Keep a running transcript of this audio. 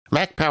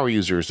Mac Power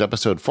Users,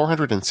 episode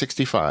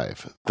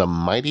 465, The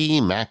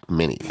Mighty Mac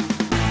Mini.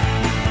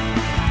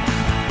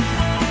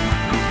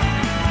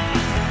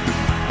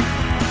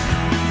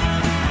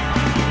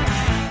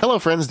 Hello,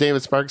 friends.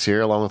 David Sparks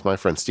here, along with my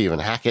friend Stephen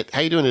Hackett. How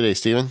you doing today,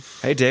 Stephen?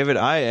 Hey, David.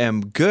 I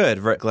am good.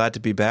 Very glad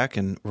to be back,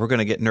 and we're going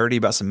to get nerdy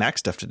about some Mac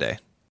stuff today.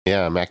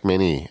 Yeah, Mac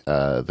Mini.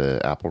 The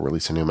Apple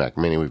released a new Mac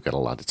Mini. We've got a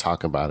lot to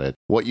talk about it.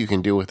 What you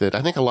can do with it.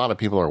 I think a lot of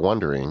people are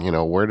wondering,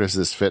 where does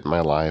this fit in my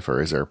life, or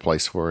is there a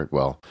place for it?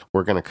 Well,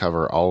 we're going to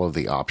cover all of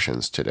the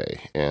options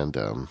today, and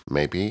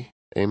maybe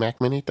a Mac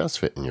Mini does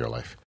fit in your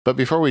life. But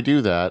before we do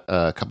that,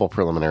 a couple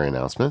preliminary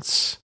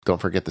announcements. Don't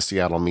forget the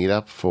Seattle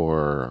meetup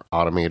for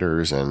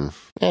automators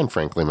and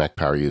frankly, Mac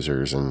Power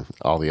users and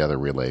all the other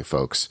Relay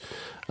folks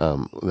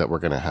that we're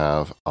going to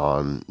have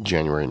on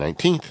January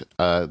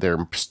 19th.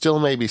 There still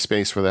may be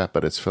space for that,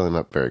 but it's filling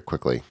up very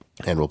quickly,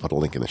 and we'll put a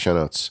link in the show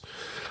notes.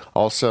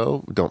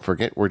 Also, don't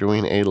forget, we're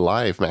doing a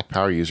live Mac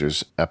Power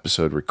Users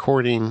episode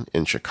recording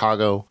in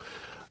Chicago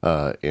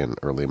in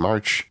early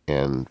March,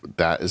 and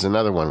that is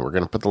another one. We're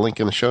going to put the link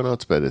in the show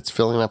notes, but it's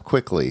filling up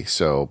quickly,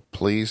 so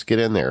please get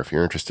in there if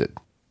you're interested.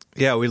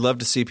 Yeah, we love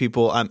to see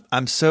people.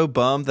 I'm so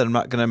bummed that I'm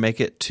not going to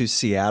make it to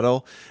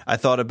Seattle. I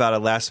thought about a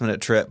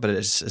last-minute trip, but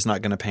it's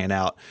not going to pan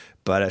out.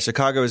 But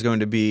Chicago is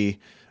going to be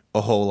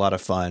a whole lot of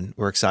fun.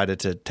 We're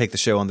excited to take the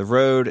show on the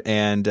road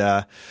and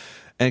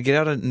get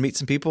out and meet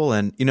some people.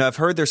 And I've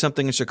heard there's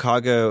something in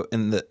Chicago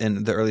in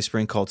the early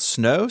spring called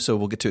snow, so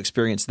we'll get to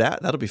experience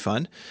that. That'll be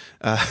fun.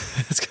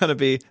 It's gonna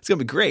be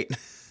great.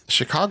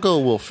 Chicago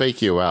will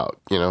fake you out.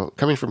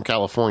 Coming from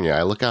California,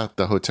 I look out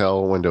the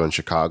hotel window in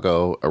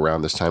Chicago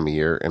around this time of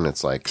year, and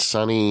it's like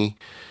sunny,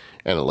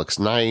 and it looks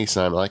nice.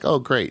 And I'm like, oh,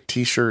 great,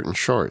 T-shirt and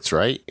shorts,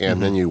 right?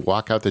 And then you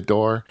walk out the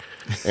door,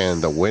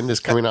 and the wind is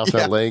coming off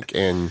that lake,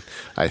 and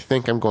I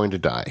think I'm going to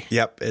die.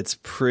 Yep, it's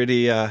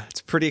pretty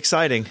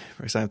exciting.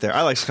 We're excited there.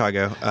 I like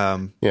Chicago.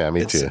 Yeah,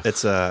 me too.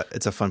 It's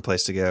a fun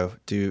place to go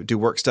do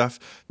work stuff.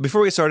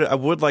 Before we get started, I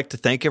would like to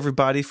thank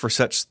everybody for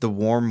such the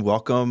warm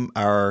welcome.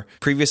 Our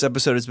previous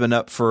episode has been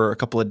up for a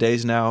couple of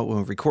days now when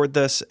we record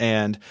this,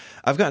 and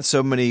I've gotten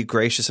so many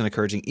gracious and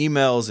encouraging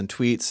emails and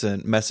tweets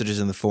and messages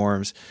in the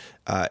forums.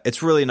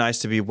 It's really nice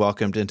to be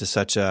welcomed into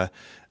such an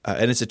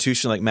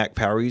institution like Mac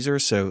Power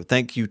Users. So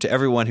thank you to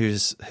everyone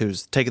who's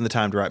taken the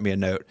time to write me a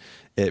note.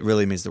 It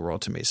really means the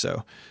world to me.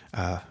 So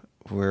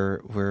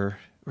we're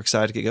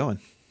excited to get going.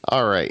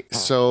 All right.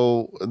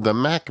 So the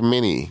Mac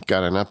Mini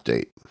got an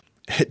update.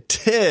 It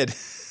did.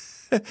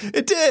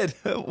 It did.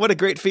 What a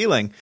great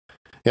feeling.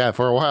 Yeah,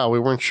 for a while we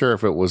weren't sure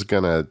if it was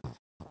gonna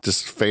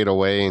just fade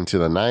away into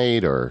the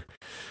night or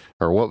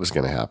what was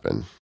gonna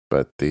happen.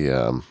 But it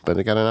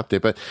got an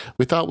update. But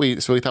we thought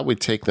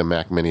we'd take the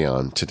Mac Mini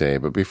on today.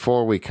 But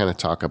before we kind of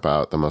talk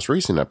about the most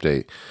recent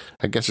update,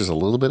 I guess there's a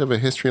little bit of a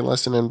history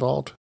lesson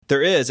involved.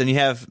 There is, and you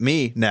have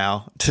me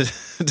now to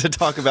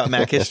talk about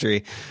Mac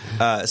history.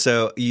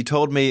 So you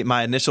told me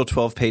my initial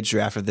 12-page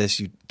draft of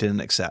this you didn't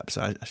accept,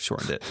 so I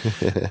shortened it.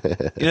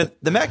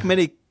 The Mac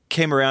Mini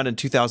came around in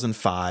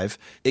 2005.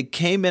 It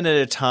came in at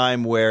a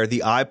time where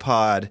the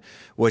iPod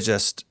was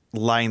just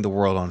lighting the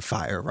world on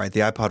fire, right? The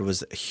iPod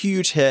was a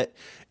huge hit.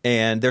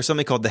 And there's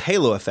something called the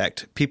halo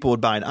effect. People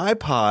would buy an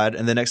iPod,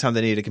 and the next time they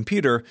needed a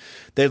computer,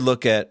 they'd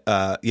look at,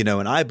 an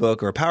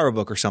iBook or a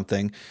PowerBook or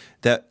something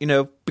that,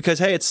 because,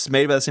 hey, it's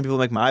made by the same people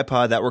who make my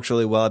iPod. That works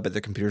really well. I bet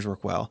their computers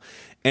work well.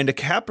 And to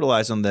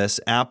capitalize on this,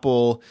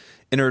 Apple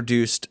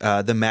introduced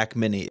the Mac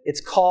Mini.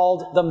 It's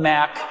called the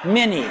Mac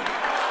Mini.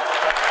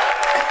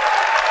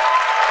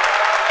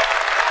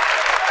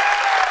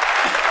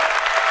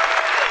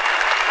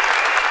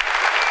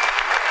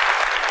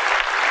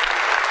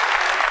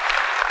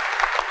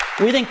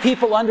 We think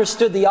people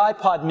understood the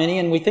iPod Mini,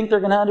 and we think they're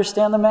going to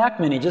understand the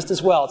Mac Mini just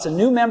as well. It's a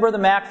new member of the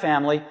Mac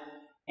family,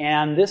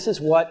 and this is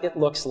what it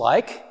looks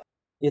like.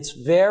 It's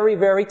very,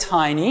 very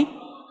tiny,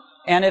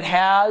 and it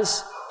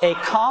has a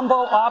combo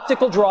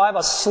optical drive,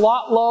 a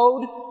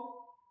slot-load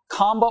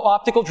combo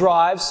optical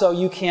drive, so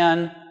you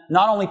can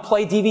not only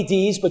play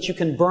DVDs, but you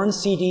can burn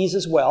CDs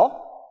as well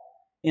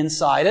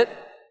inside it.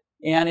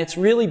 And it's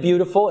really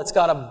beautiful. It's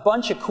got a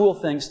bunch of cool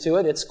things to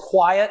it. It's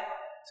quiet.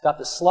 It's got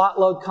the slot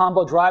load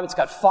combo drive. It's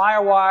got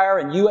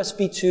FireWire and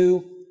USB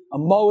 2, a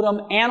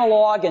modem,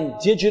 analog and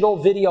digital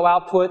video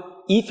output,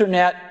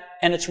 Ethernet,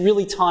 and it's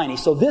really tiny.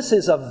 So this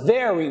is a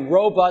very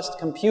robust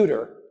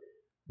computer,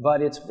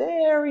 but it's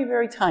very,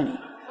 very tiny.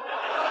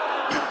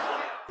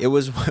 It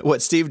was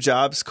what Steve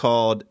Jobs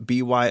called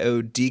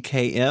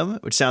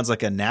BYODKM, which sounds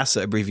like a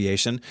NASA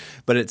abbreviation,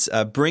 but it's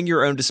Bring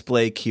Your Own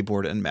Display,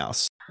 Keyboard, and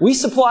Mouse. We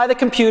supply the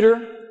computer,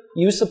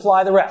 you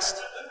supply the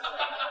rest.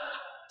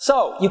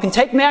 So you can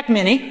take Mac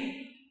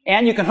Mini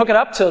and you can hook it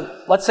up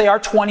to, let's say, our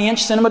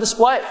 20-inch cinema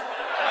display,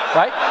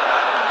 right?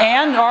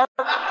 And our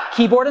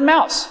keyboard and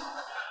mouse.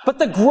 But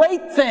the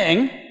great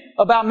thing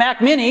about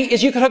Mac Mini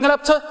is you can hook it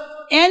up to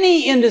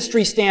any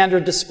industry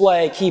standard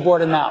display,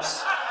 keyboard, and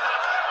mouse.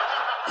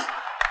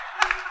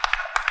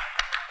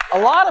 A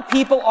lot of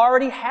people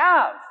already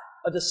have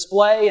a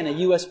display and a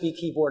USB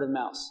keyboard and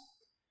mouse.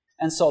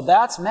 And so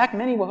that's Mac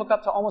Mini will hook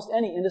up to almost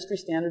any industry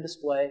standard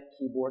display,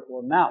 keyboard,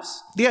 or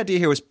mouse. The idea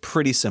here was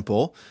pretty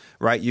simple,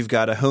 right? You've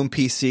got a home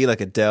PC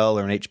like a Dell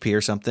or an HP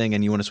or something,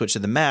 and you want to switch to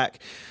the Mac.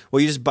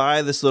 Well, you just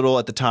buy this little,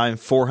 at the time,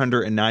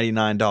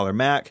 $499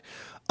 Mac,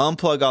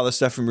 unplug all the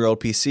stuff from your old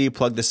PC,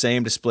 plug the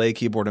same display,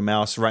 keyboard, and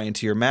mouse right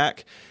into your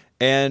Mac,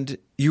 and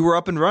you were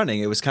up and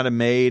running. It was kind of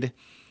made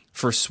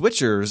for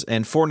switchers,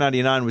 and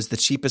 $499 was the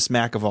cheapest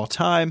Mac of all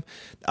time.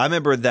 I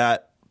remember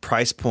that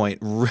price point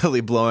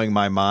really blowing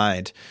my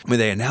mind when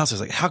they announced it. I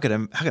was like, how could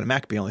a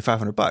Mac be only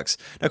 $500?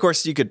 Now, of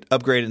course, you could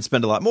upgrade and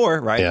spend a lot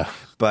more, right? Yeah.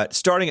 But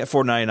starting at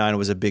 $499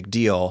 was a big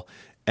deal.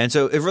 And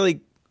so it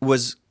really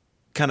was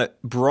kind of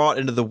brought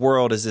into the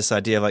world as this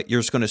idea of like,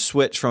 you're just going to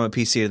switch from a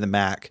PC to the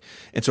Mac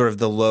in sort of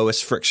the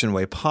lowest friction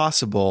way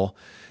possible.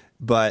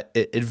 But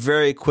it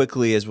very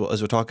quickly, as we'll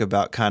talk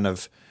about, kind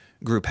of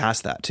grew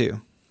past that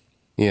too.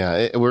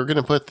 Yeah, we're going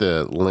to put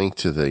the link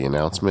to the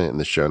announcement in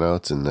the show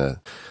notes, and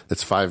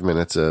it's 5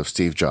 minutes of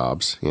Steve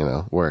Jobs,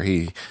 where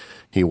he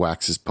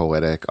waxes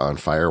poetic on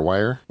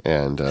FireWire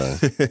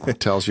and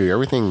tells you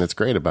everything that's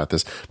great about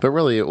this. But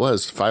really, it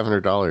was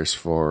 $500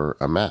 for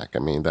a Mac. I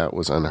mean, that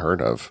was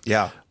unheard of.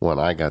 Yeah. When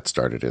I got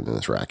started in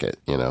this racket,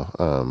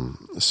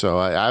 So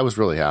I was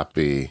really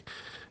happy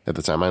at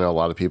the time. I know a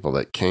lot of people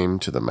that came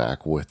to the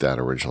Mac with that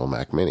original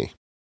Mac Mini.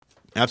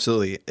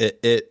 Absolutely.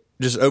 It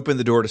just opened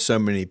the door to so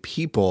many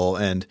people.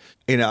 And,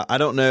 I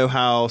don't know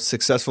how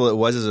successful it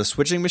was as a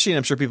switching machine.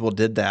 I'm sure people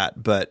did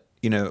that. But,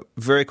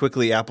 very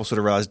quickly, Apple sort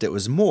of realized it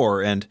was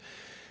more. And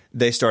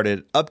they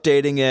started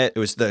updating it.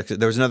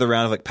 There was another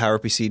round of like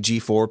PowerPC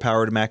G4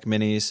 powered Mac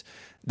Minis.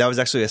 That was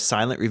actually a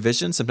silent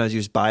revision. Sometimes you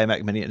just buy a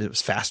Mac Mini and it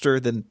was faster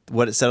than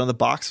what it said on the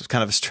box. It was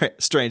kind of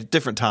a strange,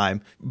 different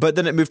time. But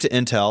then it moved to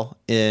Intel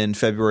in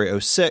February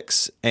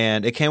 2006,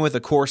 and it came with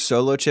a Core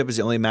Solo chip. It's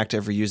the only Mac to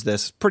ever use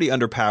this. Pretty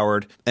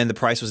underpowered, and the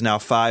price was now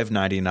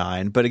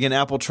 $599. But again,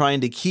 Apple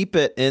trying to keep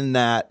it in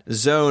that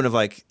zone of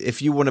like,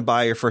 if you want to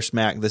buy your first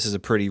Mac, this is a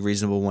pretty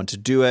reasonable one to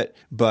do it.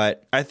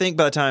 But I think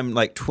by the time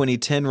like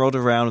 2010 rolled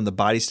around and the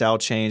body style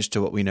changed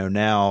to what we know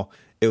now,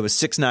 it was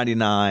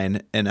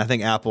 $699, and I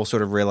think Apple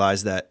sort of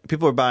realized that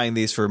people are buying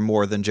these for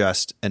more than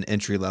just an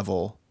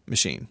entry-level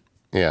machine.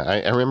 Yeah,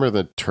 I remember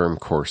the term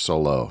Core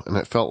Solo, and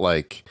it felt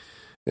like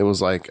it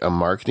was like a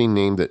marketing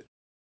name that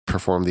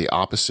performed the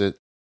opposite,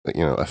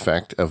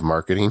 effect of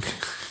marketing.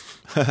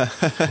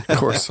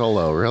 Core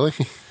Solo, really?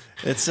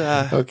 It's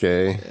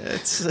okay.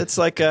 It's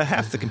like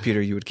half the computer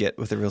you would get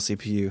with a real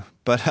CPU.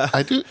 But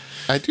I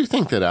do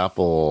think that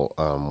Apple,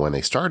 when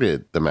they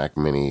started the Mac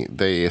Mini,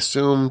 they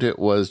assumed it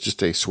was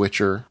just a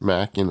switcher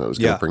Mac. It was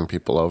going to bring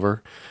people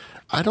over.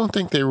 I don't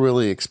think they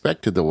really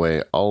expected the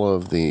way all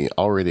of the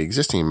already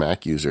existing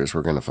Mac users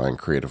were going to find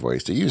creative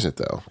ways to use it,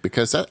 though,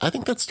 because I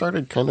think that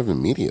started kind of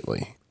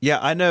immediately. Yeah,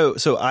 I know.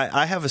 So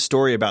I have a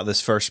story about this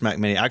first Mac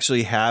Mini. I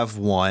actually have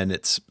one.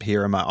 It's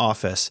here in my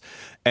office.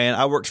 And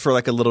I worked for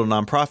like a little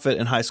nonprofit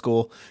in high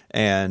school,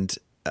 and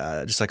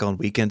just like on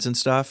weekends and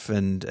stuff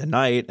and at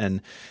night.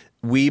 And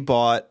we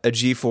bought a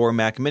G4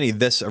 Mac Mini,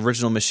 this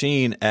original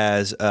machine,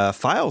 as a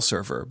file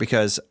server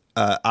because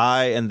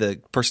I and the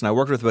person I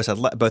worked with both had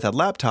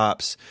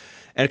laptops,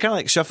 and kind of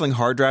like shuffling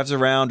hard drives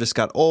around just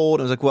got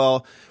old. I was like,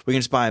 well, we can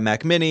just buy a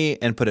Mac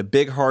Mini and put a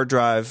big hard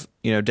drive,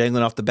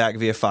 dangling off the back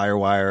via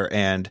FireWire,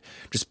 and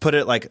just put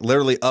it like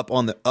literally up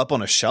on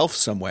a shelf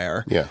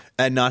somewhere,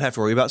 and not have to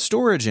worry about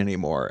storage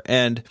anymore.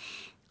 And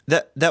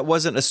that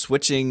wasn't a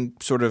switching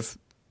sort of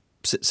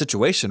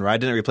situation, right? I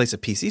didn't replace a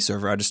PC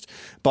server. I just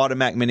bought a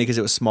Mac Mini because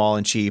it was small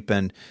and cheap,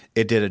 and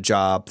it did a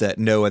job that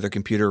no other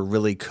computer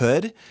really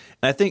could. And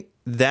I think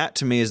that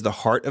to me is the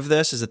heart of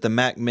this, is that the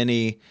Mac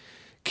Mini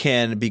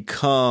can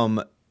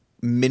become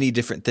many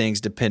different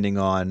things depending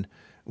on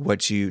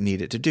what you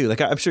need it to do. Like,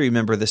 I'm sure you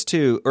remember this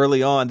too.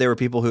 Early on, there were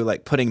people who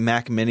like putting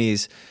Mac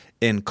Minis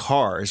in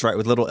cars, right,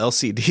 with little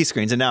LCD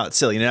screens. And now it's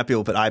silly. Now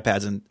people put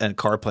iPads and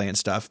CarPlay and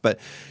stuff. But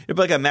you put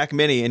like a Mac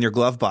Mini in your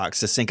glove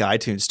box to sync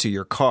iTunes to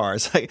your car.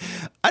 It's like,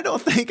 I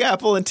don't think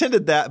Apple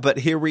intended that, but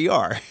here we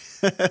are.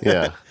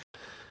 Yeah.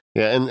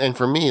 Yeah, and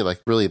for me,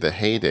 like really the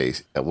heyday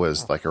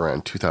was like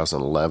around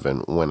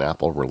 2011 when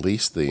Apple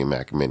released the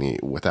Mac Mini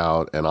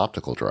without an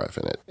optical drive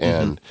in it.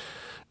 And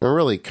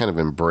really kind of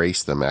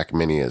embraced the Mac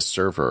Mini as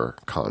server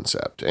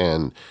concept.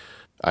 And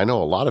I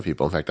know a lot of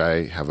people, in fact,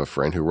 I have a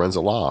friend who runs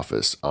a law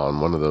office on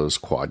one of those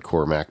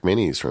quad-core Mac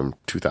Minis from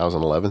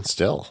 2011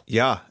 still.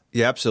 Yeah,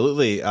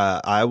 absolutely.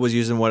 I was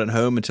using one at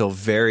home until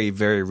very,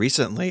 very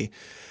recently.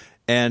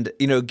 And,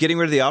 getting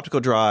rid of the optical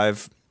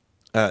drive,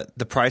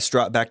 the price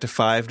dropped back to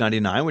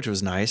 $599, which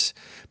was nice.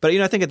 But,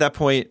 I think at that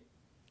point,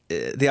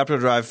 the optical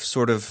drive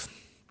sort of,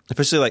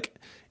 especially like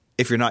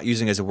if you're not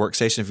using it as a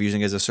workstation, if you're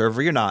using it as a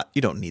server, you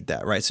don't need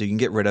that, right? So you can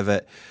get rid of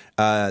it.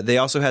 They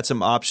also had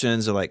some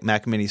options of like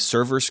Mac Mini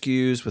server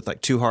SKUs with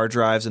like 2 hard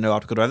drives and no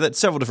optical drive. That's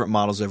several different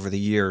models over the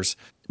years.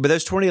 But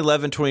those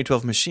 2011,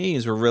 2012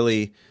 machines were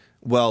really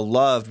well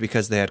loved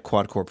because they had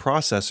quad-core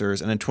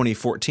processors. And in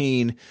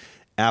 2014,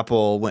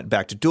 Apple went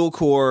back to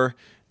dual-core.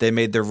 They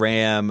made the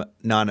RAM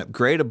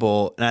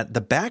non-upgradable. And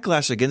the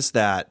backlash against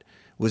that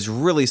was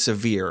really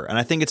severe. And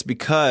I think it's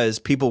because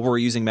people were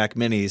using Mac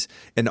Minis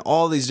in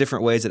all these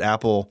different ways that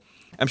Apple,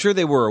 I'm sure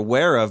they were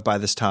aware of by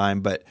this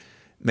time, but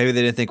maybe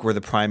they didn't think were the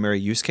primary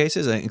use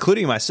cases,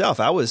 including myself.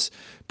 I was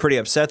pretty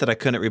upset that I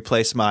couldn't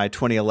replace my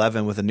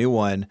 2011 with a new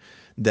one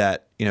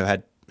that,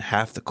 had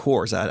half the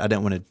cores. I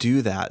didn't want to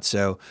do that.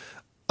 So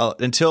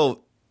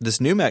until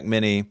this new Mac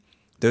Mini,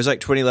 there's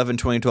like 2011,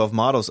 2012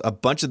 models. A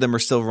bunch of them are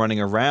still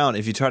running around.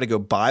 If you try to go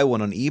buy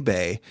one on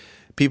eBay,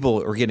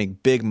 people are getting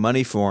big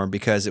money for them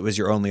because it was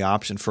your only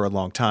option for a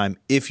long time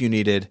if you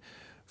needed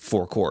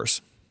 4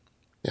 cores.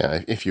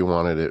 Yeah, if you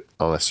wanted it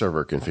on a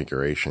server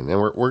configuration. And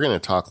we're going to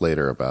talk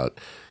later about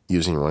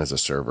using one as a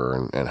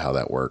server and how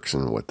that works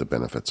and what the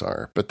benefits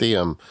are. But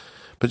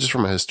but just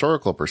from a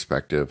historical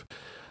perspective,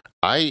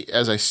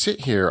 as I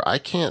sit here, I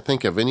can't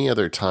think of any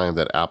other time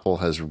that Apple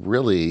has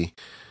really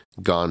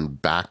gone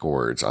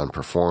backwards on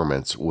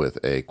performance with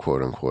a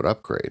quote unquote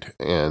upgrade.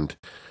 And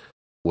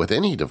with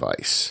any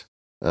device,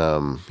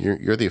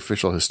 you're the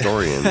official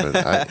historian,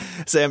 but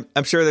so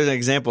I'm sure there's an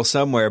example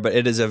somewhere, but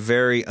it is a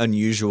very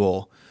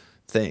unusual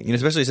thing,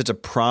 especially such a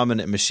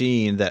prominent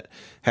machine that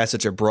has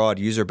such a broad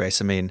user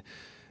base. I mean,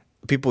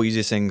 people use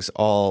these things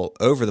all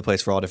over the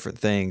place for all different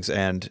things.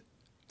 And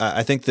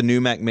I think the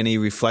new Mac Mini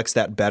reflects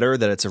that better,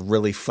 that it's a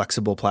really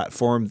flexible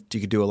platform that you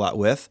could do a lot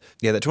with.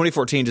 Yeah, that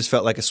 2014 just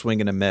felt like a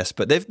swing and a miss,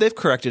 but they've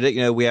corrected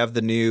it. We have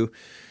the new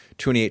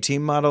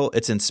 2018 model.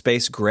 It's in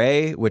space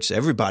gray, which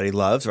everybody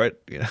loves, right?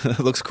 It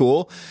looks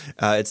cool.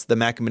 It's the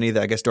Mac Mini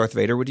that I guess Darth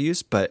Vader would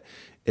use, but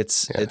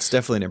it's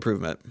definitely an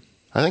improvement.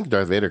 I think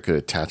Darth Vader could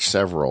attach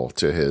several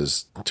to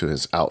his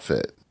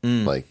outfit.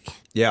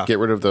 Get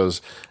rid of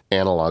those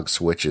analog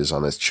switches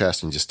on his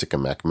chest and just stick a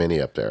Mac Mini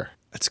up there.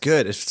 That's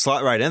good. It's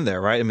slot right in there,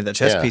 right? I mean, the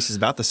chest piece is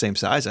about the same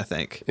size, I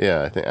think.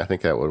 Yeah, I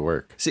think that would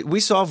work. See, we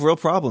solve real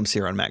problems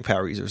here on Mac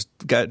Power Users.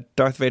 Got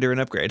Darth Vader an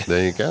upgrade.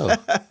 There you go.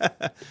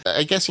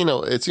 I guess,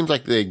 it seems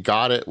like they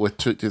got it with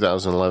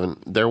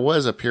 2011. There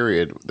was a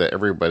period that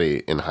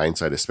everybody, in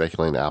hindsight, is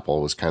speculating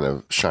Apple was kind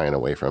of shying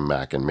away from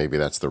Mac, and maybe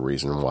that's the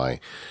reason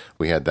why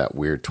we had that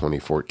weird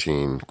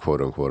 2014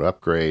 quote-unquote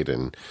upgrade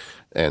and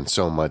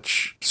so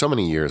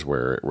many years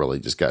where it really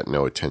just got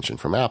no attention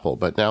from Apple.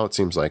 But now it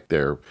seems like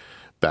they're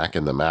back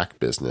in the Mac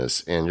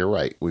business, and you're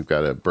right. We've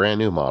got a brand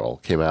new model,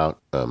 came out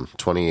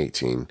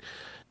 2018,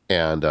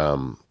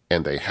 and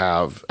they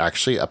have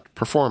actually upped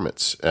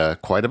performance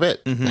quite a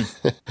bit.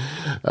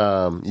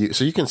 Mm-hmm.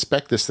 So you can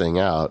spec this thing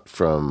out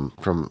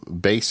from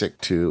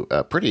basic to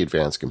a pretty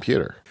advanced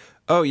computer.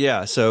 Oh,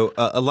 yeah. So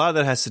a lot of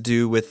that has to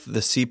do with the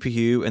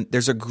CPU, and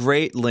there's a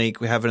great link,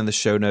 we have it in the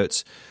show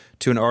notes,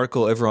 to an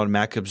article over on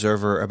Mac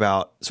Observer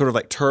about sort of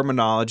like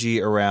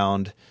terminology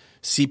around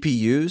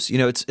CPUs.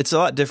 It's a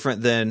lot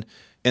different than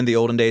in the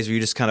olden days where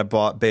you just kind of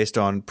bought based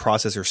on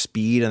processor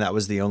speed and that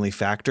was the only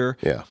factor.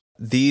 Yeah.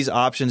 These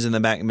options in the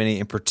Mac Mini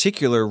in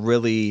particular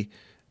really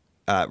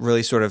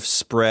sort of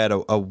spread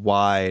a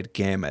wide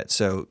gamut.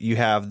 So you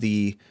have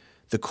the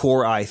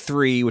Core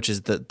i3, which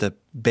is the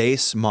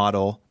base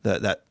model,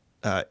 that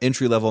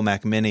entry-level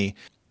Mac Mini.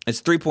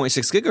 It's 3.6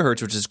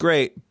 gigahertz, which is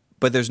great,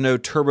 but there's no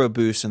turbo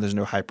boost and there's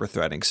no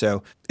hyper-threading.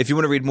 So if you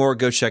want to read more,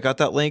 go check out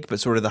that link, but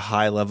sort of the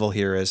high level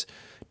here is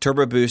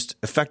turbo boost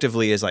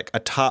effectively is like a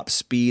top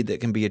speed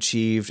that can be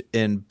achieved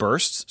in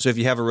bursts. So if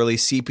you have a really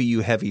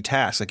CPU-heavy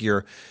task, like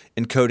you're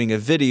encoding a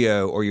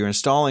video or you're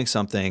installing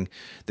something,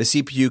 the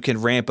CPU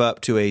can ramp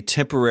up to a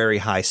temporary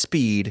high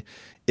speed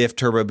if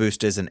turbo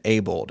boost is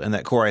enabled. And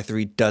that Core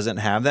i3 doesn't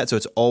have that, so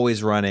it's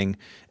always running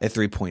at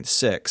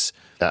 3.6.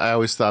 I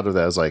always thought of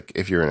that as like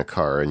if you're in a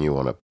car and you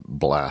want to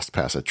blast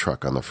past a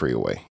truck on the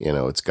freeway.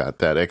 It's got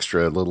that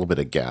extra little bit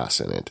of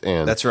gas in it.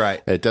 And that's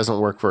right. It doesn't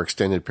work for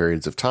extended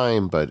periods of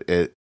time, but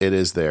it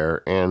is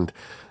there. And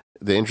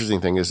the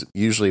interesting thing is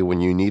usually when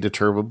you need a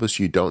turbo boost,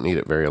 you don't need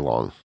it very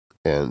long.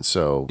 And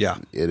so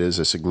it is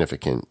a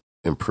significant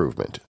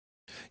improvement.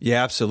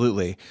 Yeah,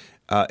 absolutely.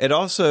 It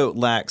also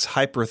lacks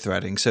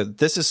hyper-threading. So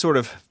this is sort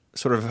of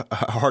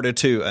harder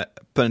to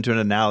put into an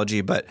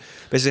analogy, but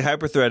basically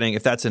hyper-threading,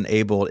 if that's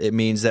enabled, it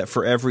means that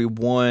for every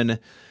one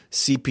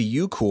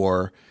CPU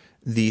core,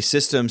 the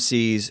system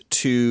sees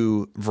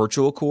 2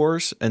 virtual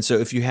cores. And so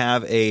if you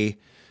have an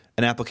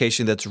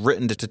application that's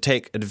written to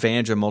take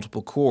advantage of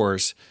multiple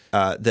cores,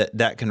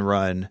 that can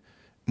run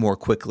more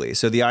quickly.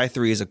 So the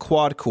i3 is a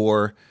quad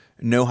core,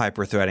 no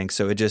hyper-threading,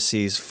 so it just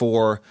sees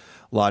 4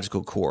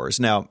 logical cores.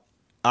 Now,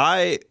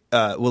 I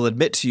will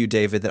admit to you,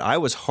 David, that I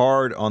was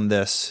hard on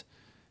this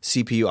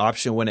CPU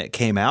option when it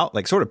came out,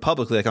 like sort of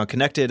publicly, like on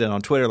Connected and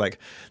on Twitter, like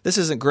this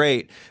isn't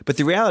great. But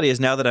the reality is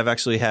now that I've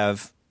actually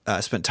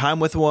spent time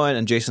with one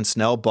and Jason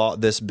Snell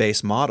bought this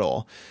base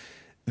model,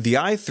 the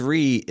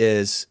i3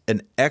 is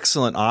an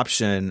excellent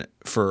option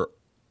for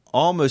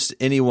almost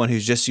anyone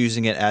who's just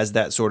using it as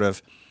that sort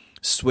of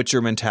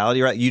switcher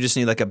mentality, right? You just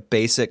need like a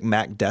basic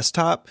Mac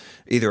desktop,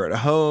 either at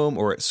home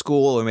or at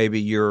school, or maybe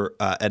you're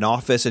an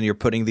office and you're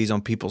putting these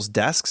on people's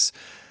desks.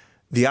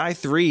 The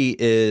i3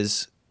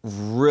 is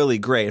really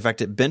great. In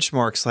fact, it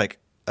benchmarks like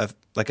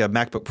like a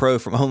MacBook Pro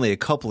from only a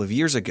couple of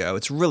years ago.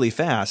 It's really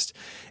fast.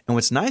 And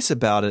what's nice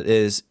about it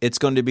is it's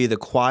going to be the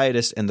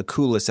quietest and the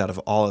coolest out of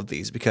all of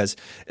these because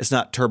it's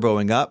not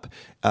turboing up.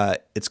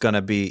 It's going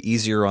to be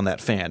easier on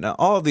that fan. Now,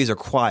 all of these are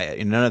quiet,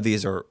 and none of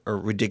these are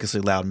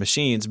ridiculously loud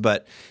machines.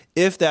 But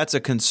if that's a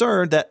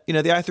concern, that the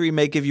i3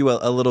 may give you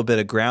a little bit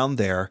of ground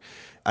there.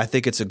 I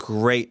think it's a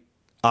great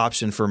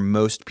option for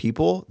most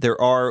people. There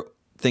are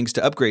things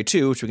to upgrade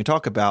to, which we can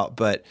talk about,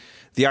 but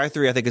the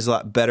i3 I think is a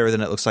lot better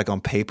than it looks like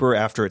on paper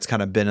after it's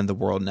kind of been in the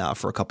world now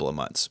for a couple of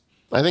months.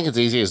 I think it's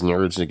easy as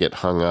nerds to get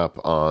hung up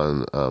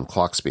on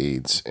clock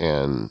speeds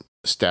and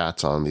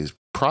stats on these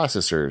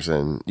processors,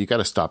 and you got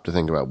to stop to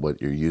think about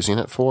what you're using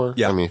it for.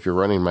 Yeah. I mean, if you're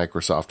running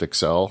Microsoft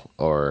Excel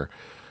or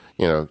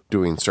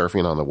doing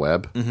surfing on the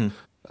web,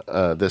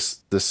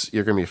 this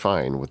you're going to be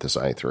fine with this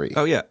i3.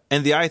 Oh yeah,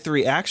 and the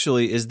i3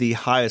 actually is the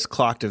highest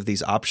clocked of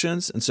these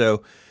options, and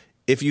so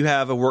if you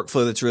have a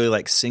workflow that's really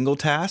like single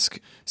task,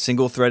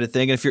 single threaded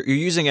thing, and if you're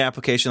using an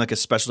application like a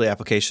specialty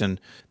application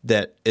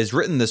that is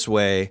written this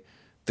way,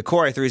 the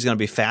Core i3 is going to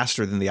be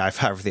faster than the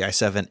i5 or the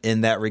i7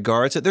 in that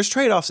regard. So there's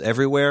trade-offs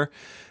everywhere,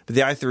 but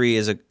the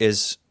i3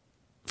 is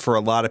for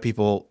a lot of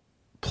people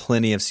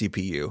plenty of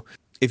CPU.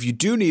 If you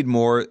do need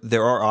more,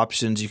 there are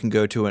options. You can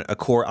go to a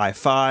Core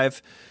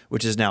i5,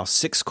 which is now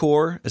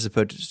 6-core as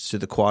opposed to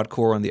the quad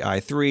core on the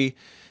i3.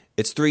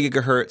 It's 3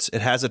 gigahertz.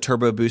 It has a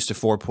turbo boost of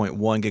 4.1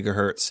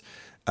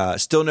 gigahertz.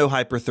 Still no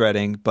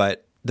hyper-threading,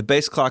 but the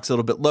base clock's a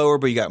little bit lower,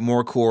 but you got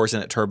more cores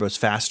and it turbos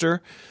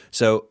faster.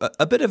 So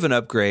a bit of an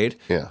upgrade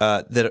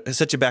that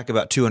sets you back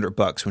about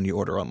 $200 when you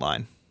order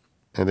online.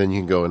 And then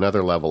you can go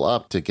another level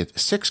up to get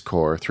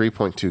 6-core,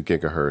 3.2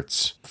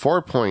 gigahertz,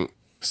 4.6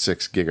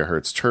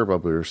 gigahertz turbo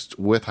boost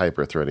with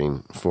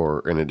hyper-threading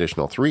for an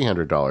additional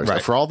 $300.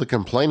 Right. For all the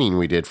complaining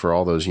we did for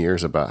all those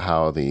years about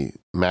how the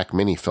Mac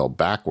Mini fell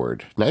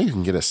backward, now you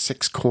can get a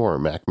 6-core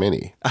Mac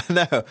Mini. I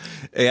know.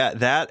 Yeah,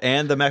 that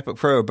and the MacBook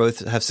Pro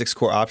both have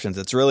 6-core options.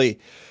 It's really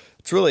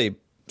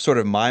sort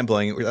of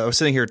mind-blowing. I was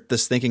sitting here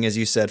just thinking, as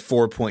you said,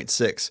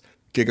 4.6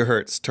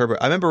 gigahertz turbo.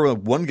 I remember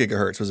when 1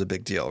 gigahertz was a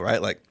big deal,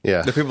 right? Like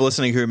the people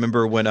listening who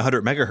remember when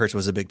 100 megahertz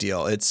was a big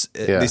deal.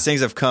 These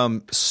things have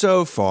come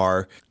so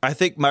far. I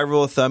think my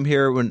rule of thumb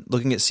here when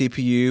looking at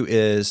CPU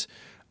is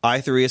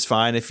i3 is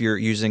fine if you're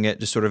using it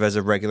just sort of as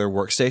a regular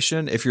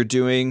workstation. If you're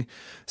doing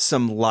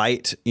some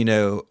light,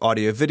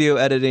 audio video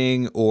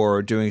editing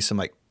or doing some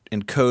like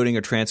encoding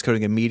or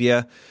transcoding of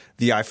media,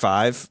 the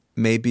i5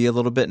 may be a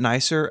little bit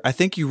nicer. I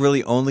think you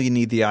really only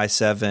need the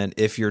i7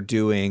 if you're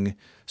doing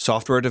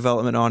software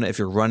development on it, if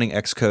you're running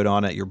Xcode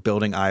on it, you're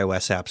building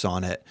iOS apps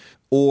on it,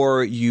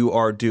 or you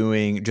are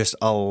doing just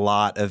a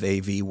lot of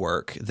AV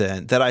work,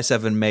 then that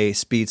i7 may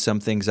speed some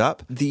things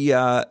up. The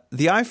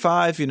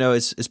i5,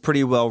 is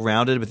pretty well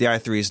rounded, but the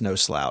i3 is no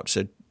slouch.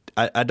 So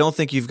I don't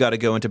think you've got to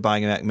go into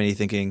buying a Mac Mini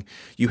thinking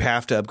you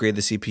have to upgrade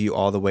the CPU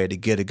all the way to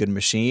get a good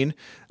machine.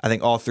 I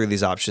think all three of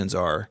these options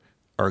are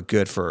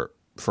good for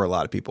a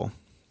lot of people.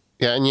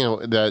 Yeah, and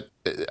that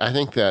I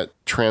think that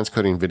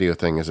transcoding video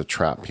thing is a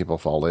trap people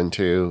fall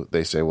into.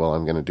 They say, well,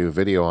 I'm going to do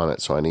video on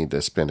it, so I need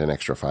to spend an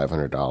extra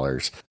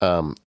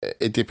 $500.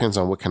 It depends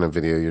on what kind of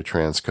video you're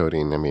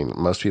transcoding. I mean,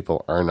 most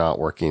people are not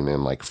working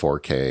in like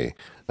 4K.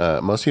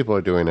 Most people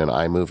are doing an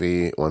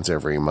iMovie once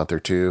every month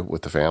or two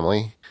with the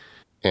family,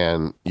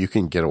 and you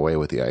can get away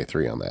with the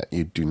i3 on that.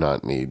 You do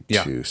not need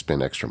to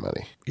spend extra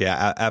money.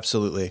 Yeah,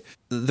 absolutely.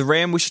 The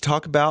RAM we should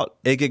talk about,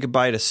 8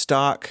 gigabyte of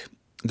stock.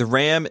 The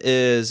RAM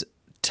is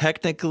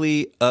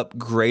technically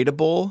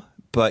upgradable,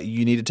 but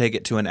you need to take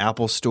it to an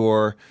Apple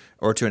store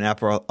or to an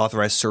Apple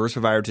authorized service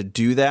provider to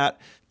do that.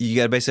 You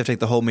got to basically have to take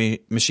the whole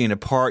machine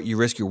apart. You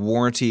risk your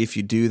warranty if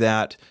you do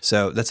that.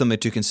 So that's something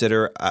to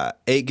consider.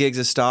 8 gigs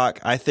of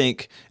stock. I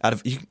think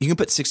you can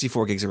put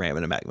 64 gigs of RAM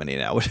in a Mac Mini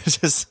now, which is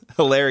just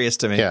hilarious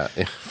to me. Yeah,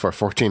 for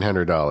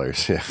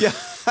 $1,400.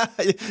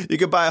 Yeah. You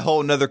could buy a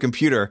whole nother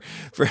computer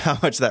for how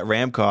much that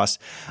RAM costs.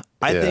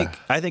 I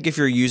think if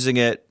you're using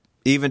it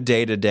even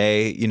day to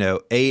day,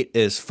 8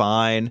 is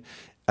fine.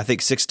 I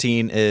think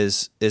 16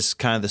 is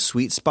kind of the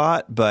sweet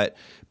spot, but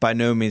by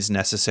no means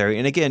necessary.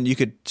 And again, you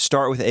could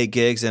start with 8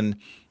 gigs, and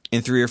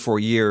in 3 or 4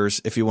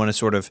 years, if you want to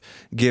sort of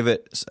give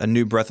it a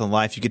new breath of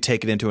life, you could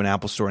take it into an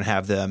Apple store and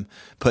have them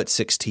put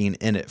 16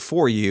 in it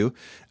for you.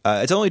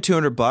 It's only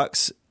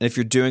 $200. And if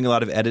you're doing a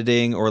lot of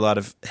editing or a lot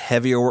of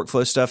heavier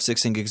workflow stuff,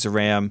 16 gigs of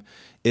RAM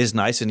is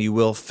nice, and you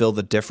will feel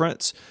the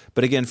difference.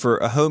 But again, for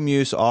a home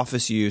use,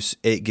 office use,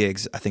 8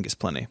 gigs, I think is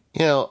plenty.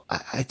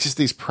 I just,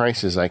 these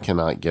prices I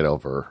cannot get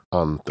over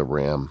on the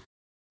RAM.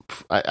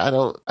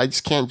 I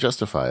just can't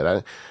justify it.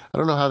 I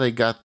don't know how they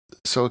got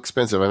so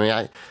expensive. I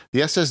mean,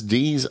 the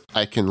SSDs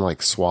I can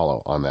like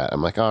swallow on that.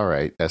 I'm like, all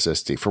right,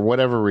 SSD. For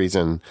whatever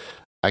reason,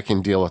 I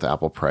can deal with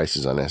Apple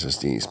prices on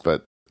SSDs,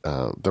 but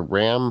the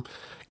RAM,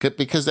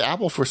 because the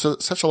Apple for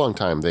such a long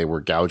time they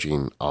were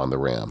gouging on the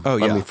RAM. Oh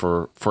yeah, I mean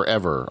for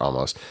forever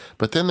almost.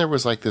 But then there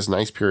was like this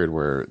nice period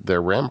where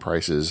their RAM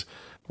prices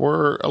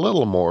were a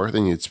little more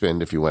than you'd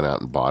spend if you went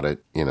out and bought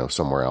it,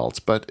 somewhere else.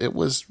 But it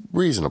was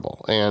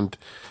reasonable, and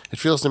it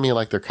feels to me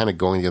like they're kind of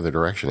going the other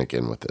direction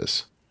again with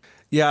this.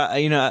 Yeah,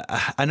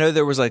 I know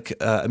there was like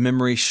a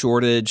memory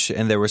shortage,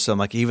 and there was some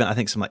like even I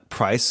think some like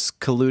price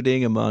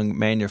colluding among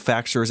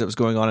manufacturers that was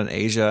going on in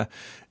Asia.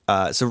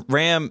 So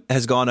RAM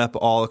has gone up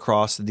all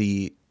across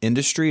the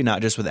industry,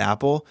 not just with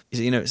Apple.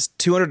 It's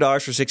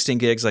 $200 for 16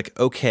 gigs, like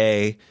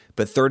okay,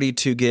 but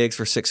 32 gigs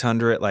for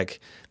 600, like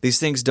these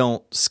things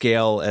don't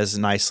scale as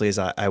nicely as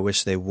I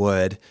wish they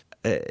would.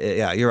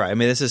 Yeah, you're right. I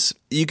mean,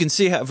 you can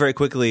see very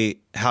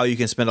quickly how you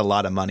can spend a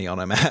lot of money on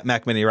a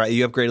Mac Mini, right?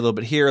 You upgrade a little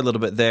bit here, a little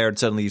bit there, and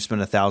suddenly you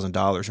spend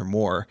 $1,000 or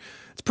more.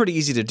 It's pretty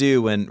easy to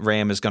do when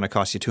RAM is going to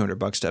cost you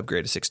 $200 to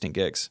upgrade to 16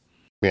 gigs.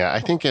 Yeah,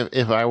 I think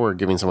if I were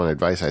giving someone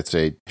advice, I'd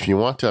say if you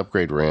want to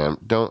upgrade RAM,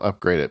 don't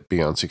upgrade it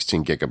beyond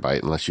 16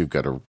 gigabyte unless you've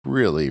got a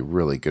really,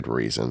 really good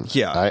reason.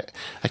 Yeah.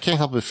 I can't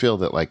help but feel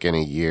that like in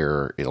a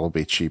year, it'll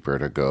be cheaper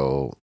to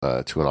go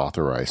to an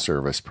authorized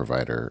service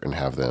provider and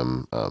have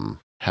them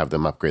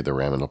upgrade the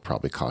RAM, and it'll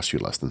probably cost you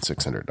less than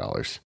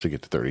 $600 to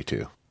get to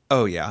 32.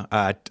 Oh yeah,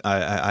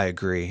 I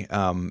agree.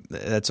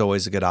 That's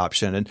always a good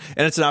option, and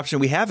it's an option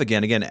we have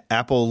again.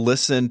 Apple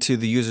listened to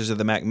the users of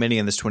the Mac Mini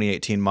in this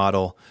 2018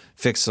 model,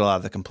 fixed a lot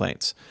of the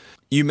complaints.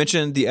 You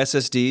mentioned the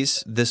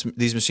SSDs.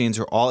 These machines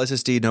are all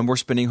SSD, no more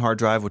spinning hard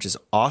drive, which is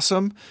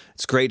awesome.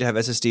 It's great to have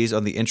SSDs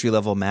on the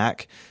entry-level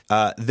Mac.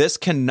 This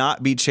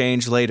cannot be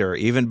changed later,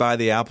 even by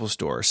the Apple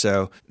Store.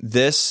 So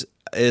this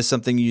is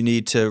something you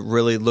need to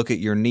really look at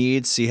your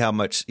needs, see how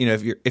much,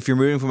 if you're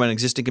moving from an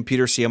existing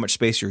computer, see how much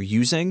space you're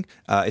using.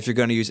 If you're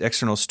going to use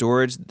external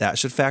storage, that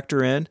should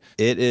factor in.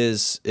 It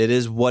is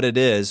what it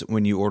is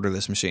when you order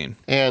this machine.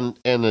 And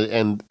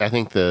I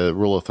think the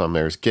rule of thumb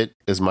there is get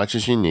as much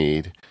as you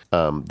need.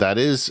 That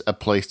is a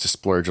place to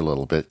splurge a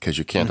little bit because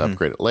you can't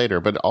upgrade it later.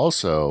 But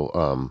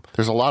also,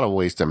 there's a lot of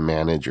ways to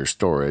manage your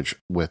storage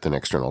with an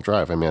external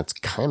drive. I mean, it's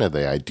kind of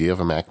the idea of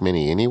a Mac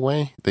Mini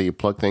anyway, that you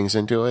plug things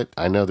into it.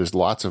 I know there's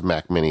lots of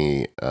Mac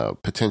Mini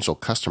potential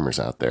customers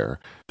out there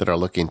that are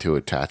looking to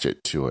attach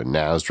it to a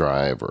NAS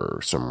drive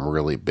or some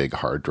really big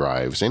hard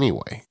drives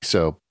anyway.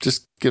 So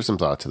just give some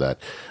thought to that.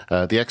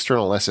 The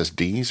external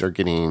SSDs are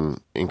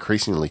getting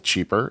increasingly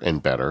cheaper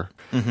and better.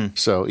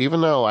 So even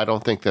though I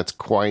don't think that's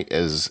quite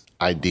as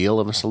ideal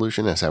of a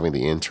solution as having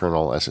the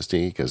internal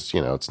SSD, because,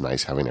 it's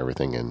nice having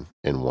everything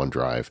in one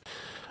drive,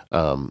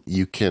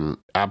 you can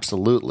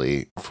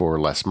absolutely, for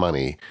less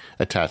money,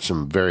 attach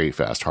some very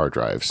fast hard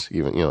drives,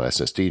 even,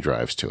 SSD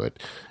drives to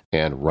it,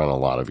 and run a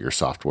lot of your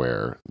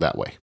software that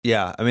way.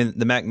 Yeah, I mean,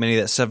 the Mac Mini,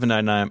 that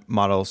 799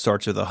 model,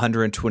 starts with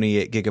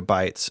 128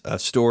 gigabytes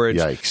of storage.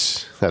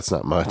 Yikes, that's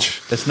not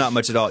much. That's not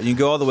much at all. You can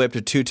go all the way up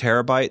to 2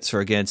 terabytes for,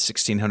 again,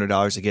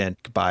 $1,600. Again,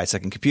 buy a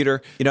second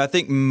computer. I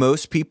think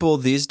most people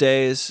these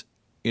days,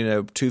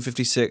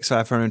 256,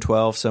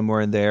 512,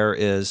 somewhere in there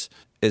is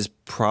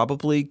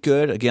probably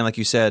good. Again, like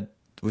you said,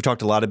 we've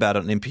talked a lot about it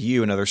on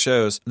MPU and other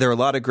shows. There are a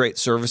lot of great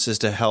services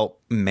to help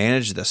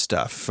manage this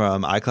stuff,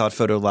 from iCloud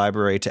Photo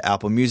Library to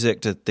Apple Music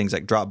to things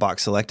like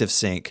Dropbox Selective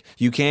Sync.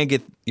 You can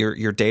get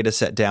your data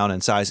set down in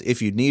size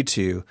if you need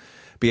to.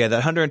 But yeah, that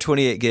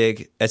 128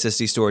 gig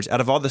SSD storage, out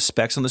of all the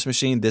specs on this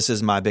machine, this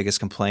is my biggest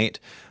complaint.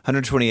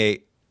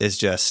 128 is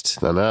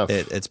just enough.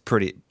 It's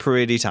pretty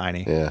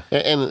tiny. Yeah,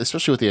 and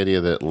especially with the idea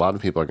that a lot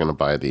of people are going to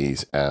buy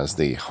these as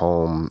the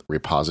home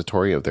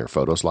repository of their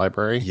photos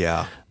library.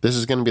 Yeah, this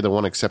is going to be the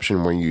one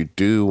exception where you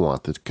do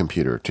want the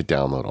computer to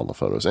download all the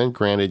photos. And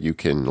granted, you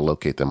can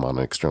locate them on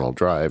an external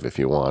drive if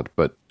you want,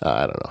 but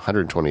I don't know,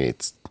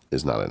 128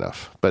 is not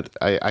enough. But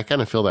I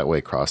kind of feel that way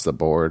across the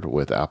board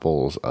with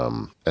Apple's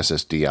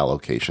SSD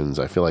allocations.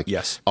 I feel like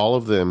all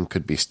of them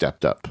could be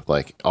stepped up,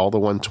 like all the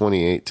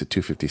 128 to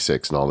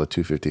 256 and all the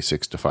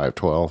 256 to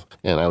 512,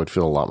 and I would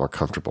feel a lot more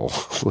comfortable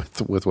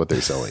with what they're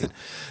selling.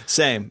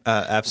 Same,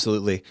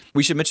 absolutely.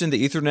 We should mention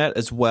the Ethernet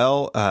as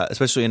well,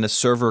 especially in a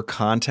server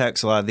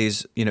context. A lot of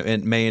these,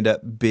 it may end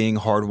up being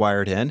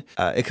hardwired in.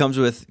 It comes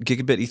with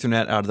gigabit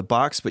Ethernet out of the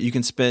box, but you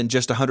can spend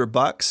just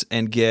 $100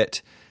 and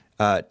get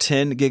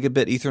 10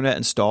 gigabit Ethernet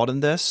installed in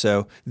this.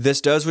 So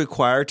this does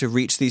require, to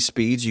reach these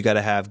speeds, you got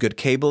to have good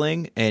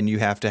cabling and you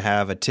have to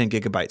have a 10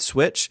 gigabyte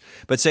switch.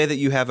 But say that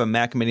you have a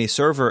Mac Mini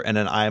server and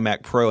an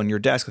iMac Pro on your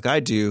desk, like I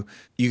do,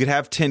 you could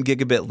have 10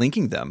 gigabit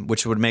linking them,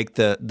 which would make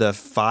the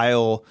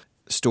file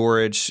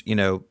storage,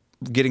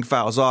 getting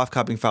files off,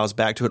 copying files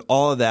back to it,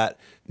 all of that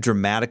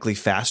dramatically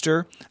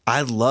faster.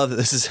 I love that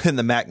this is in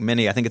the Mac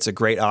Mini. I think it's a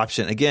great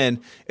option.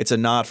 Again, it's a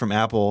nod from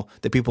Apple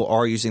that people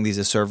are using these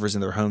as servers in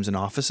their homes and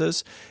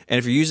offices. And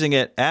if you're using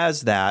it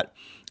as that,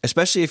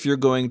 especially if you're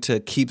going to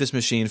keep this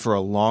machine for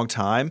a long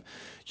time,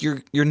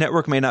 your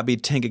network may not be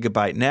 10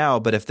 gigabyte now,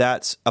 but if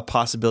that's a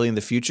possibility in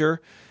the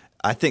future,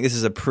 I think this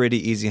is a pretty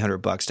easy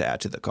 $100 to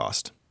add to the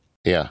cost.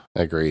 Yeah,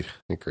 agreed.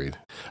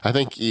 I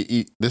think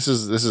this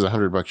is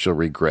 $100 you'll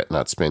regret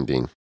not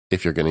spending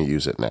if you're going to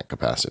use it in that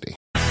capacity.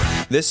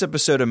 This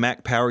episode of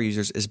Mac Power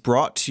Users is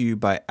brought to you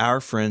by our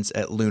friends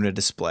at Luna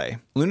Display.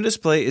 Luna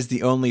Display is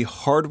the only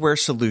hardware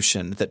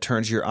solution that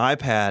turns your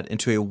iPad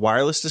into a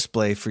wireless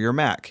display for your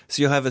Mac.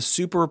 So you'll have a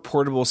super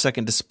portable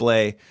second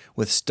display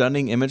with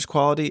stunning image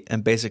quality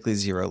and basically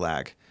zero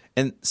lag.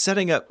 And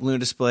setting up Luna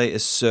Display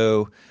is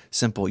so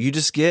simple. You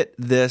just get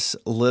this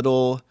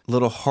little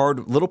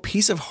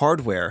piece of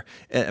hardware.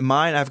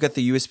 Mine, I've got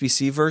the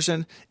USB-C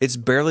version. It's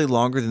barely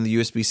longer than the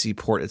USB-C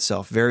port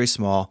itself, very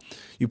small.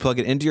 You plug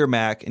it into your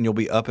Mac and you'll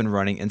be up and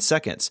running in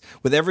seconds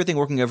with everything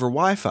working over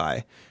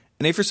Wi-Fi.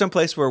 And if you're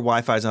someplace where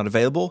Wi-Fi is not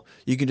available,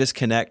 you can just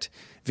connect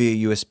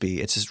via USB.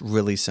 It's just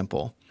really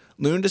simple.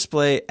 Luna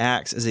Display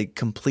acts as a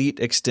complete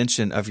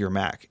extension of your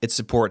Mac. It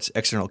supports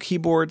external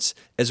keyboards,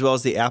 as well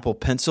as the Apple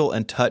Pencil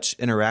and touch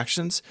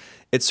interactions.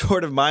 It's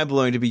sort of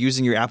mind-blowing to be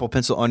using your Apple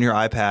Pencil on your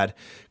iPad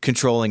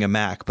controlling a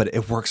Mac, but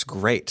it works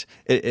great.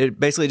 It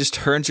basically just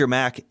turns your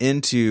Mac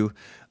into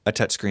a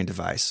touchscreen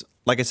device.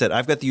 Like I said,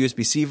 I've got the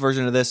USB-C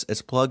version of this.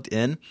 It's plugged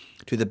in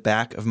to the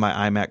back of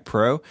my iMac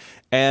Pro.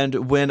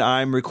 And when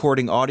I'm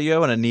recording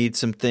audio and I need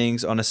some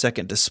things on a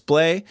second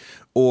display,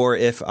 or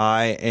if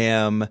I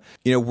am,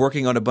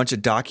 working on a bunch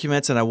of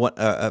documents and I want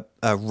a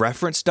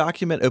reference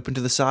document open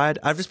to the side,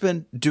 I've just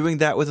been doing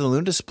that with a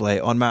Luna Display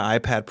on my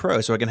iPad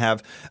Pro. So I can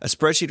have a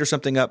spreadsheet or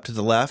something up to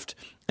the left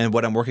and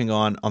what I'm working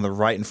on the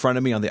right in front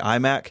of me on the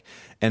iMac,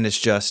 and it's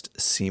just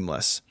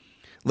seamless.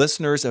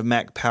 Listeners of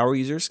Mac Power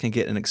users can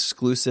get an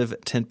exclusive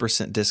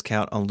 10%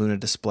 discount on Luna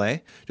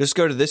Display. Just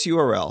go to this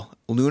URL,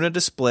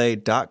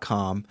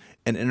 lunadisplay.com,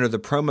 and enter the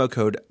promo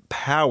code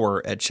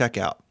POWER at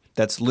checkout.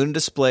 That's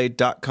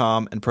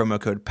lunadisplay.com and promo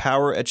code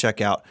POWER at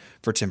checkout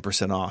for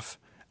 10% off.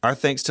 Our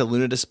thanks to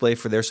Luna Display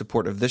for their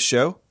support of this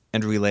show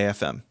and Relay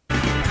FM.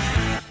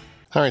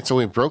 All right, so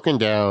we've broken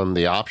down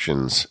the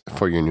options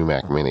for your new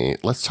Mac Mini.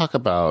 Let's talk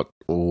about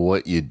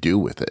what you do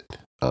with it.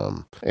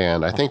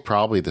 And I think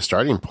probably the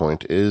starting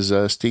point is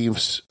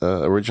Steve's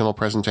original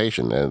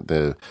presentation,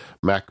 the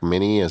Mac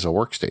Mini as a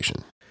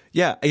workstation.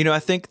 Yeah, I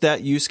think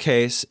that use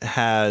case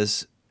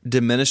has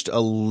diminished a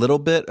little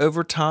bit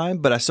over time,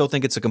 but I still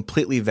think it's a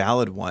completely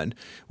valid one,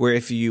 where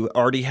if you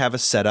already have a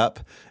setup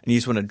and you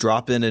just want to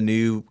drop in a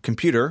new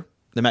computer,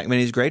 the Mac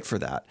Mini is great for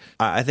that.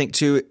 I think,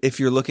 too, if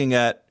you're looking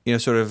at,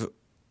 sort of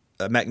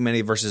a Mac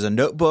Mini versus a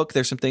notebook,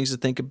 there's some things to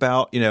think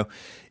about.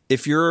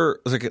 If you're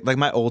like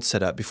my old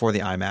setup before the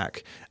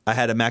iMac, I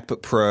had a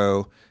MacBook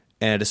Pro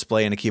and a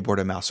display and a keyboard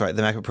and mouse. Right,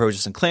 the MacBook Pro is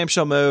just in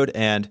clamshell mode,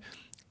 and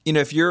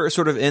if you're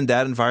sort of in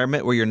that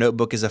environment where your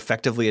notebook is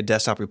effectively a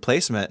desktop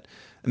replacement,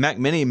 a Mac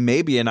Mini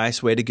may be a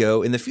nice way to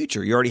go in the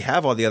future. You already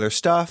have all the other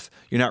stuff.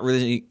 You're not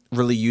really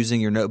using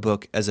your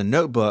notebook as a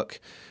notebook.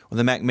 Well,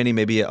 the Mac Mini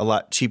may be a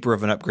lot cheaper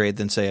of an upgrade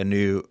than, say, a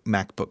new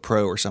MacBook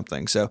Pro or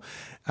something. So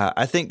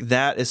I think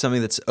that is something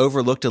that's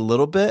overlooked a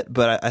little bit,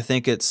 but I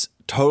think it's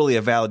totally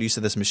a valid use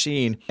of this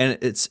machine. And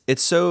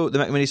the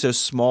Mac Mini is so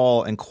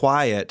small and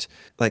quiet,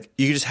 like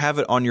you can just have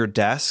it on your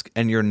desk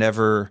and you're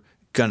never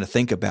going to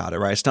think about it,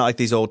 right? It's not like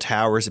these old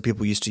towers that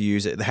people used to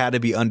use. It had to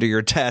be under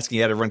your desk and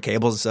you had to run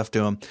cables and stuff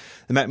to them.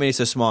 The Mac Mini is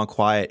so small and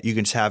quiet, you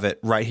can just have it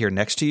right here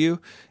next to you.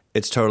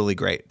 It's totally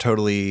great.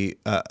 Totally,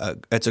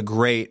 it's a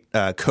great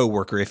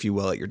coworker, if you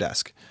will, at your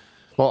desk.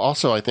 Well,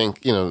 also, I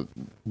think,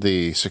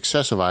 the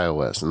success of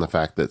iOS and the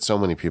fact that so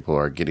many people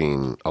are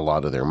getting a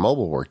lot of their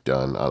mobile work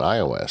done on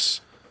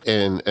iOS,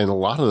 and a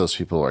lot of those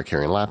people are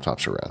carrying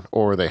laptops around,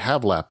 or they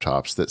have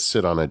laptops that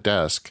sit on a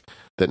desk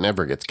that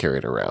never gets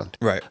carried around.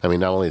 Right. I mean,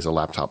 not only is a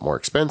laptop more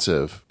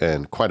expensive,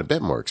 and quite a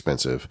bit more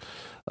expensive,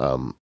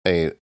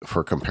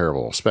 for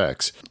comparable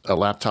specs, a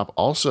laptop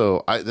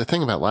also, the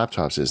thing about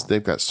laptops is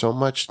they've got so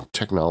much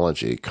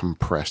technology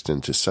compressed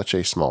into such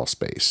a small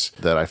space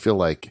that I feel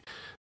like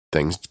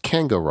things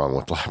can go wrong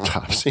with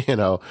laptops.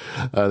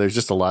 There's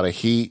just a lot of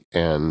heat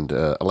and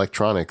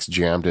electronics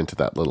jammed into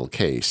that little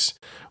case.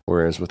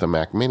 Whereas with a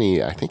Mac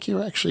Mini, I think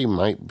you actually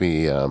might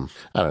be, I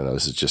don't know,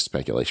 this is just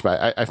speculation,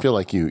 but I feel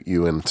like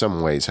you in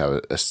some ways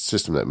have a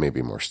system that may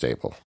be more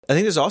stable. I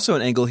think there's also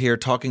an angle here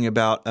talking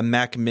about a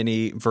Mac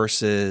Mini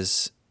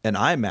versus an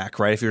iMac,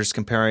 right? If you're just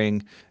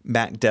comparing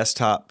Mac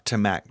desktop to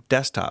Mac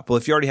desktop. Well,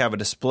 if you already have a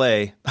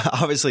display,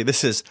 obviously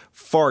this is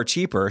far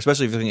cheaper,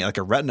 especially if you're looking at like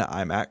a Retina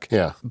iMac.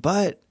 Yeah.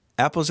 But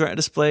Apple's Retina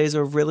displays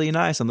are really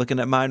nice. I'm looking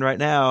at mine right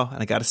now,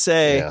 and I got to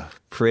say,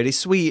 pretty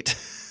sweet.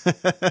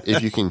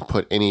 If you can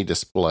put any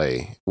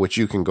display, which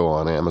you can go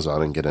on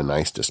Amazon and get a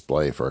nice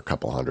display for a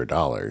couple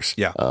 $100s,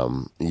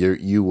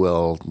 you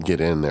will get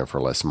in there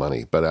for less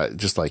money. But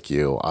just like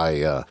you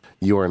are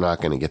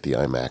not going to get the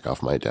iMac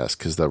off my desk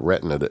because the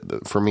Retina,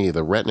 for me,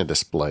 the Retina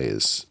display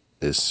is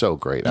so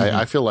great. Mm-hmm.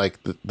 I feel like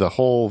the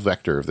whole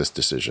vector of this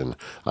decision,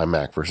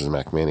 iMac versus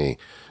Mac Mini,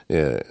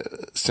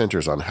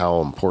 centers on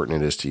how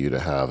important it is to you to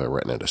have a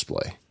Retina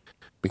display.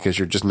 Because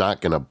you're just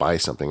not going to buy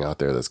something out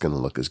there that's going to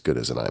look as good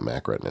as an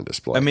iMac Retina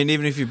display. I mean,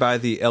 even if you buy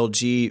the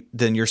LG,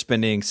 then you're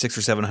spending $600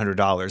 or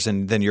 $700,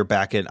 and then you're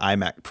back in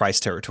iMac price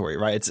territory,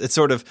 right? It's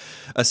sort of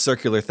a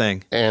circular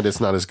thing, and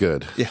it's not as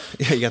good. Yeah,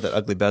 you got that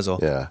ugly bezel.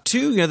 Yeah.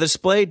 2, the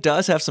display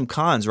does have some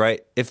cons,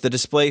 right? If the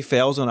display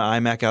fails on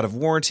an iMac out of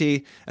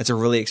warranty, that's a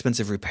really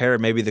expensive repair.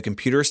 Maybe the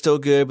computer is still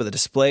good, but the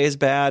display is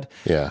bad.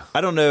 Yeah.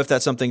 I don't know if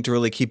that's something to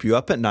really keep you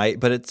up at night,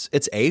 but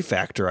it's a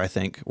factor I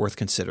think worth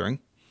considering.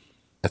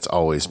 That's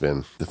always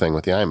been the thing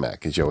with the iMac,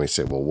 because you always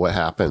say, well, what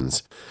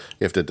happens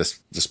if the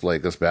display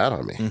goes bad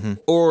on me? Mm-hmm.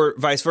 Or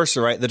vice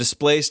versa, right? The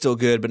display is still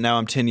good, but now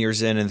I'm 10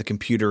 years in and the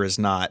computer is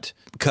not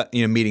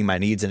meeting my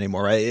needs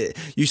anymore, right?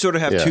 You sort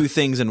of have two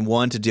things in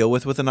one to deal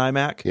with an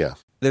iMac. Yeah.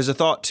 There's a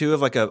thought, too,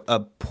 of like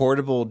a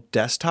portable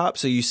desktop.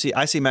 So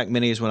I see Mac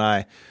Minis when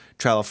I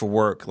travel for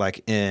work,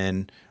 like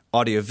in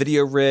audio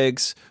video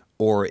rigs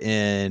or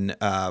in,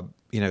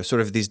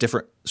 sort of these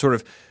different sort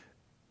of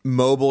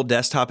mobile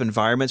desktop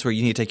environments where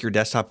you need to take your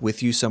desktop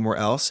with you somewhere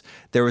else.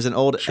 There was an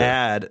old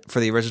ad for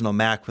the original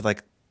Mac with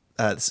like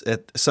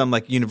at some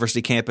like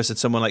university campus, and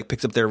someone like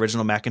picks up their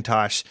original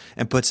Macintosh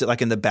and puts it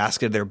like in the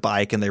basket of their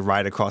bike and they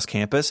ride across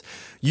campus.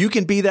 You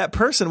can be that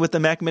person with the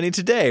Mac Mini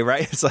today,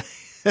 right? It's like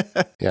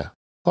yeah.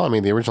 Well, I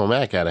mean, the original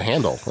Mac had a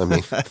handle. I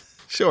mean,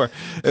 sure.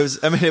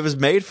 It was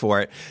made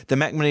for it. The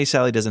Mac Mini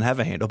sadly doesn't have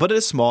a handle, but it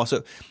is small.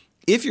 So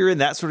if you're in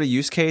that sort of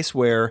use case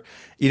where,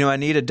 I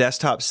need a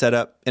desktop set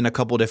up in a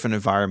couple different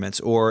environments,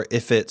 or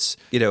if it's,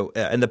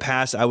 in the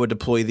past, I would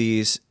deploy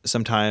these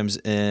sometimes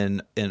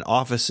in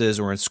offices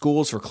or in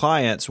schools for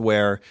clients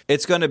where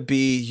it's going to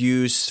be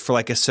used for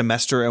like a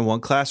semester in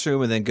one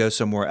classroom and then go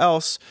somewhere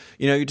else.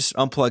 You just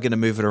unplug it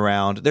and move it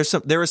around.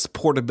 There is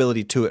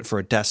portability to it for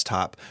a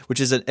desktop,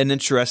 which is an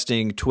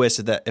interesting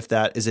twist that if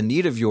that is a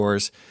need of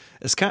yours,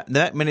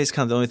 that Mini is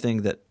kind of the only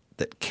thing that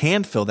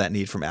can fill that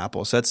need from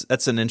Apple. So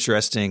that's an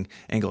interesting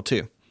angle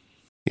too.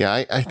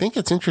 Yeah, I think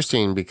it's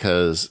interesting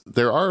because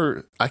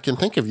I can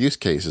think of use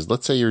cases.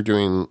 Let's say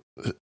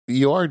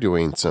you are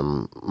doing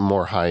some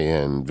more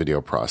high-end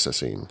video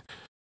processing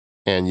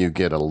and you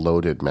get a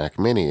loaded Mac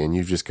Mini and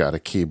you've just got a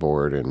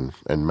keyboard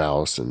and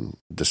mouse and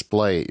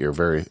display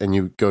and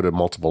you go to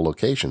multiple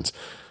locations.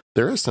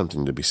 There is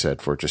something to be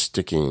said for just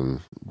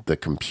sticking the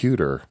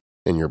computer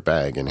in your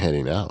bag and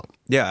heading out.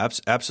 Yeah,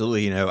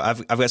 absolutely.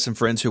 I've got some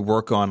friends who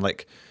work on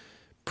like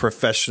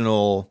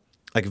professional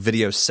like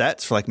video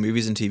sets for like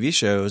movies and TV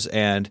shows,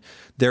 and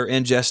they're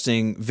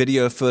ingesting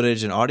video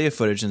footage and audio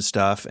footage and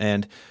stuff,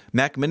 and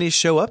Mac Minis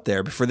show up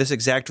there for this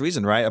exact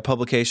reason, right? A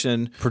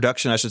production,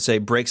 I should say,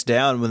 breaks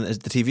down when the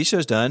TV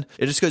show's done.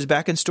 It just goes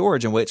back in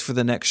storage and waits for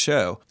the next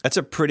show. That's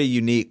a pretty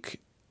unique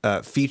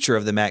feature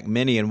of the Mac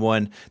Mini, and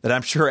one that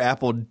I'm sure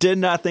Apple did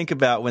not think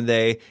about when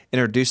they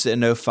introduced it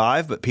in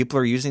 2005, but people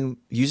are using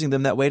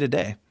them that way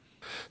today.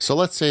 So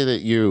let's say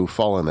that you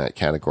fall in that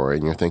category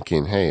and you're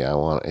thinking, hey, I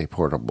want a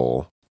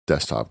portable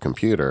desktop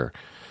computer,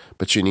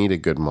 but you need a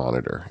good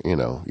monitor.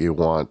 You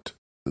want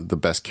the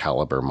best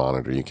caliber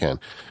monitor you can.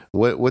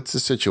 What's the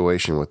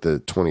situation with the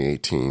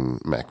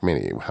 2018 Mac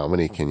Mini? How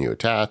many can you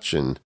attach,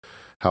 and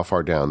how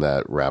far down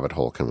that rabbit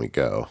hole can we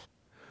go?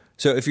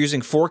 So if you're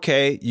using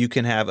 4K, you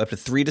can have up to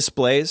 3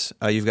 displays.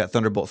 You've got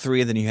Thunderbolt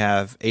 3, and then you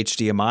have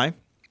HDMI.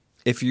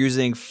 If you're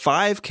using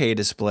 5K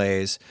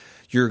displays,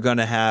 you're going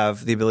to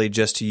have the ability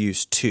just to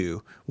use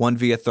 2, one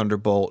via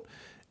Thunderbolt,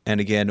 and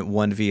again,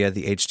 one via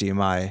the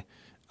HDMI.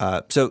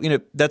 So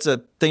that's a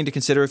thing to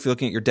consider if you're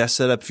looking at your desk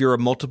setup. If you're a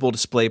multiple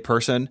display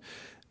person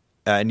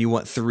and you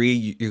want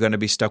 3, you're going to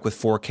be stuck with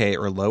 4K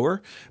or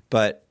lower.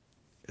 But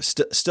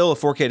still, a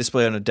 4K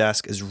display on a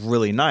desk is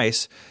really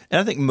nice. And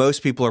I think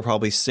most people are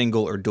probably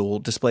single or dual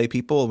display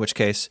people, in which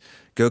case,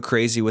 go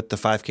crazy with the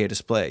 5K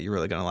display. You're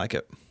really going to like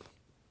it.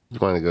 You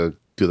want to go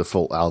do the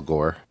full Al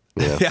Gore.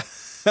 Yeah.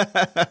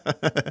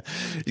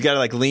 You got to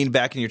like lean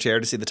back in your chair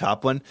to see the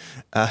top one.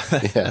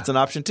 That's an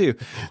option too.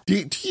 Do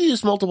you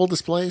use multiple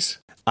displays?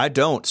 I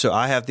don't. So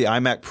I have the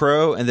iMac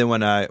Pro, and then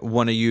when I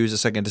want to use a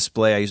second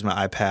display, I use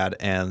my iPad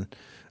and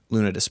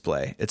Luna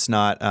display. It's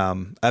not.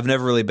 I've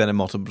never really been a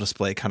multiple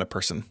display kind of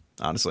person,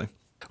 honestly.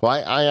 Well,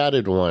 I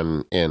added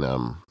one in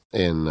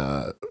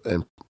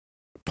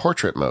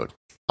portrait mode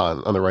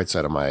on the right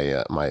side of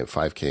my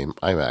 5K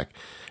iMac,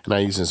 and I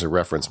use it as a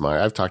reference.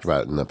 I've talked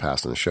about it in the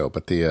past on the show,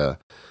 but that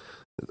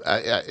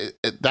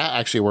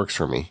actually works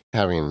for me,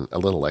 having a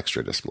little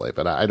extra display.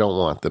 But I don't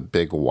want the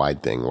big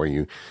wide thing where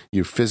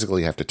you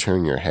physically have to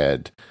turn your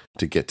head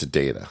to get to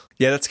data.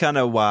 Yeah, that's kind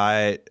of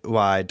why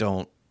I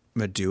don't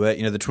do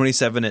it. The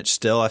 27-inch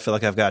still, I feel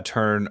like I've got to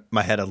turn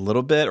my head a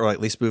little bit, or at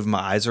least move my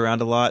eyes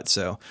around a lot.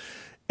 So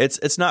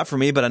it's not for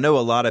me, but I know a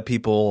lot of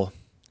people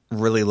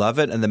really love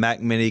it, and the Mac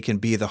Mini can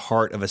be the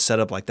heart of a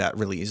setup like that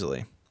really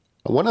easily.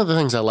 One of the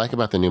things I like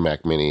about the new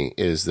Mac Mini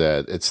is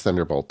that it's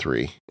Thunderbolt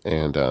 3,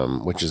 and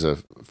which is a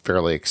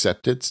fairly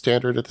accepted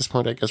standard at this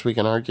point, I guess we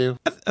can argue.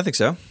 I think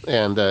so.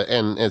 And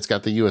it's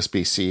got the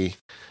USB-C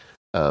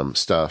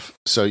stuff.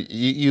 So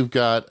you've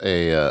got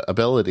a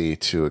ability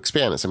to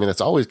expand this. I mean,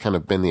 that's always kind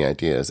of been the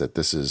idea, is that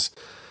this is,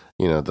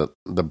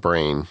 the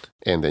brain,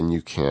 and then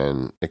you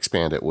can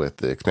expand it with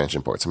the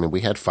expansion ports. I mean,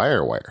 we had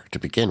FireWire to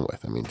begin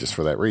with. I mean, just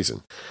for that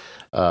reason.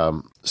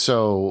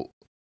 So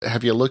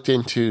have you looked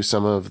into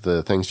some of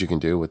the things you can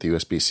do with the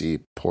USB-C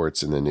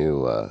ports in the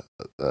new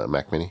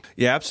Mac Mini?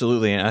 Yeah,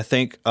 absolutely. And I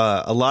think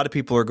a lot of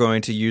people are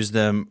going to use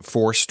them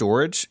for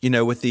storage.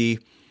 With the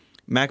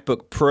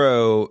MacBook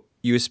Pro,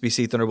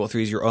 USB-C Thunderbolt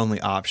 3 is your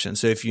only option.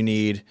 So if you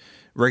need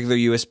regular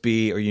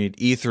USB or you need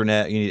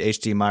Ethernet, you need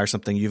HDMI or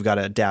something, you've got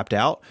to adapt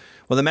out.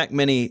 Well, the Mac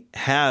Mini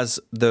has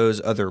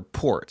those other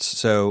ports.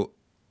 So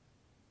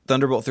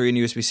Thunderbolt 3 and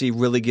USB-C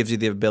really gives you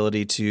the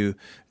ability to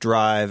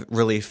drive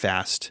really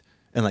fast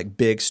and like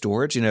big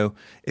storage. You know,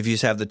 if you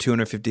just have the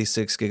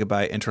 256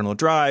 gigabyte internal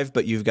drive,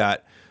 but you've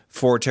got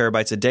 4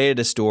 terabytes of data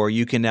to store,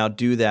 you can now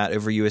do that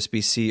over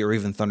USB-C or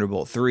even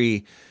Thunderbolt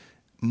 3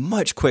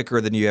 much quicker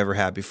than you ever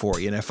had before.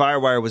 You know,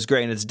 FireWire was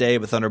great in its day,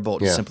 but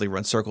Thunderbolt just simply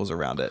runs circles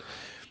around it.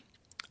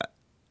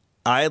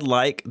 I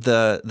like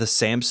the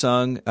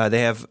Samsung.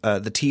 They have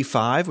the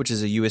T5, which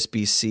is a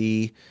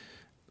USB-C,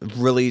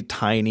 really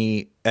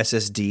tiny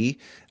SSD.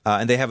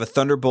 And they have a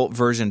Thunderbolt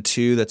version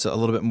 2 that's a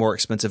little bit more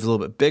expensive, a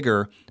little bit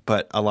bigger,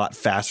 but a lot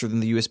faster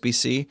than the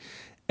USB-C.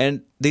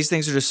 And these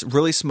things are just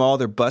really small.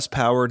 They're bus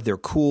powered. They're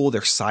cool.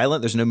 They're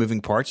silent. There's no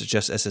moving parts. It's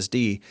just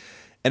SSD.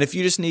 And if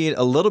you just need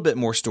a little bit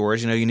more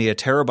storage, you know, you need a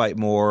terabyte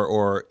more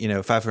or, you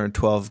know,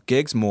 512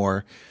 gigs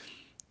more,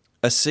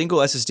 a single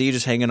SSD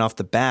just hanging off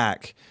the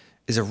back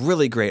is a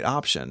really great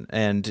option.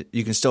 And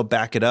you can still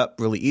back it up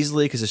really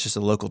easily because it's just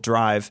a local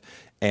drive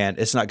and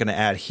it's not going to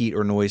add heat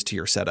or noise to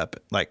your setup.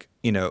 Like,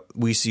 you know,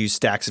 we used to use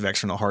stacks of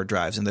external hard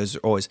drives and those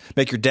always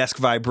make your desk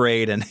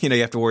vibrate and, you know,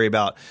 you have to worry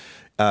about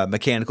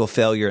mechanical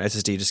failure.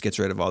 SSD just gets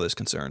rid of all those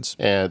concerns.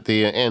 And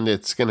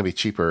it's going to be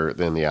cheaper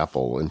than the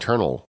Apple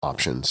internal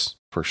options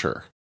for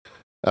sure.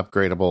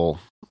 Upgradable.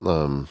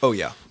 Oh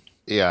yeah.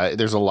 Yeah,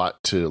 there's a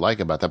lot to like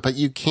about that, but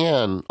you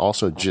can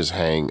also just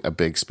hang a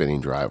big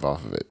spinning drive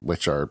off of it,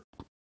 which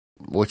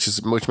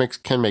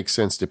can make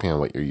sense depending on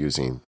what you're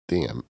using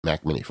the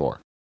Mac Mini for.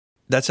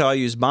 That's how I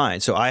use mine.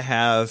 So I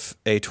have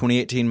a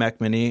 2018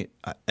 Mac Mini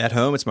at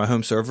home. It's my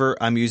home server.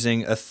 I'm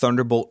using a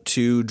Thunderbolt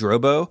 2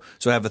 Drobo.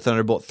 So I have a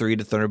Thunderbolt 3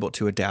 to Thunderbolt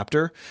 2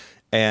 adapter.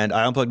 And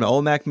I unplugged my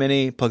old Mac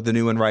Mini, plugged the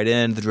new one right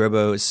in. The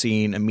Drobo is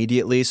seen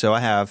immediately. So I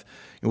have,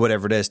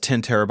 whatever it is,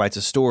 10 terabytes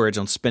of storage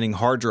on spinning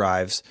hard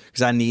drives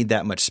because I need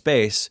that much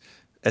space.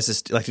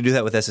 Like to do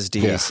that with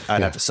SSDs,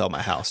 I'd have to sell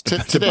my house to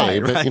buy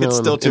it, right? But, you know, it's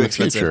still too in the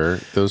expensive. future,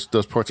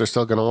 those ports are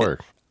still going to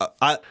work.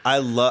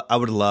 I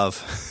would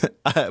love.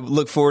 I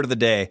look forward to the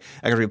day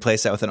I can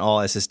replace that with an all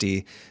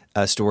SSD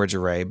storage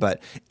array.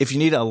 But if you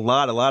need a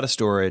lot of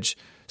storage,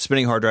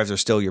 spinning hard drives are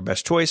still your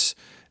best choice,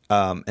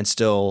 and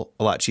still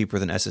a lot cheaper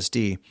than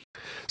SSD.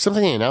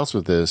 Something they announced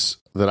with this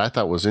that I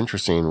thought was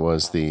interesting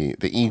was the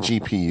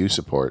eGPU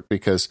support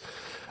because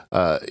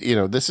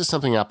this is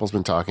something Apple's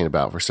been talking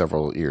about for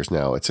several years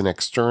now. It's an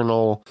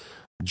external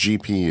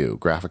GPU,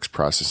 graphics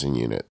processing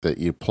unit, that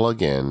you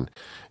plug in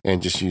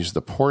and just use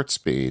the port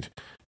speed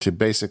to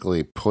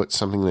basically put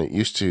something that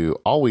used to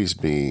always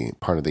be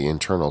part of the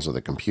internals of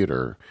the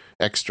computer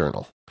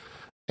external.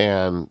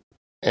 And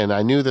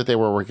I knew that they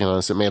were working on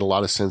this. It made a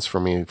lot of sense for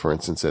me, for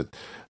instance, that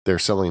they're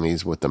selling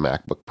these with the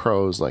MacBook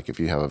Pros. Like if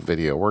you have a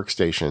video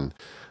workstation,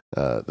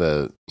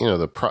 the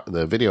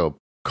video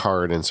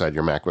card inside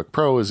your MacBook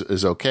Pro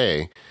is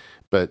okay.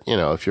 But, you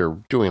know, if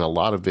you're doing a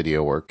lot of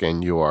video work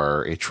and you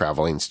are a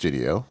traveling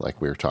studio,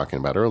 like we were talking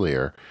about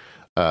earlier,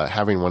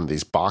 having one of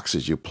these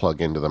boxes you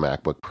plug into the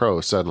MacBook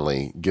Pro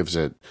suddenly gives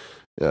it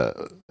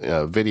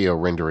video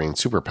rendering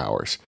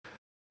superpowers.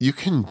 You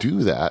can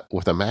do that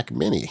with a Mac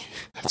Mini.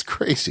 That's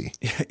crazy.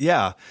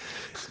 Yeah.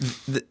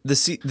 The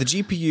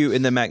GPU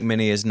in the Mac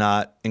Mini is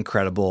not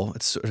incredible.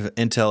 It's sort of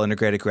Intel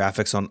integrated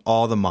graphics on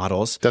all the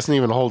models. Doesn't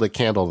even hold a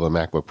candle to the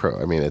MacBook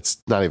Pro. I mean,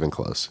 it's not even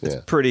close.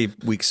 It's pretty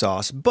weak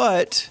sauce.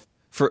 But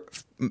for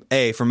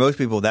most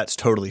people, that's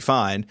totally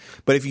fine.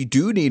 But if you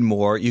do need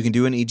more, you can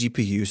do an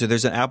eGPU. So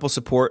there's an Apple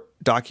support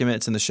document.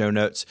 It's in the show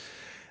notes.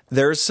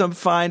 There's some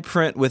fine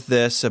print with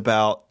this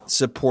about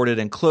supported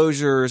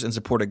enclosures and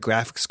supported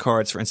graphics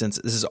cards. For instance,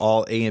 this is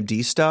all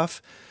AMD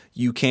stuff.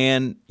 You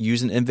can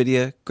use an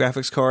NVIDIA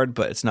graphics card,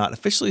 but it's not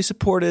officially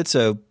supported,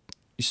 so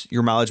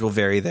your mileage will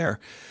vary there.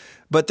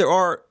 But there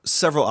are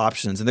several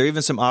options, and there are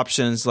even some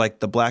options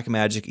like the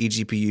Blackmagic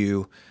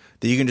eGPU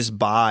that you can just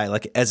buy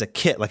like as a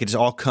kit. Like it just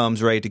all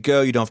comes ready to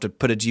go. You don't have to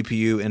put a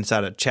GPU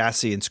inside a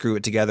chassis and screw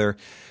it together.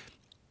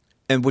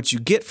 And what you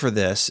get for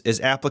this is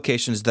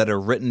applications that are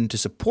written to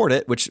support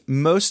it, which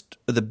most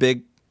of the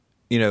big,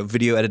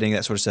 video editing,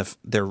 that sort of stuff,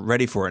 they're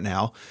ready for it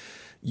now.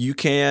 You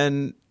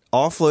can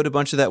offload a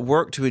bunch of that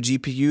work to a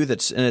GPU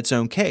that's in its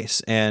own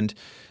case. And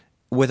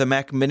with a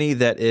Mac Mini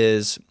that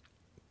is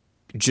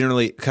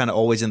generally kind of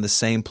always in the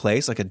same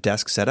place, like a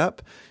desk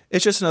setup,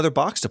 it's just another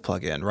box to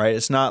plug in, right?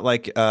 It's not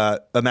like a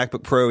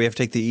MacBook Pro, you have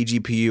to take the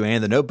eGPU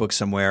and the notebook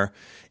somewhere.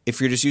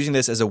 If you're just using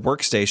this as a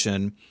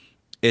workstation,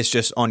 it's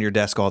just on your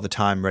desk all the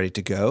time, ready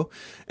to go.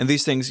 And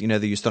these things,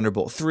 they use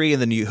Thunderbolt 3,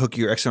 and then you hook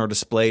your external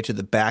display to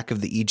the back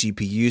of the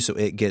eGPU so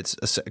it gets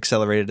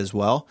accelerated as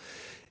well.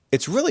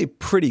 It's really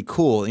pretty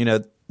cool.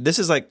 This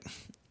is like,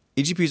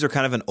 eGPUs are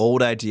kind of an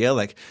old idea.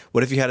 Like,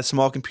 what if you had a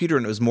small computer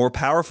and it was more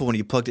powerful when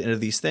you plugged it into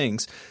these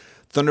things?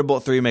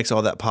 Thunderbolt 3 makes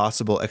all that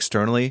possible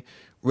externally,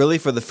 really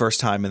for the first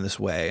time in this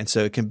way. And so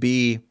it can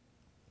be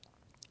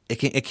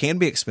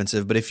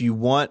expensive, but if you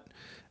want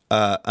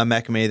a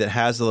Mac Mini that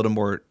has a little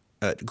more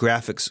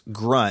graphics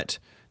grunt,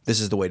 this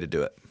is the way to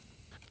do it.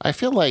 I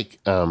feel like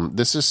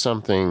this is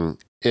something,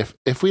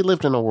 if we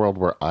lived in a world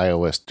where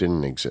iOS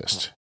didn't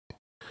exist,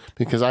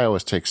 because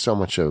iOS takes so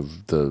much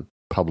of the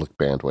public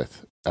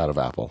bandwidth out of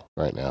Apple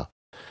right now.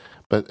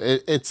 But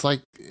it's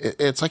like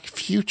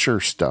future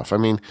stuff. I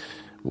mean,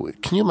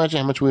 can you imagine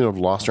how much we would have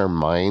lost our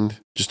mind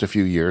just a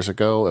few years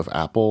ago if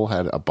Apple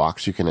had a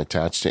box you can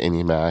attach to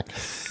any Mac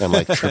and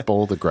like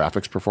triple the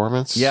graphics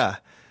performance? Yeah.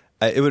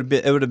 It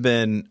would have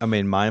been, I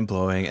mean, mind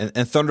blowing.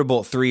 And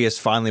Thunderbolt 3 is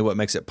finally what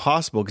makes it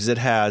possible because it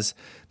has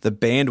the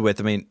bandwidth.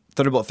 I mean,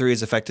 Thunderbolt 3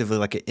 is effectively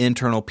like an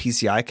internal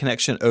PCI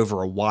connection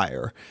over a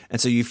wire. And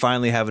so you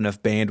finally have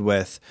enough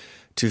bandwidth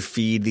to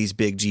feed these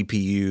big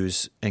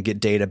GPUs and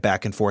get data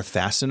back and forth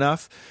fast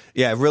enough.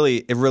 Yeah, it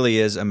really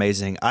is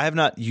amazing. I have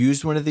not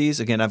used one of these.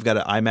 Again, I've got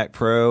an iMac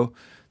Pro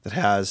that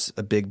has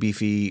a big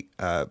beefy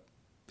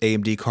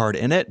AMD card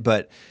in it.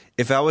 But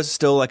if I was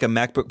still like a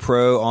MacBook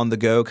Pro on the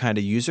go kind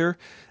of user,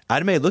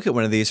 I may look at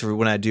one of these for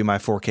when I do my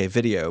 4K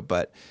video.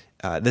 But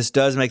this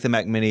does make the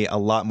Mac Mini a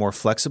lot more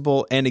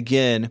flexible and,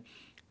 again,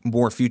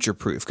 more future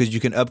proof because you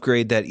can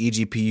upgrade that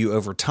eGPU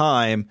over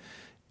time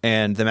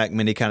and the Mac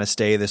Mini kind of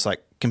stay this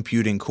like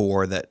computing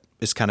core that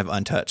is kind of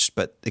untouched,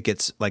 but it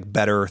gets like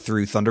better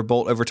through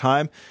Thunderbolt over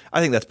time.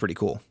 I think that's pretty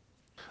cool.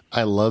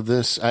 I love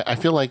this. I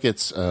feel like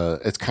it's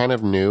kind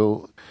of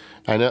new.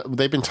 I know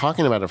they've been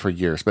talking about it for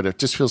years, but it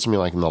just feels to me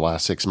like in the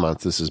last 6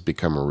 months this has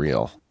become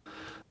real.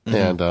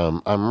 Mm-hmm.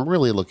 And I'm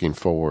really looking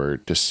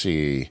forward to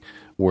see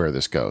where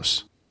this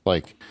goes.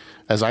 Like,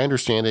 as I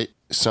understand it,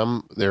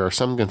 there are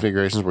some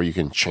configurations where you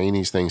can chain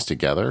these things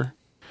together,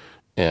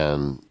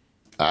 and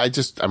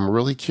I'm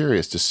really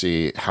curious to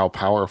see how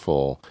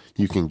powerful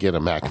you can get a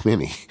Mac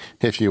Mini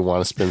if you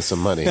want to spend some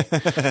money,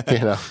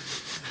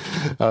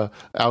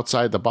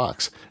 outside the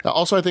box.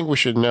 Also, I think we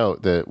should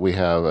note that we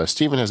have,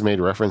 Stephen has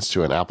made reference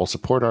to an Apple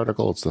support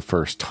article. It's the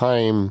first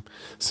time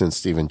since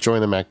Stephen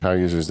joined the Mac Power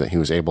Users that he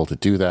was able to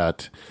do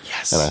that.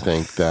 Yes. And I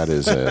think that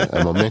is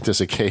a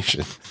momentous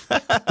occasion.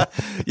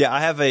 Yeah, I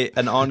have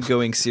an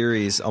ongoing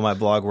series on my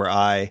blog where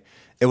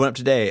it went up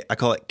today. I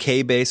call it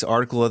K-Base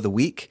Article of the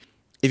Week.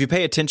 If you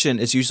pay attention,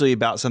 it's usually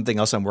about something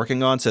else I'm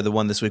working on. So the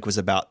one this week was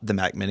about the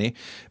Mac Mini.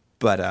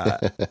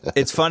 But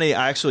it's funny.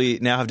 I actually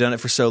now have done it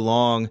for so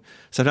long.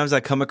 Sometimes I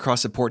come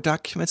across support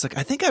documents like,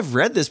 I think I've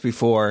read this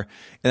before.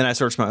 And then I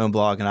search my own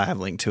blog and I have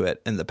linked to it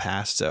in the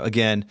past. So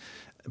again,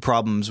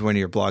 problems when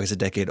your blog is a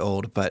decade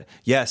old. But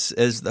yes,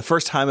 as the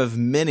first time of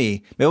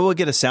many, maybe we'll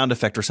get a sound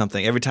effect or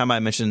something. Every time I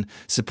mention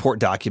support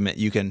document,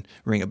 you can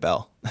ring a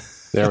bell.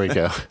 There we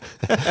go.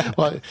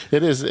 Well,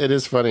 it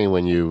is funny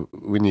when you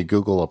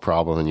Google a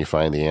problem and you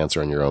find the answer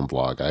on your own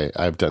blog.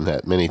 I've done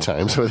that many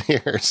times over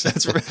the years.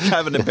 That's kind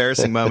of an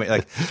embarrassing moment.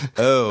 Like,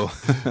 oh,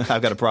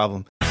 I've got a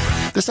problem.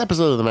 This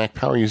episode of the Mac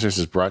Power Users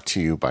is brought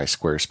to you by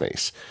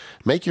Squarespace.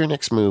 Make your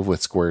next move with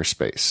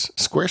Squarespace.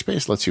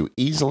 Squarespace lets you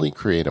easily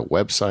create a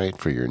website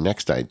for your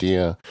next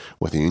idea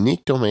with a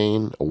unique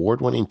domain,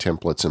 award-winning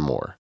templates, and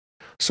more.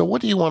 So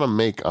what do you want to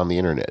make on the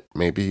internet?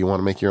 Maybe you want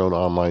to make your own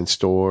online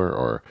store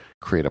or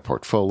create a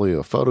portfolio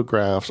of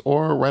photographs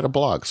or write a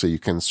blog so you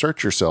can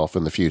search yourself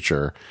in the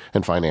future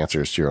and find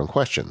answers to your own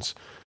questions.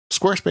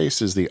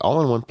 Squarespace is the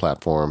all-in-one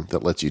platform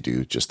that lets you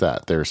do just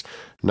that. There's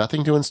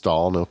nothing to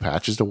install, no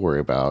patches to worry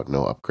about,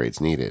 no upgrades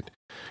needed.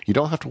 You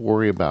don't have to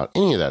worry about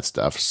any of that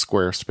stuff.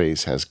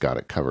 Squarespace has got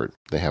it covered.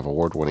 They have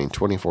award-winning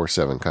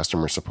 24/7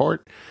 customer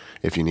support.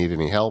 If you need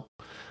any help,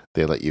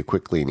 they let you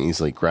quickly and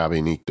easily grab a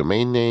unique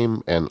domain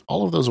name, and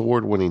all of those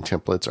award-winning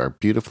templates are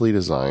beautifully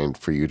designed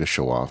for you to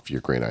show off your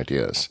great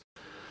ideas.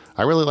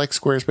 I really like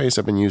Squarespace.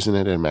 I've been using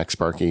it in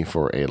MacSparky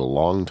for a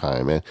long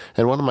time, and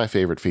one of my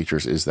favorite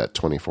features is that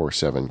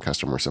 24/7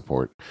 customer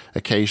support.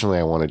 Occasionally,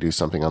 I want to do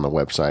something on the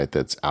website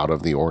that's out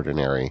of the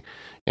ordinary,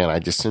 and I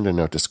just send a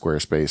note to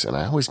Squarespace, and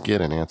I always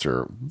get an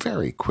answer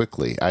very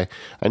quickly. I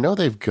know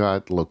they've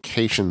got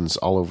locations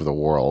all over the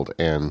world,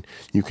 and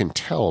you can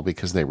tell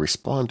because they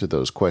respond to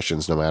those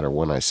questions no matter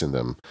when I send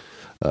them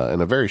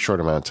in a very short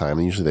amount of time,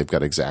 and usually they've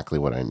got exactly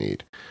what I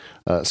need.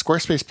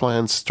 Squarespace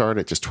plans start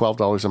at just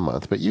 $12 a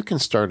month, but you can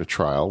start a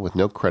trial with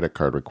no credit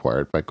card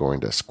required by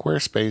going to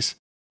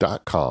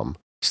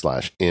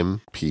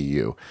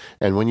squarespace.com/MPU.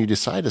 And when you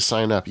decide to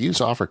sign up,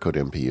 use offer code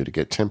MPU to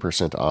get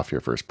 10% off your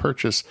first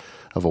purchase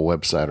of a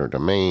website or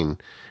domain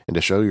and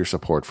to show your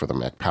support for the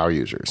Mac Power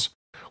Users.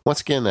 Once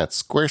again,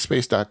 that's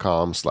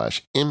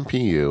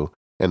squarespace.com/MPU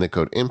and the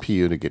code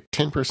MPU to get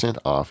 10%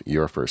 off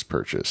your first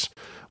purchase.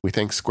 We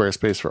thank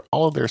Squarespace for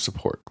all of their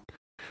support.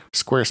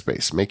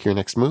 Squarespace, make your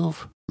next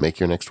move, make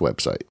your next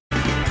website.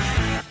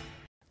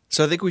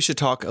 So I think we should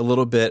talk a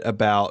little bit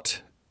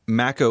about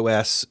Mac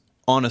OS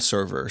on a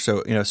server.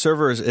 So,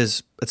 servers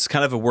it's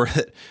kind of a word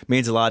that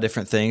means a lot of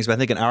different things, but I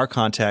think in our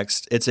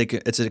context, it's a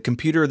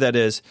computer that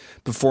is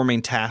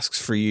performing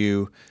tasks for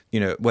you,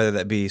 whether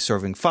that be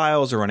serving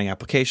files or running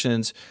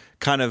applications,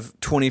 kind of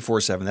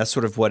 24/7. That's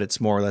sort of what it's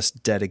more or less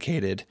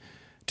dedicated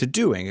to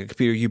doing. A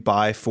computer you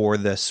buy for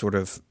this sort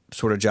of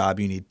sort of job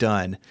you need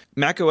done.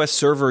 macOS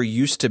Server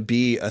used to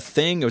be a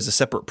thing. It was a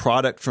separate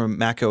product from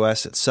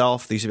macOS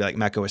itself. They used to be like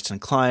macOS 10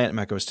 Client,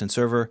 macOS 10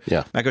 Server.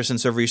 Yeah. macOS 10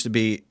 Server used to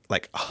be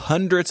like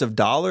hundreds of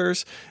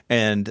dollars,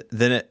 and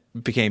then it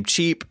became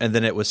cheap, and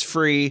then it was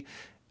free,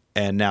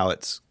 and now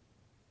it's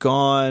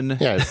gone.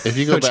 Yeah, if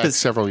you go back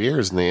several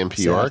years in the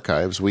MPU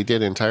archives, we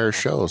did entire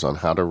shows on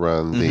how to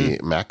run the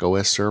Mac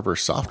OS Server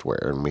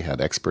software, and we had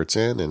experts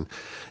in, and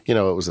it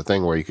was a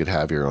thing where you could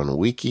have your own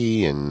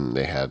wiki, and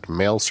they had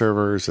mail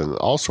servers and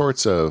all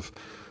sorts of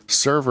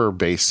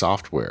server-based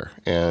software.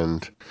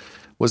 And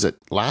was it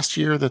last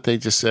year that they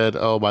just said,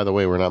 oh, by the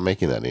way, we're not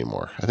making that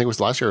anymore? I think it was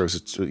last year, or it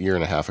was a year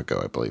and a half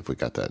ago, I believe we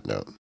got that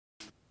note.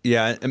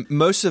 Yeah, and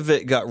most of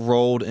it got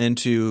rolled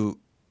into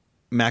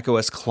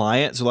macOS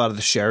client, so a lot of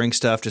the sharing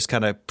stuff just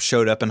kind of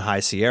showed up in High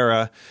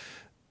Sierra.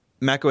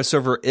 macOS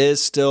Server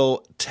is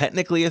still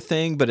technically a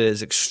thing, but it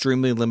is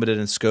extremely limited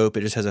in scope.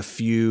 It just has a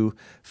few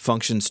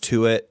functions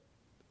to it.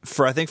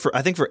 I think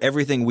for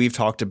everything we've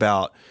talked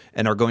about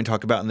and are going to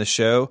talk about in the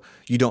show,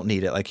 you don't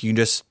need it. Like, you can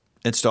just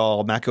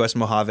install macOS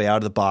Mojave out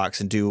of the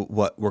box and do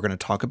what we're going to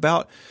talk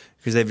about,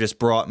 because they've just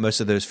brought most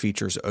of those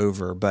features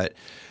over. But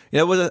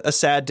it was a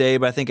sad day,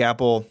 but I think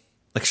Apple,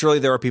 like, surely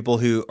there are people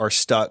who are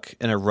stuck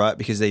in a rut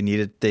because they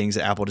needed things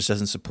that Apple just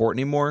doesn't support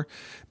anymore.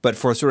 But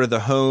for sort of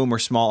the home or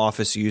small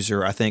office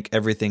user, I think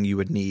everything you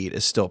would need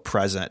is still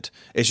present.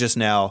 It's just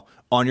now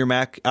on your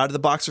Mac out of the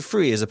box for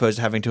free, as opposed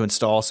to having to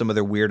install some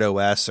other weird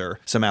OS or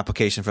some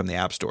application from the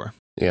App Store.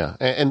 Yeah,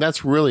 and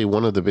that's really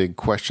one of the big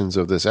questions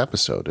of this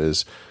episode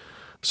is,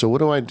 so what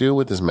do I do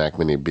with this Mac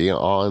Mini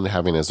beyond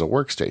having it as a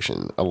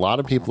workstation? A lot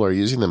of people are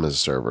using them as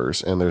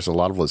servers, and there's a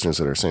lot of listeners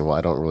that are saying, well,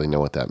 I don't really know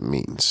what that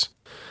means.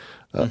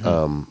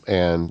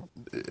 And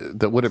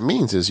that what it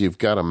means is you've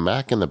got a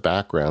Mac in the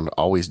background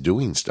always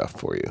doing stuff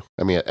for you.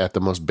 I mean, at the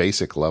most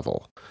basic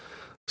level.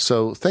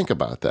 So think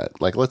about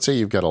that. Like, let's say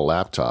you've got a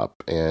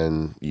laptop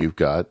and you've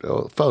got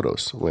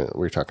photos. We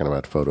were talking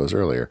about photos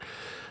earlier.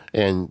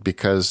 And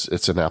because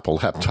it's an Apple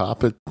laptop,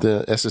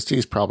 the SSD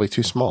is probably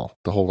too small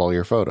to hold all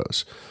your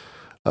photos.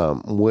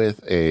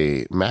 With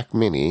a Mac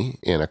Mini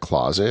in a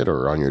closet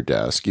or on your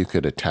desk, you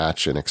could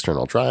attach an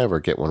external drive or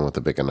get one with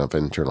a big enough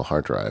internal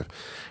hard drive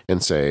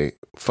and say,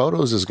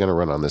 Photos is going to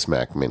run on this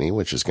Mac Mini,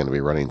 which is going to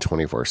be running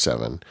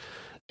 24/7.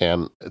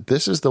 And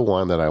this is the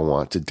one that I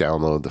want to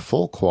download the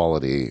full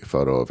quality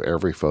photo of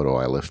every photo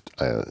I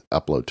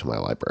upload to my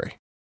library.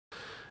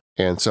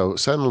 And so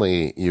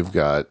suddenly you've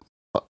got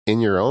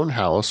in your own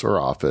house or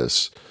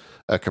office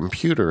a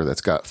computer that's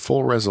got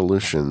full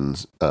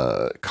resolutions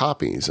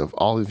copies of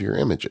all of your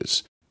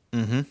images.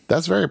 Mm-hmm.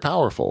 That's very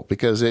powerful,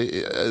 because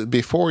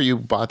before you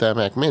bought that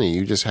Mac Mini,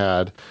 you just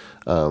had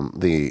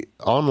the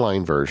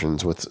online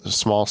versions with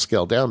small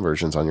scale down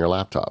versions on your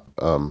laptop.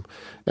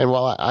 And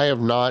while I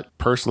have not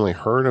personally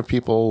heard of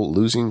people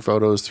losing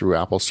photos through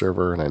Apple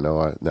Server, and I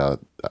know now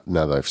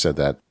that I've said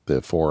that,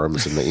 the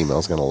forums and the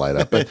email's going to light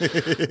up, but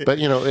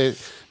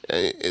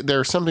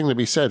there's something to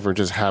be said for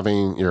just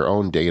having your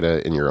own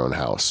data in your own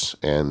house,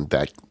 and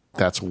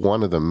that's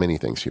one of the many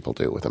things people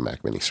do with a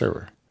Mac Mini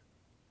server.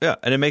 Yeah,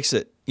 and it makes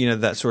it,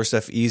 that sort of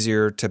stuff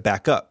easier to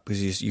back up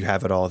because you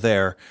have it all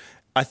there.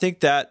 I think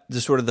that the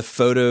sort of the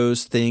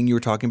photos thing you were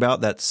talking about,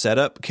 that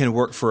setup, can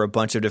work for a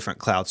bunch of different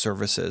cloud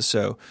services.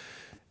 So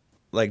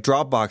like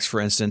Dropbox,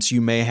 for instance,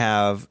 you may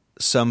have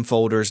some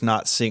folders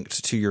not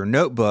synced to your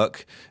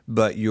notebook,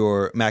 but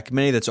your Mac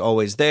Mini that's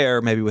always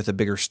there, maybe with a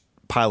bigger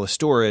pile of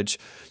storage,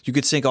 you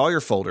could sync all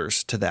your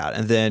folders to that.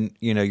 And then,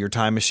 your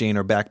Time Machine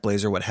or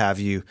Backblaze or what have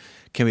you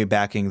can be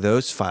backing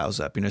those files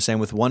up. Same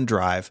with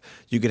OneDrive.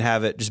 You could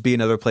have it just be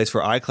another place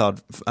for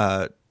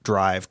iCloud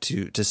Drive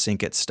to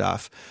sync its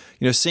stuff.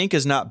 Sync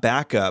is not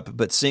backup,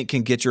 but Sync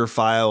can get your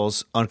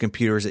files on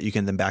computers that you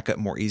can then back up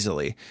more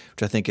easily,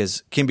 which I think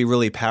can be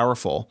really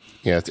powerful.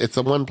 Yeah, it's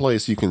the one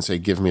place you can say,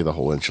 give me the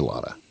whole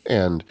enchilada.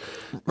 And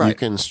you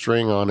can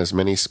string on as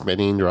many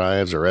spinning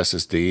drives or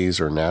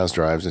SSDs or NAS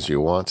drives as you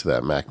want to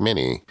that Mac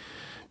Mini,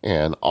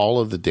 and all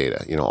of the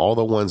data, all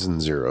the ones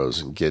and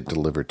zeros get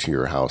delivered to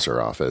your house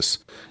or office,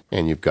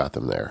 and you've got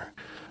them there.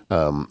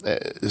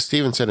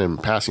 Stephen said in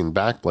passing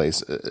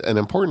Backblaze, an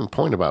important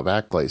point about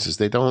Backblaze is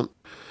they don't,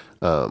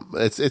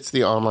 it's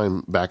the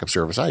online backup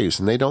service I use,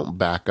 and they don't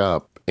back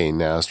up a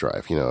NAS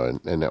drive,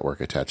 a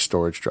network attached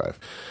storage drive,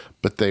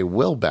 but they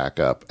will back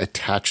up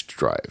attached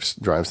drives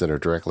that are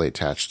directly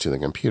attached to the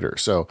computer.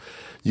 So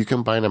you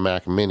combine a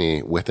Mac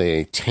Mini with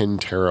a 10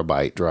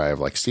 terabyte drive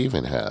like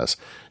Stephen has,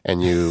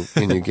 and you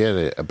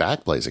get a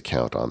Backblaze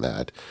account on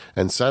that,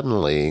 and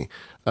suddenly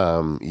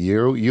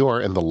you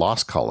are in the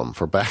loss column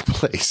for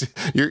Backblaze.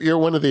 You're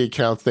one of the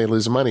accounts they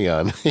lose money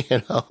on.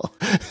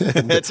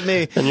 That's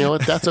me. And you know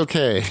what? That's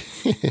okay.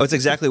 That's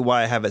exactly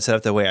why I have it set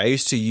up that way. I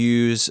used to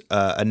use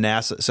a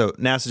NAS. So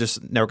NAS is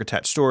just network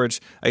attached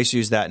storage. I used to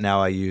use that.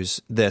 Now I use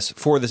this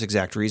for this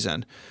exact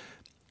reason.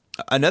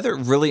 Another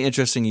really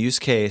interesting use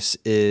case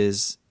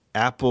is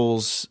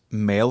Apple's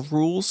mail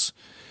rules.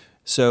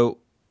 So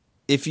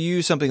if you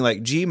use something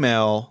like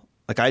Gmail,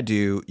 like I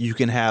do, you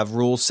can have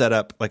rules set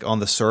up like on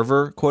the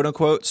server, quote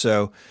unquote.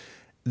 So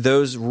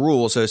those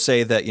rules, so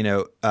say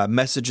that,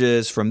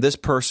 messages from this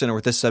person or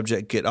with this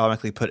subject get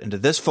automatically put into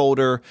this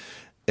folder.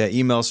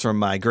 Emails from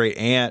my great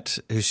aunt,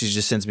 who she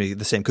just sends me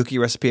the same cookie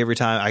recipe every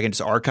time. I can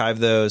just archive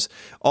those.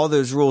 All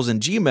those rules in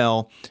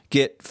Gmail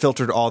get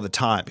filtered all the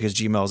time because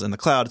Gmail's in the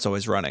cloud. It's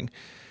always running.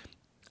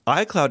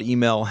 iCloud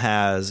email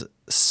has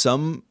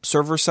some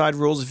server-side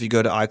rules if you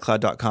go to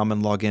iCloud.com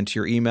and log into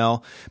your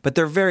email, but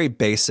they're very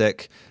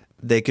basic.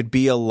 They could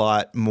be a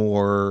lot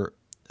more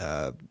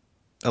powerful,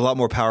 a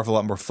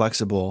lot more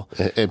flexible.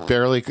 It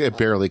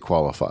barely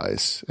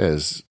qualifies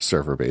as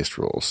server-based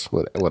rules.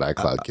 What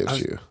iCloud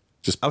gives you.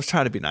 I was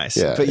trying to be nice,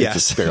 yeah, but yes,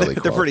 just barely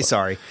they're pretty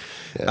sorry.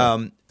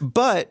 Yeah.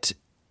 But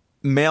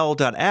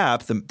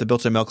Mail.app, the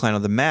built-in mail client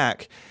on the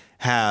Mac,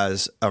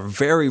 has a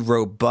very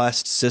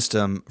robust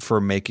system for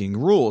making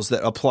rules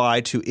that apply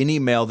to any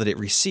mail that it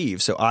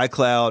receives. So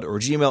iCloud or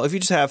Gmail, if you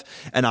just have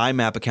an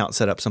IMAP account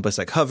set up someplace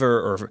like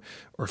Hover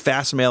or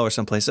Fastmail or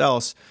someplace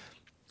else,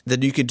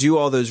 then you could do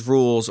all those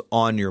rules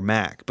on your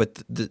Mac.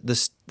 But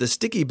the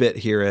sticky bit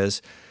here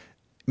is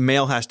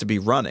mail has to be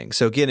running.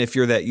 So again, if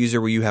you're that user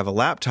where you have a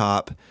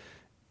laptop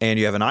and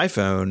you have an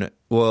iPhone,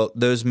 well,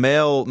 those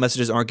mail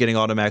messages aren't getting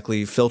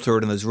automatically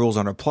filtered and those rules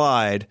aren't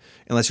applied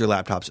unless your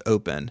laptop's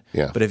open.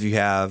 Yeah. But if you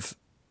have,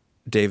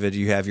 David,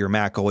 you have your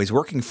Mac always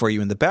working for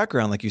you in the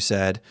background, like you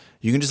said,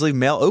 you can just leave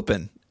mail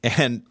open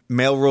and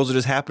mail rules are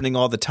just happening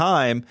all the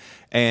time.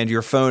 And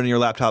your phone and your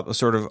laptop are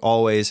sort of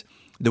always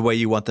the way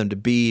you want them to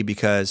be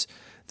because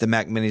the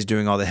Mac Mini is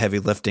doing all the heavy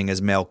lifting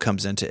as mail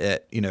comes into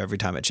it, every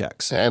time it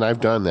checks. And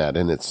I've done that,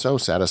 and it's so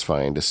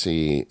satisfying to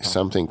see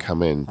something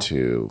come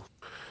into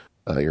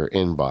your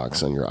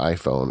inbox on your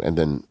iPhone and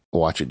then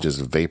watch it just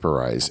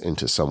vaporize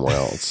into somewhere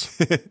else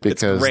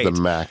because the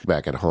Mac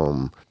back at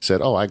home said,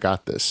 "Oh, I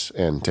got this,"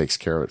 and takes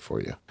care of it for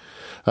you.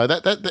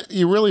 That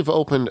you really have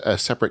opened a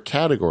separate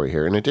category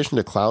here. In addition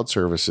to cloud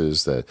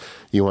services that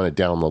you want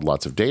to download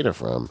lots of data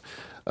from,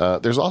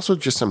 there's also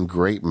just some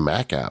great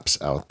Mac apps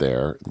out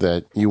there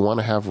that you want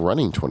to have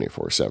running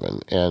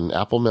 24/7. And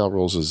Apple Mail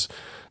Rules is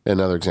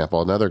another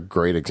example. Another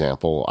great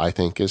example, I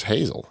think, is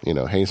Hazel.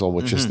 Hazel,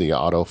 which is the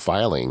auto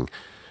filing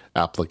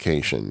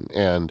application.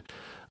 And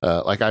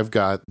I've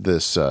got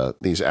these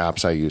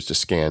apps I use to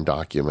scan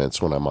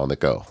documents when I'm on the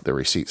go. The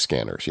receipt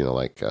scanners,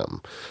 like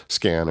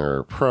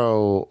Scanner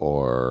Pro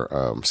or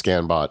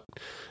ScanBot.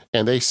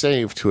 And they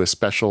save to a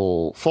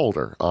special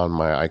folder on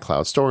my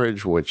iCloud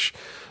storage, which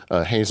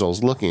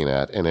Hazel's looking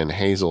at. And then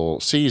Hazel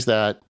sees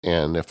that.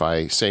 And if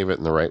I save it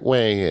in the right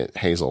way,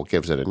 Hazel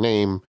gives it a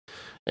name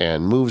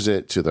and moves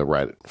it to the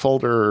right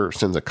folder,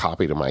 sends a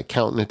copy to my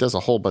accountant. It does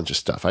a whole bunch of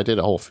stuff. I did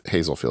a whole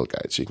Hazel field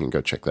guide, so you can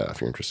go check that out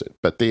if you're interested.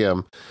 But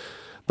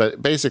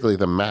but basically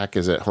the Mac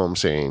is at home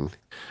saying,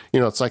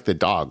 it's like the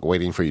dog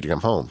waiting for you to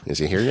come home. Is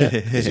he here yet?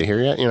 Is he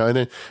here yet? And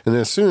then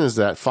as soon as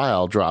that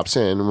file drops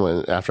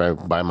in, after I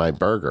buy my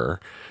burger,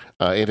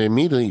 it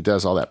immediately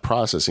does all that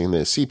processing.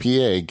 The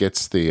CPA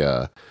gets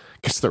the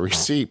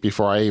receipt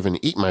before I even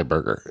eat my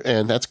burger.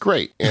 And that's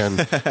great. And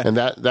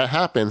that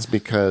happens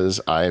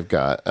because I've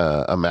got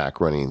a Mac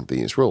running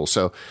these rules.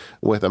 So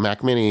with a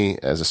Mac Mini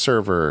as a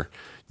server,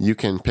 you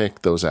can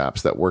pick those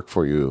apps that work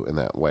for you in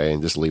that way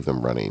and just leave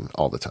them running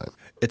all the time.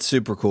 It's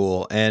super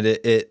cool. And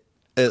it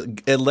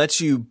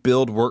lets you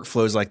build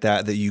workflows like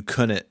that you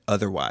couldn't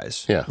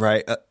otherwise. Yeah.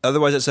 Right?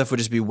 Otherwise, that stuff would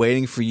just be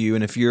waiting for you.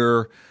 And if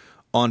you're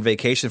on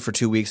vacation for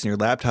 2 weeks and your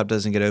laptop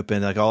doesn't get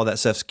open, all that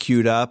stuff's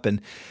queued up. And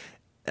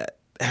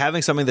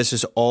having something that's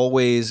just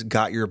always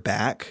got your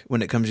back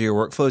when it comes to your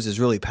workflows is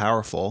really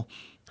powerful.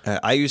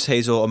 I use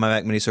Hazel on my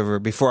Mac Mini server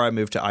before I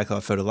moved to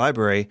iCloud Photo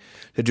Library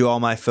to do all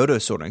my photo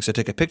sorting. So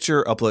take a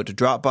picture, upload to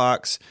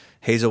Dropbox.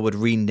 Hazel would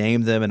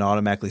rename them and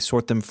automatically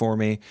sort them for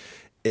me.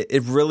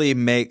 It really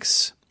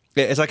makes –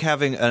 it's like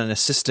having an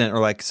assistant or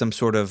like some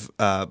sort of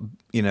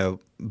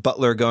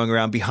butler going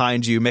around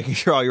behind you, making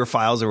sure all your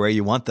files are where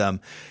you want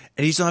them.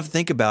 And you just don't have to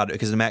think about it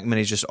because the Mac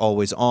Mini is just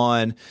always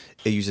on.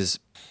 It uses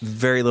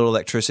very little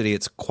electricity.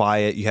 It's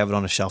quiet. You have it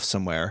on a shelf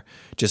somewhere,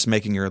 just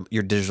making your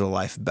digital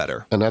life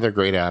better. Another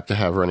great app to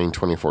have running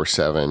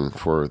 24/7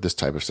 for this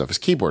type of stuff is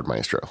Keyboard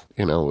Maestro,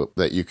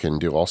 that you can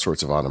do all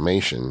sorts of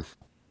automation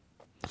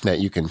that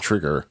you can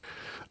trigger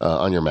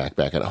on your Mac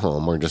back at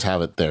home or just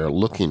have it there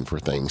looking for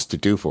things to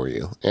do for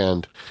you.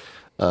 And,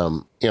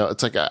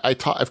 it's like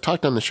I've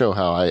talked on the show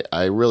how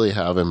I really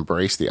have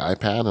embraced the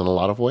iPad in a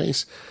lot of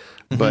ways,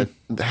 but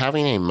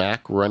having a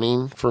Mac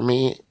running for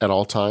me at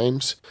all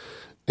times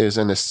is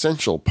an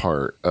essential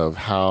part of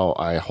how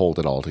I hold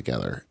it all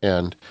together.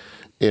 And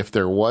if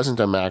there wasn't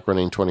a Mac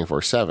running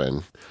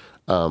 24/7,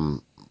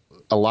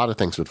 a lot of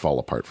things would fall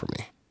apart for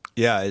me.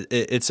 Yeah,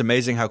 it's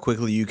amazing how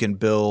quickly you can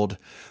build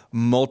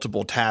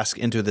multiple tasks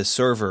into this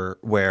server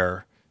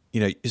where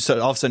so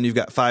all of a sudden you've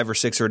got 5 or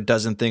 6 or a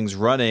dozen things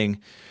running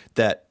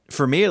that,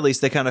 for me at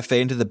least, they kind of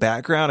fade into the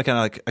background.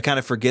 I kind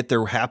of forget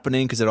they're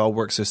happening because it all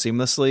works so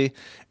seamlessly.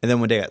 And then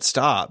one day it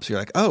stops. You're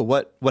like, oh,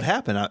 what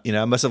happened?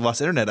 I must have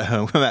lost internet at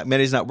home. Mac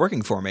Mini's not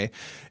working for me.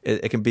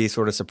 It can be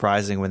sort of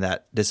surprising when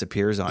that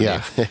disappears on you.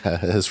 Yeah,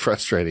 it's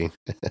frustrating.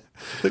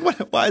 Like,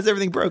 why is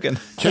everything broken?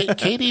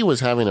 Katie was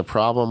having a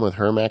problem with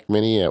her Mac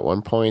Mini at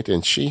one point,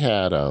 and she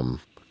had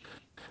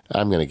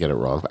I'm going to get it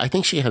wrong. I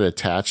think she had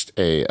attached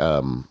a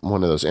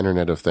one of those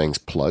Internet of Things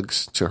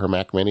plugs to her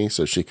Mac Mini,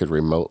 so she could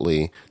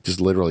remotely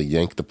just literally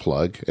yank the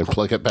plug and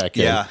plug it back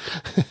in.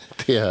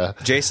 Yeah.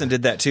 Jason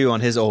did that too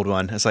on his old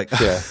one. It's like,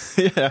 if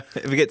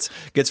it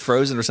gets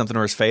frozen or something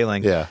or is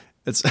failing,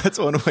 that's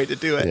one way to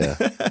do it.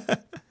 Yeah.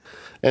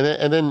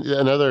 And then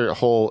another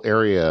whole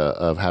area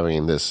of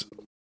having this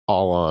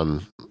all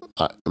on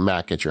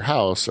Mac at your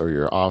house or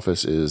your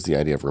office is the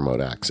idea of remote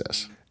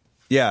access.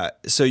 Yeah,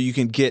 so you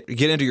can get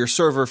into your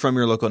server from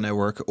your local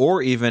network,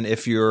 or even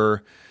if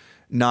you're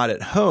not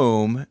at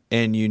home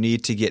and you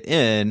need to get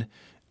in,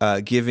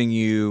 giving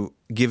you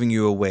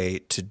a way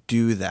to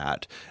do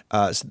that.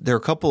 So there are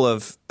a couple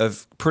of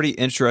pretty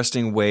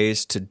interesting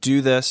ways to do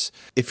this.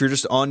 If you're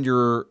just on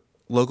your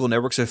local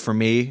network, so for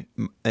me,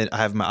 I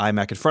have my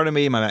iMac in front of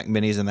me, my Mac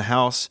Mini's in the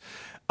house,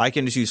 I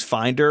can just use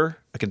Finder.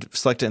 I can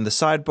select it in the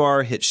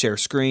sidebar, hit share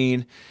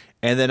screen,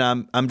 and then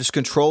I'm just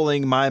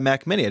controlling my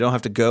Mac Mini. I don't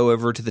have to go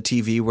over to the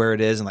TV where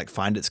it is and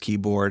find its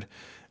keyboard.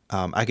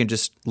 I can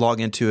just log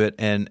into it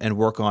and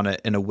work on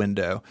it in a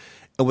window.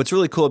 And what's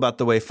really cool about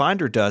the way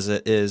Finder does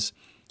it is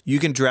you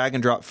can drag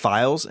and drop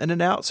files in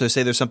and out. So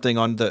say there's something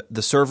on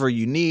the server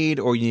you need,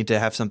 or you need to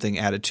have something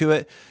added to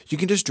it. You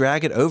can just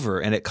drag it over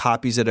and it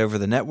copies it over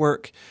the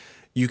network.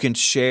 You can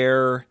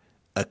share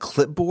a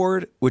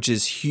clipboard, which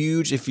is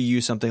huge if you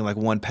use something like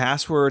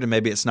 1Password and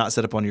maybe it's not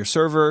set up on your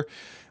server,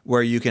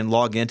 where you can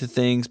log into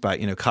things by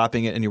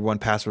copying it in your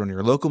 1Password on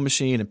your local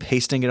machine and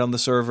pasting it on the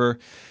server.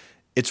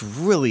 It's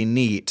really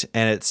neat,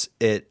 and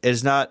it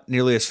is not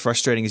nearly as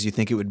frustrating as you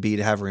think it would be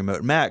to have a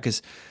remote Mac,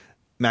 because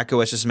Mac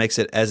OS just makes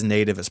it as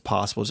native as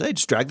possible. So, hey,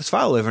 just drag this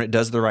file over and it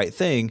does the right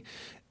thing.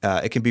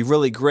 It can be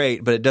really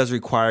great, but it does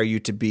require you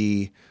to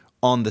be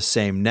on the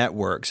same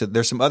network. So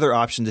there's some other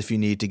options if you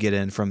need to get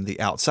in from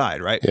the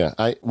outside, right?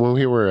 Yeah, when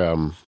we were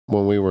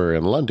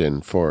in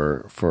London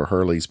for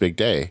Hurley's big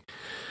day,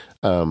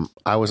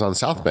 I was on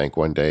South Bank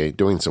one day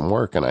doing some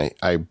work, and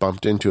I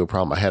bumped into a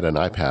problem. I had an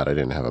iPad. I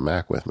didn't have a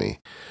Mac with me.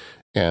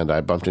 And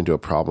I bumped into a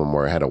problem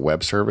where I had a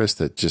web service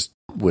that just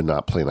would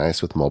not play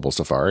nice with mobile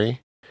Safari.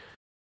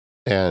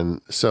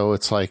 And so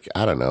it's like,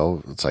 I don't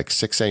know, it's like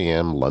 6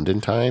 a.m.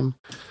 London time.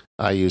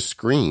 I use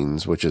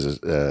Screens, which is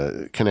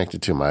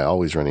connected to my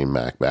always running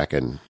Mac back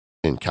in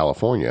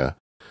California,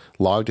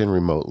 logged in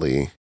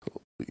remotely,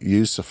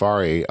 used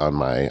Safari on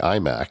my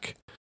iMac,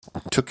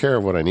 took care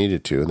of what I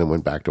needed to, and then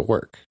went back to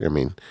work. I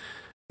mean,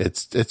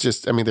 it's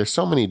just, there's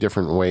so many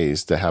different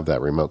ways to have that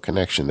remote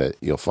connection that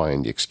you'll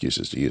find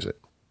excuses to use it.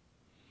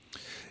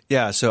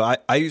 Yeah, so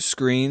I use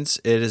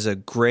Screens. It is a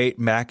great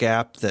Mac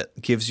app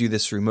that gives you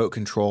this remote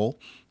control.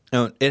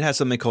 And it has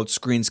something called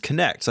Screens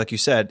Connect. So like you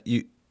said,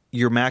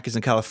 your Mac is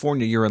in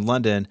California, you're in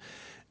London,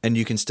 and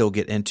you can still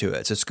get into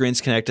it. So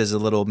Screens Connect is a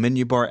little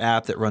menu bar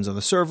app that runs on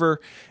the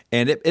server,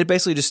 and it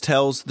basically just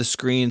tells the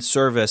Screens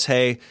service,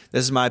 hey,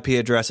 this is my IP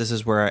address, this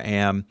is where I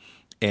am,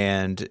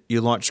 and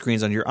you launch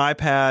Screens on your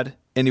iPad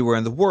anywhere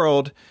in the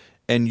world,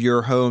 and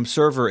your home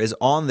server is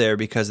on there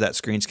because that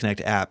Screens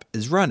Connect app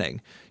is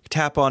running. You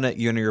tap on it,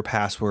 you enter your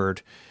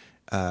password,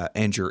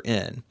 and you're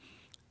in.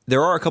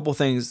 There are a couple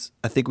things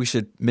I think we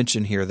should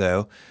mention here,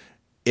 though.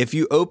 If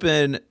you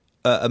open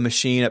a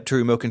machine up to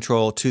remote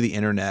control to the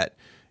internet,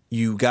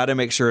 you got to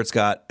make sure it's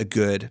got a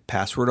good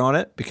password on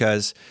it,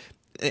 because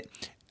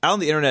out on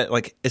the internet,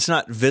 it's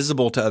not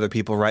visible to other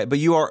people, right? But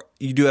you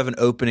do have an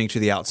opening to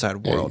the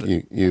outside world.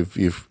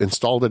 You've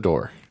installed a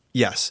door.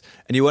 Yes,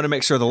 and you want to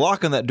make sure the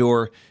lock on that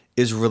door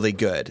is really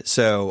good.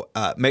 So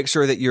make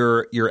sure that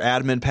your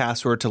admin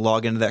password to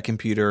log into that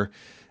computer,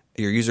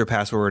 your user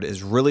password,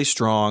 is really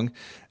strong.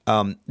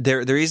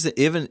 There is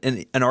even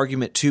an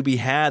argument to be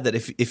had that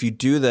if you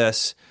do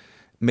this,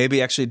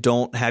 maybe actually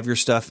don't have your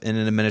stuff in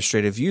an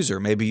administrative user.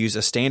 Maybe use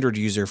a standard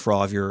user for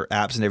all of your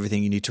apps and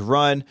everything you need to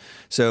run.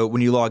 So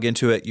when you log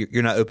into it,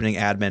 you're not opening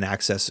admin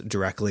access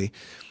directly.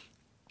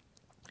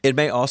 It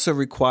may also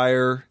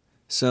require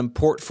some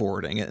port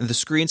forwarding, and the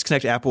Screens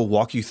Connect app will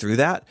walk you through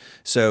that.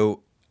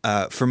 So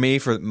for me,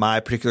 for my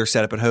particular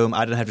setup at home,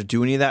 I don't have to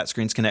do any of that.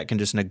 Screens Connect can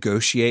just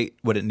negotiate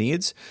what it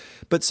needs.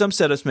 But some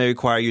setups may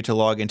require you to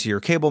log into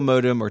your cable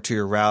modem or to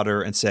your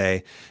router and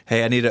say,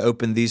 hey, I need to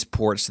open these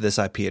ports to this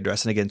IP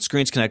address. And again,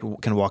 Screens Connect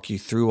can walk you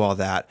through all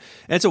that.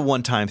 And it's a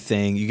one-time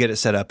thing. You get it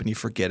set up and you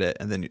forget it,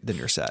 and then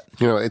you're set.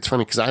 It's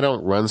funny because I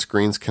don't run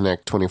Screens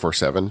Connect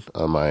 24/7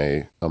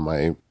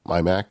 on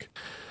my Mac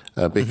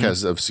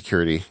because of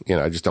security.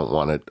 I just don't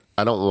want it.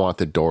 I don't want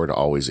the door to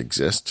always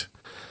exist.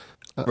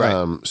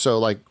 Right.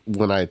 So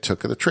when I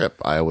took the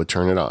trip, I would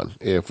turn it on.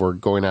 If we're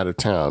going out of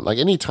town,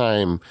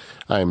 anytime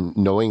I'm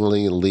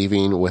knowingly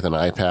leaving with an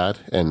iPad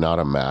and not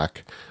a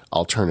Mac,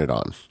 I'll turn it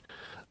on.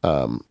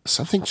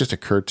 Something just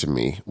occurred to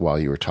me while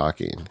you were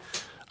talking.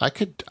 I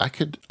could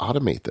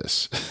automate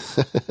this.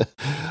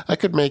 I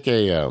could make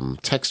a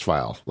text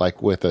file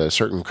like with a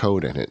certain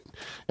code in it,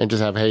 and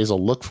just have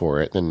Hazel look for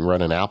it, then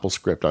run an Apple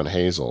script on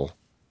Hazel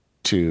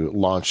to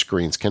launch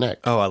Screens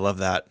Connect. Oh, I love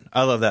that.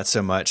 I love that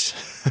so much.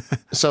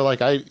 So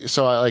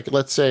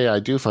let's say I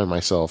do find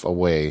myself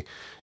away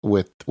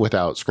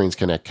without Screens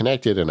Connect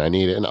connected, and I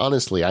need it. And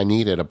honestly, I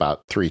need it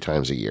about 3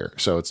 times a year,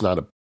 so it's not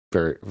a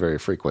very, very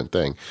frequent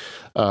thing.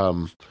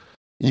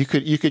 You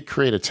could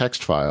create a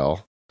text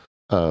file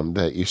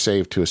that you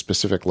save to a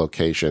specific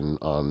location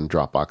on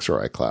Dropbox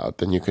or iCloud.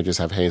 Then you could just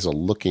have Hazel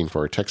looking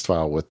for a text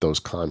file with those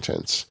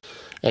contents,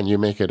 and you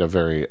make it a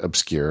very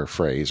obscure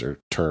phrase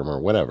or term or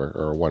whatever,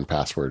 or a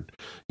 1Password,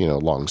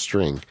 long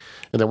string.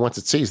 And then once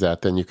it sees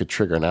that, then you could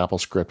trigger an Apple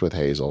script with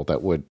Hazel.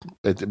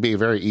 It'd be a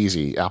very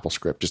easy Apple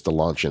script just to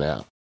launch an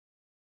app.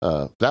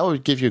 That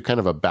would give you kind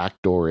of a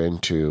backdoor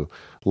into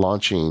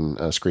launching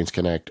Screens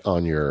Connect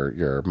on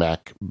your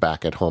Mac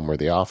back at home or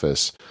the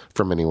office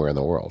from anywhere in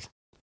the world.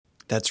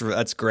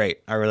 That's great.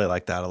 I really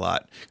like that a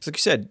lot. Because like you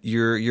said,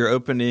 you're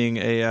opening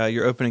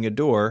a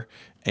door,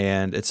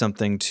 and it's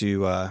something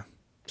to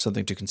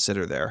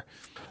consider there.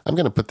 I'm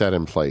going to put that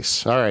in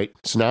place. All right.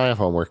 So now I have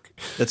homework.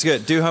 That's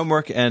good. Do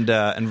homework and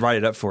write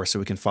it up for us so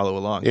we can follow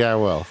along. Yeah, I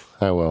will.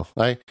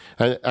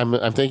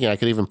 I'm thinking I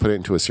could even put it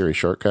into a Siri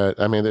shortcut.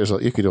 I mean,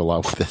 you could do a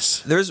lot with this.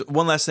 There's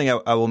one last thing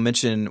I will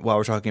mention while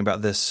we're talking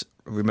about this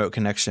remote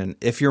connection.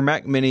 If your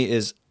Mac Mini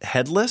is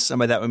headless, and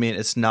by that we mean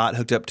it's not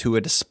hooked up to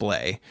a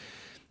display,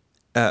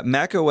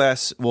 Mac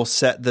OS will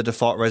set the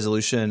default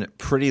resolution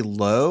pretty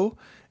low.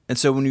 And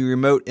so when you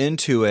remote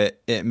into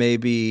it, it may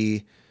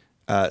be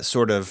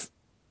sort of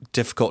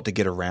difficult to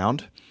get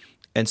around.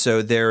 And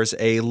so there's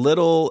a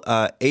little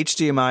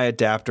HDMI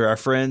adapter. Our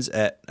friends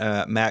at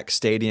Mac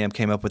Stadium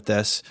came up with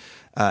this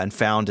and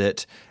found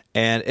it.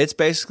 And it's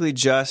basically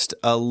just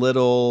a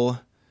little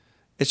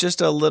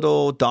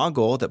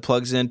dongle that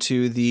plugs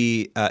into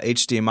the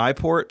HDMI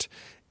port.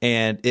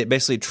 And it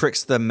basically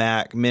tricks the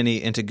Mac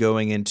Mini into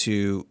going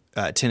into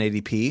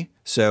 1080p.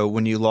 So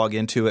when you log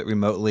into it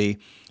remotely,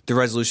 the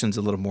resolution's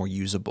a little more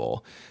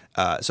usable.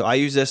 So I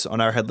use this on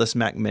our headless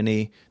Mac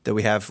Mini that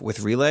we have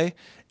with Relay,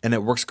 and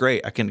it works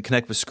great. I can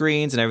connect with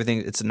screens and everything.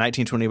 It's a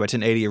 1920 by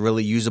 1080, a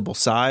really usable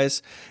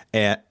size,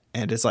 and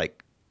it's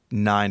like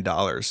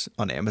 $9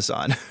 on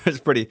Amazon. It's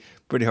pretty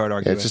hard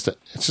argument. Yeah, it's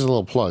just a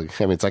little plug.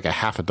 I mean, it's like a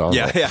half a dongle.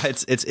 Yeah,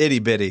 it's itty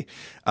bitty.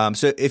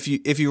 So if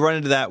you run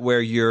into that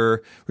where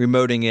you're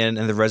remoting in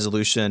and the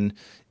resolution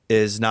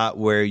is not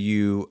where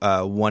you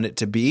want it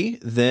to be,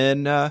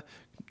 then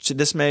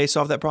this may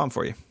solve that problem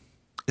for you.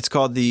 It's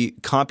called the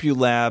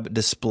CompuLab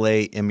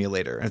Display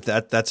Emulator.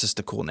 That's just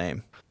a cool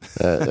name.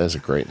 That's a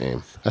great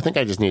name. I think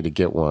I just need to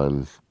get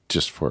one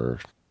just for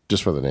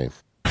the name.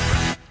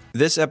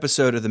 This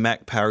episode of the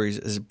Mac Poweries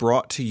is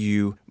brought to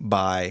you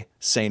by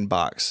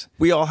SaneBox.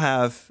 We all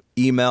have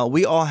email.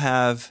 We all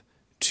have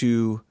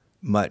too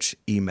much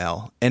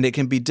email, and it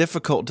can be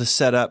difficult to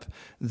set up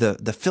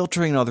the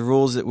filtering and all the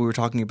rules that we were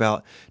talking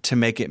about to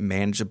make it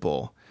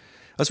manageable.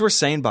 That's where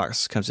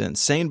SaneBox comes in.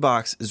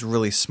 SaneBox is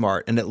really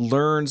smart, and it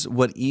learns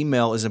what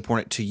email is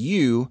important to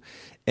you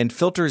and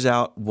filters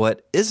out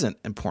what isn't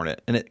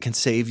important, and it can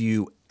save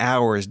you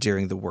hours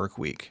during the work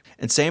week.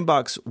 And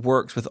SaneBox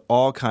works with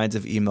all kinds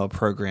of email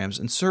programs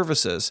and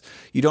services.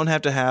 You don't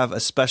have to have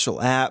a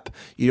special app.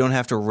 You don't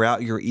have to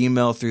route your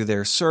email through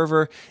their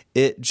server.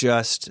 It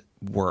just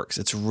works.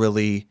 It's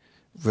really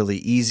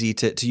easy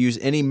to use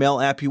any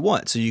mail app you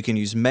want. So you can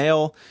use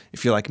Mail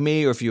if you're like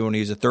me, or if you want to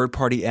use a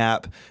third-party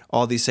app.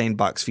 All these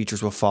SaneBox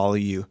features will follow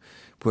you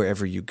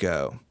wherever you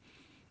go.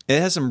 It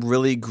has some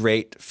really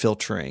great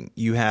filtering.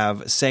 You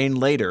have Sane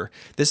Later.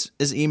 This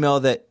is email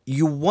that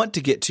you want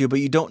to get to, but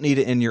you don't need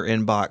it in your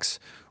inbox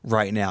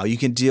right now. You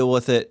can deal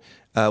with it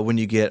when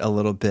you get a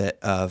little bit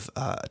of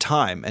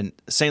time. And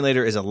Sane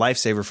Later is a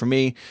lifesaver for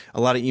me.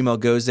 A lot of email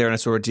goes there, and I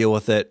sort of deal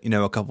with it,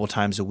 a couple of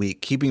times a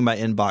week, keeping my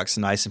inbox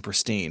nice and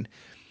pristine.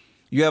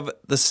 You have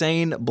the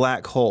Sane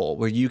Black Hole,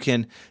 where you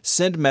can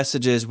send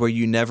messages where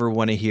you never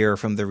want to hear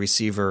from the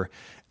receiver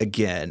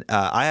again.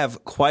 I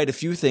have quite a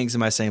few things in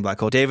my Sane Black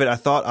Hole. David, I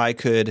thought I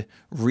could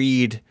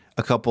read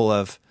a couple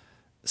of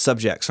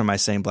subjects from my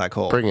Sane Black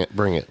Hole. Bring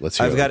it. Let's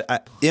hear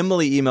it.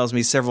 Emily emails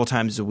me several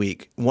times a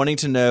week wanting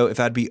to know if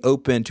I'd be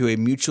open to a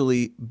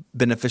mutually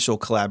beneficial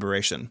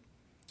collaboration.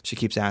 She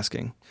keeps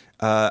asking.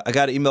 I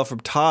got an email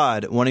from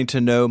Todd wanting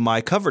to know my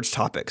coverage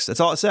topics.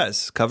 That's all it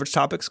says. Coverage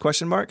topics, ?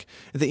 The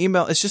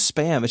email, it's just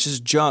spam. It's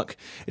just junk.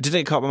 It didn't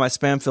get caught by my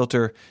spam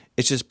filter.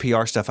 It's just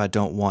PR stuff I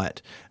don't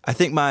want. I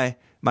think my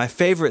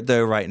favorite,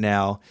 though, right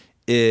now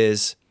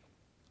is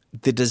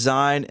the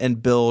design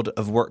and build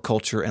of work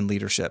culture and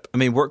leadership. I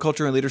mean, work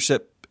culture and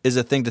leadership is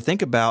a thing to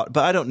think about,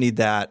 but I don't need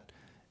that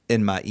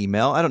in my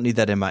email. I don't need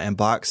that in my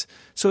inbox.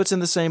 So it's in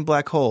the same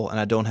black hole, and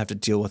I don't have to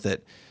deal with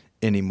it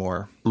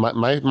anymore.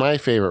 My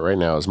favorite right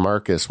now is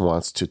Marcus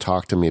wants to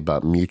talk to me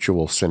about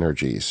mutual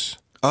synergies.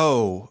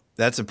 Oh,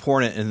 that's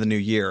important in the new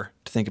year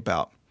to think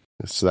about.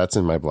 So that's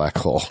in my black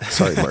hole.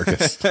 Sorry,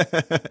 Marcus.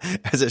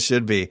 As it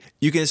should be.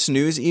 You can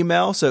snooze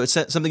email. So it's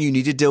something you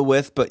need to deal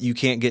with, but you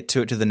can't get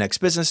to it to the next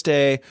business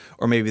day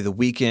or maybe the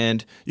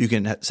weekend. You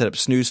can set up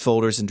snooze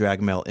folders and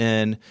drag mail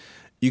in.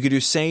 You could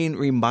do sane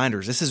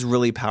reminders. This is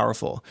really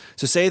powerful.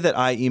 So say that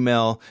I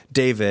email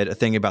David a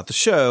thing about the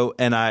show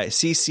and I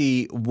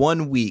CC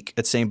 1 week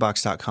at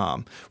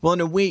sanebox.com. Well, in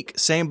a week,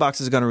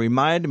 Sanebox is going to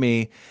remind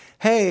me,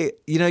 hey,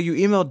 you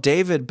emailed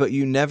David, but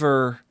you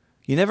never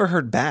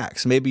heard back.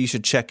 So maybe you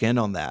should check in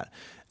on that.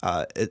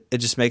 It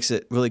just makes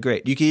it really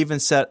great. You can even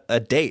set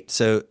a date.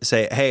 So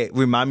say, hey,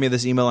 remind me of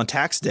this email on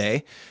tax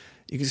day.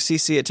 You can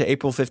CC it to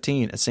April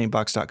 15 at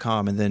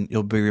sanebox.com, and then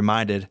you'll be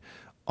reminded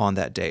on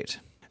that date.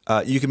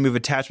 You can move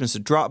attachments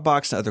to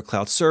Dropbox and other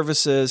cloud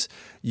services.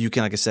 You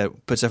can, like I said,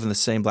 put stuff in the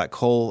same black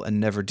hole and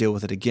never deal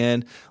with it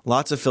again.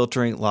 Lots of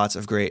filtering, lots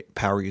of great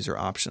power user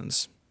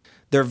options.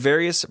 There are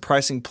various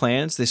pricing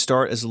plans. They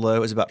start as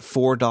low as about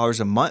 $4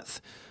 a month.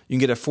 You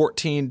can get a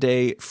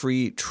 14-day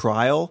free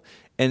trial,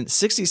 and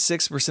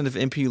 66% of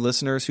MPU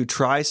listeners who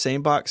try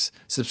SaneBox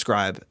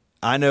subscribe.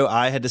 I know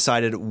I had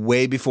decided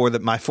way before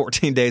that my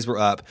 14 days were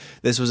up,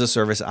 this was a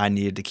service I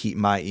needed to keep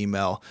my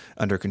email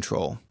under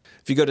control.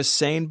 If you go to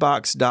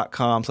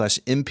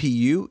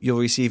sanebox.com/MPU, you'll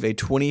receive a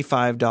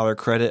 $25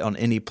 credit on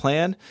any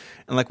plan.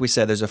 And like we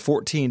said, there's a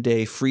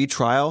 14-day free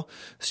trial,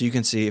 so you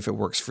can see if it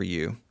works for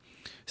you.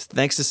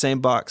 Thanks to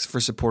SaneBox for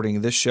supporting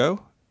this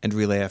show and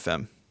Relay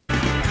FM.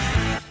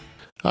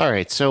 All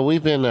right, so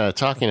we've been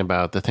talking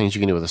about the things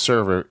you can do with a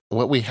server.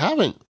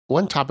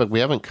 One topic we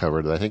haven't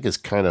covered that I think is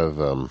kind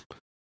of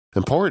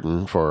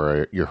important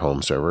for your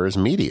home server is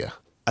media.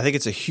 I think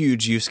it's a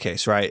huge use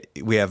case, right?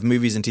 We have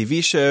movies and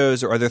TV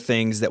shows or other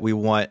things that we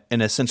want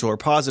in a central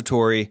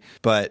repository,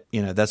 but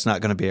that's not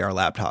going to be our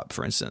laptop,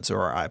 for instance,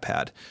 or our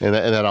iPad. And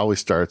that always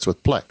starts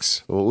with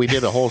Plex. Well, we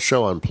did a whole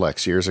show on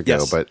Plex years ago,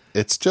 Yes. but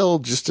it's still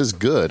just as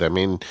good. I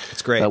mean,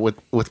 It's great.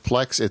 With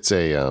Plex, it's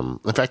in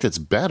fact, it's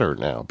better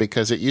now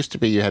because it used to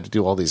be you had to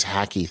do all these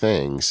hacky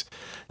things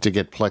to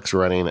get Plex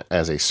running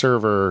as a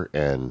server,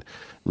 and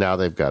now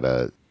they've got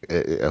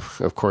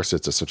of course,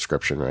 it's a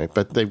subscription, right?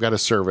 But they've got a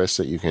service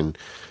that you can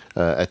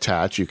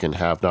attach. You can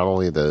have not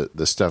only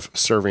the stuff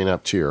serving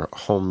up to your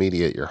home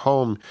media at your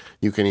home,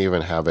 you can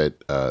even have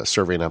it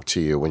serving up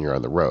to you when you're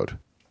on the road.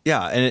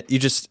 Yeah, and you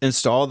just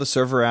install the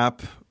server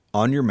app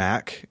on your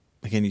Mac.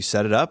 Again, you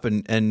set it up,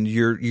 and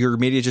your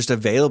media is just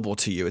available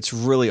to you. It's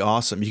really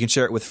awesome. You can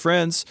share it with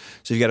friends.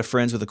 So if you've got a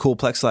friends with a cool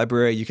Plex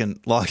library, you can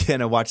log in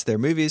and watch their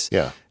movies.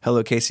 Yeah.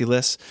 Hello, Casey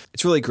Liss.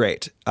 It's really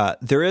great.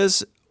 There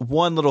is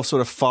one little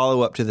sort of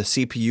follow-up to the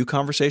CPU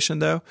conversation,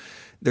 though.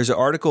 There's an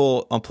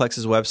article on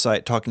Plex's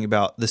website talking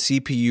about the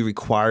CPU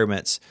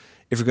requirements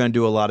if you're going to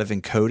do a lot of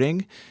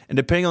encoding. And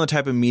depending on the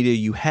type of media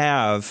you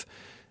have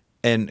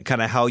and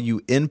kind of how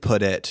you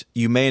input it,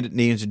 you may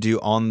need to do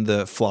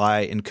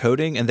on-the-fly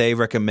encoding, and they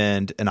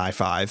recommend an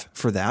i5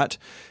 for that.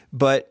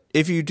 But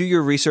if you do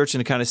your research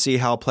and kind of see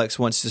how Plex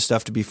wants the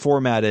stuff to be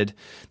formatted,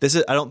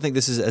 I don't think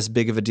this is as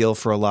big of a deal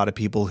for a lot of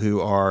people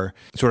who are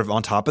sort of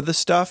on top of this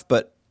stuff,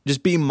 but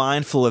just be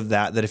mindful of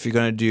that if you're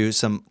going to do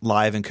some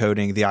live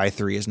encoding, the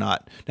i3 is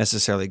not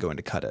necessarily going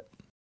to cut it.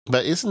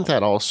 But isn't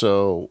that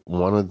also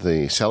one of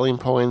the selling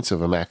points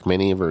of a Mac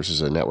Mini versus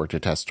a network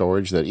attached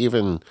storage, that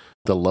even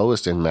the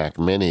lowest in Mac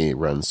Mini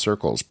runs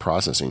circles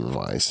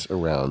processing-wise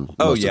around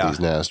most of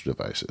these NAS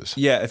devices?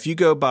 Yeah, if you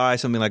go buy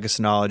something like a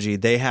Synology,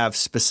 they have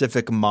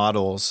specific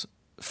models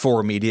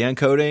for media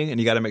encoding, and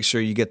you got to make sure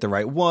you get the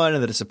right one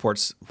and that it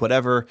supports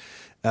whatever.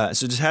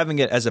 So just having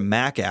it as a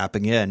Mac app,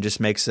 again,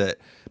 just makes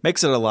it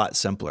a lot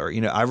simpler.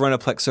 I run a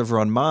Plex server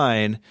on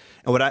mine,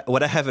 and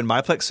what I have in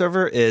my Plex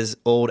server is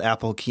old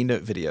Apple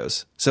Keynote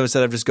videos. So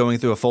instead of just going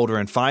through a folder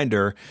in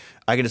Finder,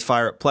 I can just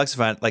fire up Plex.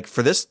 Like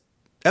for this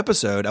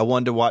episode, I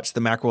wanted to watch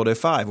the Macworld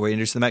 05 where you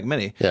introduced the Mac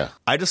Mini. Yeah.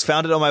 I just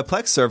found it on my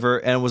Plex server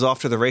and was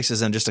off to the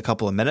races in just a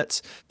couple of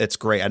minutes. It's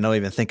great. I don't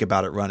even think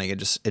about it running. It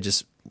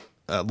just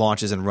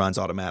launches and runs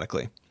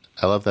automatically.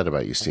 I love that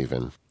about you,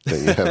 Stephen, that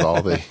you have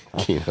all the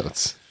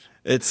keynotes.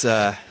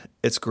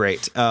 It's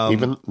great.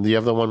 Even do you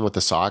have the one with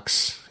the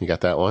socks? You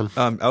got that one?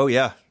 Oh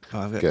yeah,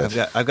 I've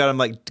got them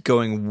like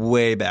going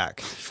way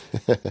back.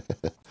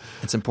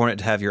 It's important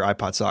to have your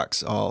iPod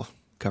socks all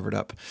covered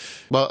up.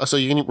 Well, so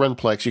you can run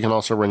Plex. You can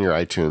also run your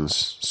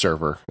iTunes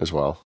server as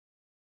well.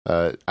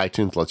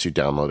 iTunes lets you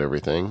download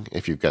everything.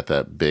 If you've got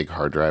that big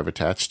hard drive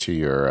attached to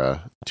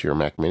your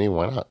Mac Mini,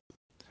 why not?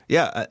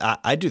 Yeah,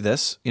 I do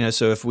this.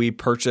 So if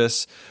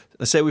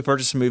let's say we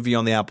purchase a movie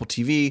on the Apple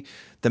TV,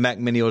 the Mac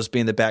Mini will just be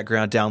in the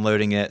background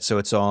downloading it, so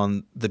it's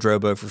on the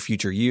Drobo for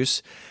future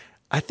use.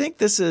 I think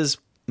this is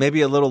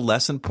maybe a little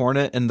less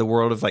important in the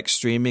world of like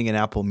streaming and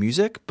Apple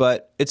Music,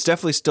 but it's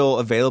definitely still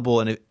available.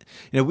 And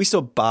we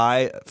still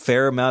buy a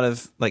fair amount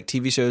of like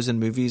TV shows and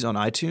movies on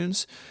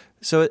iTunes,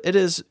 so it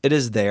is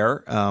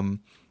there.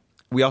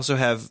 We also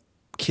have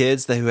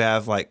kids who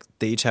have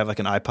they each have like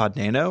an iPod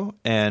Nano,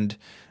 and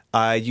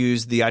I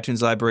use the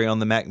iTunes library on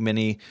the Mac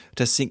Mini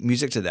to sync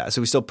music to that.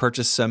 So we still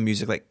purchase some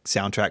music like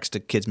soundtracks to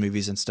kids'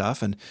 movies and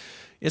stuff, and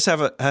you just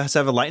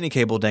have a lightning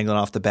cable dangling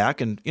off the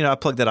back, and I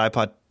plug that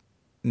iPod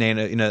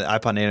Nano, the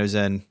iPod Nanos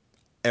in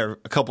a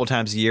couple of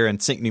times a year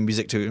and sync new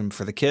music to them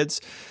for the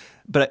kids.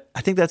 But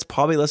I think that's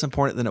probably less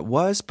important than it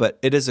was, but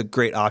it is a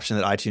great option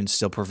that iTunes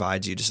still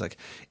provides you. Just like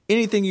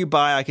anything you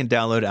buy, I can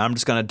download it. I'm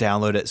just going to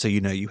download it so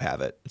you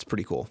have it. It's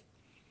pretty cool.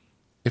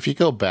 If you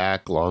go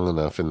back long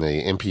enough in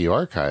the MPU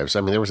archives,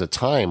 I mean, there was a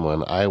time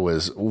when I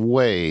was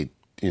way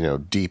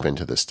deep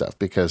into this stuff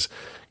because,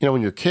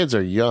 when your kids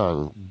are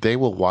young, they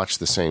will watch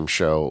the same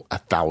show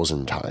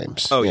 1,000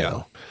 times. Oh,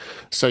 yeah.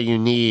 So you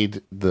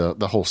need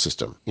the whole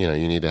system. You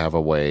need to have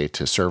a way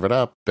to serve it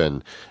up.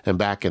 And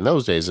back in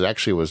those days, it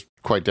actually was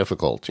quite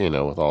difficult, with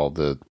all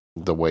the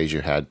ways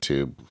you had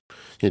to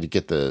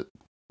get the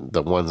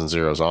ones and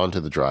zeros onto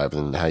the drive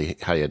and how you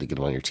had to get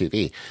them on your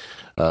TV.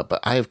 But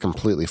I have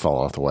completely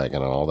fallen off the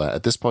wagon on all that.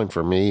 At this point,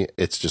 for me,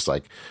 it's just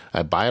like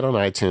I buy it on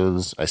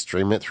iTunes. I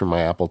stream it through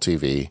my Apple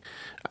TV.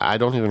 I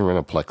don't even run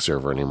a Plex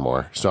server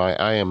anymore. So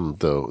I am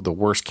the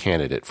worst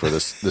candidate for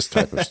this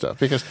type of stuff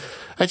because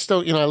I just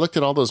don't, I looked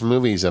at all those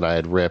movies that I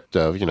had ripped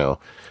of,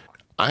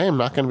 I am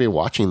not going to be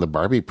watching the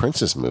Barbie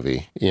Princess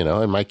movie,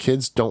 and my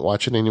kids don't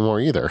watch it anymore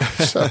either.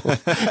 So,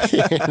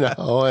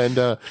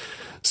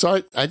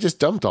 so I just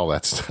dumped all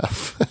that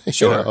stuff.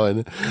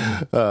 Sure.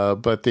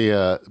 But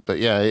yeah,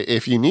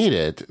 if you need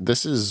it,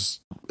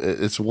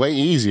 it's way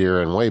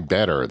easier and way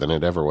better than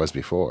it ever was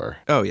before.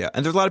 Oh yeah.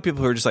 And there's a lot of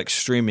people who are just like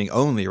streaming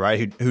only,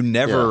 right? Who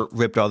never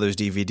ripped all those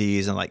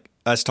DVDs, and like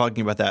us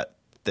talking about that,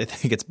 they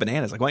think it's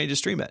bananas. Like, why don't you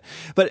just stream it?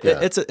 But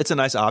it's a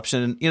nice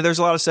option. There's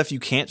a lot of stuff you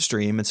can't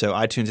stream. And so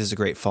iTunes is a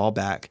great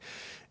fallback,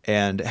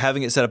 and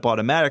having it set up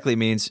automatically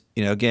means,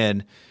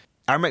 again,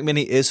 our Mac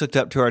Mini is hooked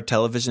up to our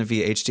television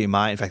via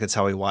HDMI. In fact, that's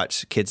how we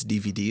watch kids'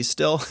 DVDs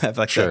still. I have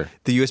like the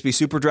USB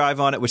super drive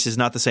on it, which is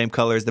not the same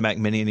color as the Mac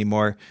Mini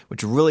anymore,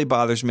 which really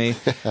bothers me.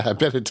 I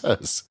bet it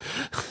does.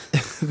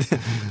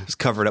 Just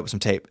cover it up with some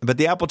tape. But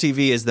the Apple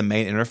TV is the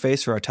main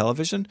interface for our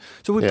television.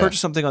 So if we purchase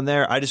something on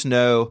there, I just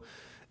know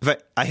if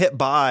I hit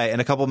buy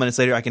and a couple of minutes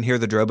later I can hear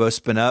the Drobo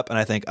spin up and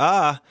I think,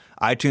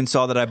 iTunes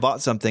saw that I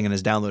bought something and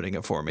is downloading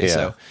it for me. Yeah.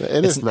 So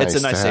it's a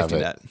nice safety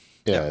net.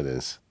 Yeah, it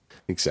is.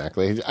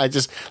 Exactly. I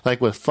just,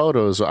 like with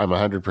photos, I'm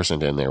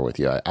 100% in there with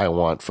you. I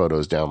want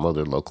photos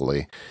downloaded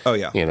locally. Oh,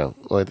 yeah.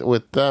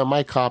 With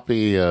my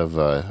copy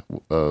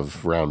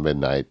of Round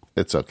Midnight,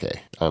 it's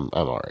okay. I'm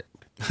all right.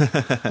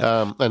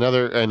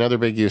 Another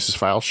big use is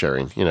file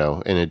sharing.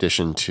 In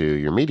addition to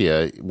your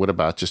media, what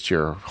about just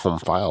your home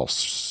file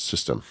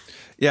system?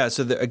 Yeah.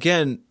 So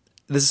again,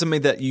 this is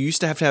something that you used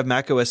to have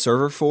macOS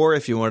Server for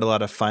if you wanted a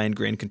lot of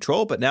fine-grained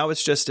control, but now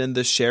it's just in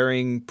the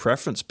sharing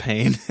preference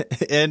pane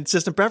and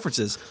system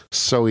preferences.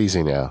 So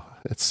easy now.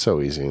 It's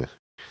so easy.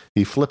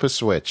 You flip a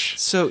switch.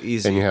 So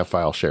easy. And you have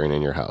file sharing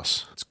in your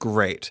house. It's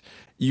great.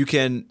 You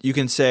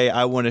can say,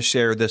 I want to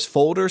share this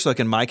folder. So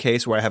like in my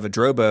case where I have a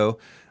Drobo,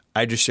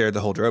 I just share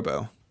the whole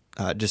Drobo.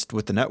 Just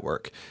with the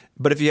network.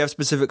 But if you have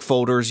specific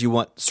folders you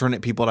want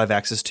certain people to have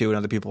access to and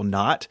other people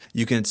not,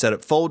 you can set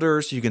up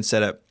folders. You can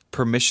set up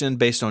permission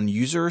based on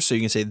user. So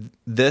you can say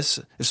this,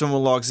 if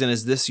someone logs in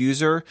as this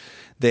user,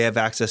 they have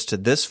access to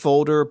this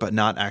folder, but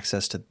not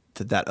access to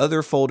that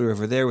other folder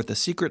over there with the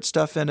secret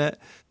stuff in it.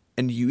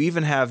 And you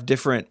even have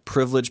different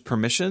privilege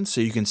permissions. So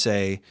you can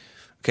say,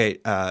 okay,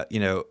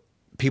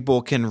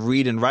 people can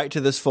read and write to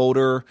this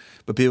folder,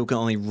 but people can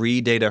only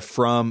read data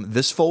from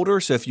this folder.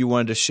 So if you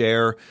wanted to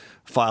share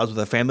files with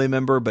a family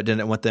member, but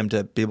didn't want them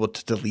to be able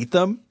to delete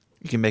them,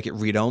 you can make it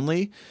read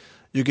only.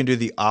 You can do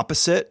the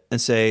opposite and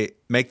say,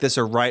 make this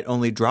a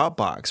write-only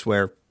Dropbox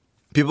where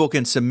people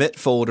can submit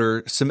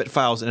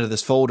files into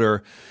this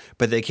folder,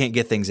 but they can't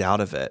get things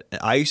out of it.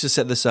 I used to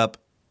set this up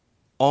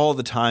all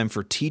the time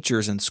for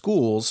teachers in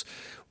schools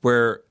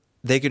where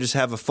they could just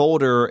have a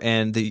folder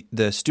and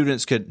the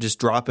students could just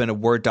drop in a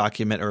Word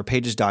document or a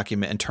Pages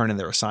document and turn in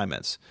their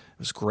assignments. It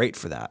was great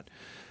for that.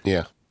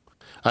 Yeah.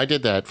 I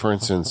did that, for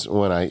instance,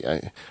 when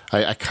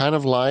I kind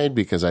of lied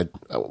because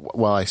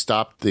while I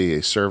stopped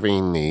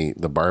serving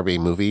the Barbie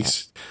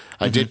movies,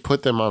 I did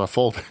put them on a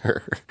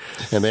folder,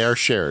 and they are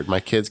shared. My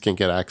kids can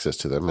get access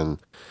to them, and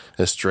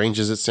as strange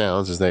as it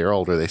sounds, as they are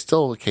older, they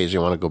still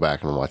occasionally want to go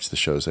back and watch the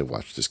shows they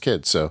watched as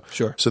kids. So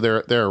sure. So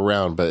they're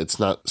around, but it's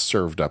not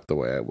served up the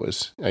way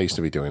I used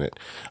to be doing it.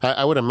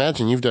 I would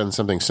imagine you've done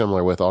something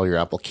similar with all your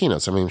Apple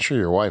keynotes. I mean, I'm sure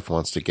your wife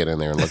wants to get in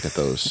there and look at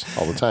those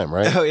all the time,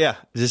 right? Oh yeah,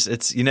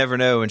 you never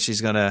know when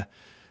she's gonna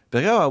be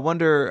like, oh, I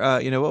wonder,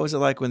 what was it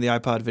like when the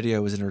iPod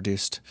video was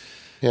introduced?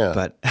 Yeah,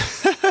 but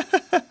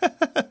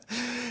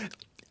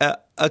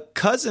a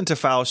cousin to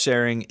file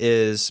sharing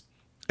is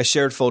a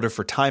shared folder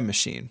for Time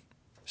Machine.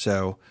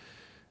 So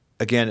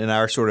again, in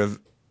our sort of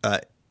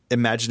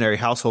imaginary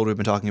household we've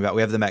been talking about,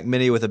 we have the Mac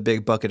Mini with a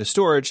big bucket of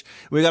storage.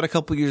 We got a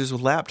couple users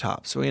with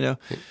laptops. So,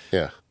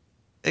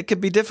 it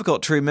could be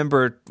difficult to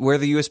remember where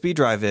the USB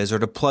drive is or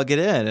to plug it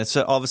in. It's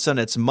all of a sudden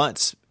it's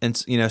months and,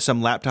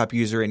 some laptop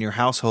user in your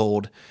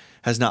household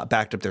has not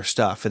backed up their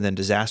stuff and then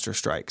disaster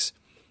strikes.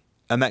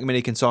 A Mac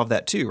Mini can solve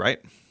that too, right?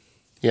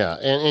 Yeah.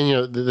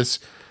 And this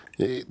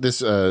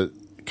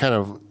kind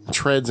of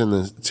treads in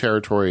the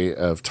territory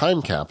of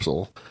time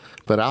capsule,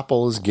 but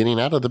Apple is getting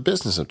out of the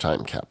business of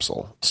time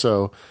capsule.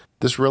 So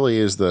this really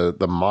is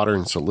the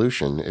modern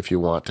solution if you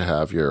want to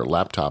have your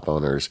laptop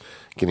owners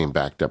getting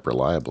backed up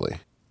reliably.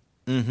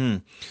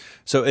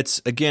 So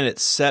it's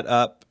set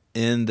up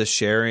in the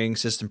sharing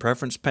system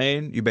preference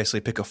pane. You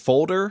basically pick a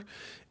folder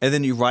and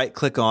then you right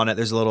click on it.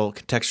 There's a little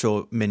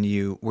contextual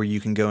menu where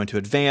you can go into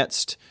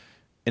advanced,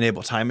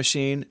 enable time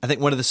machine. I think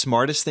one of the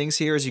smartest things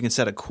here is you can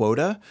set a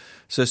quota.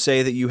 So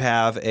say that you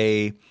have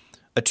a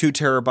 2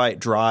 terabyte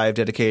drive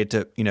dedicated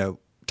to,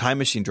 time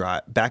machine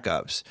drive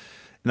backups.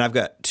 And I've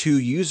got 2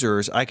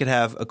 users, I could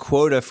have a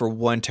quota for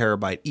 1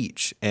 terabyte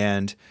each.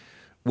 And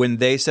when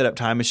they set up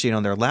Time Machine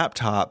on their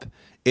laptop,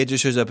 it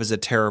just shows up as a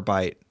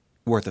terabyte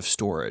worth of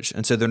storage.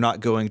 And so they're not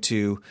going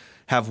to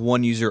have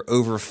one user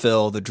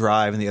overfill the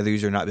drive and the other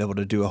user not be able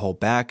to do a whole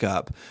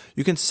backup.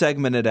 You can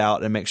segment it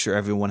out and make sure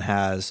everyone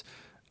has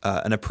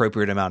an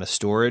appropriate amount of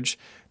storage.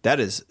 That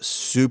is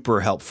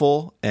super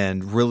helpful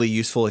and really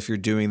useful if you're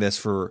doing this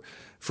for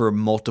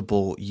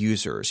multiple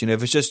users.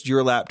 If it's just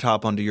your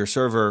laptop onto your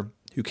server,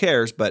 who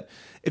cares? But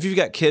if you've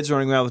got kids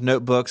running around with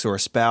notebooks or a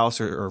spouse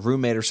or a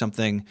roommate or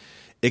something,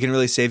 it can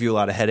really save you a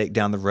lot of headache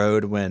down the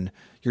road when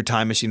your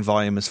Time Machine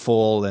volume is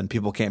full and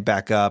people can't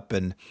back up,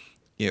 and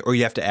or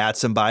you have to add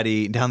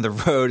somebody down the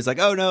road. It's like,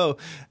 oh no,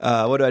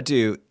 what do I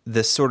do?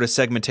 This sort of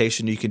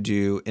segmentation you can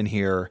do in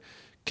here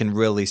can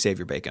really save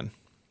your bacon.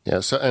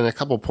 Yeah. So, and a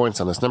couple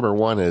points on this. Number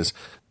one is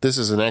this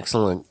is an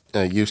excellent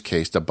use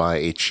case to buy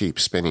a cheap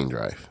spinning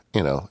drive.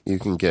 You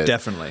can get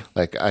definitely,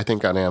 like, I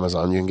think on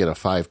Amazon you can get a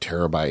 5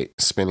 terabyte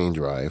spinning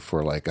drive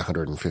for like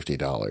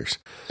 $150.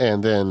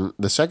 And then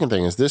the second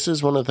thing is this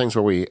is one of the things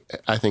where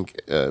I think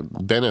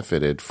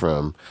benefited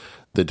from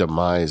the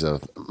demise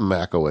of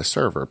Mac OS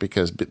Server,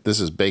 because this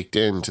is baked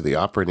into the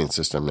operating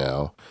system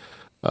now.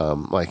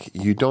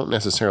 You don't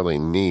necessarily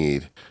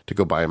need to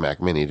go buy a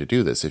Mac Mini to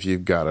do this. If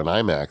you've got an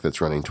iMac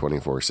that's running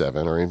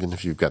 24/7, or even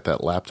if you've got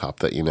that laptop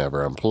that you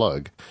never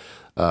unplug,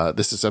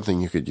 this is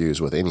something you could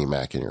use with any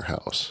Mac in your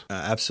house.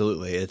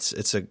 Absolutely.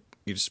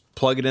 You just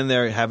plug it in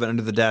there, have it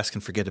under the desk,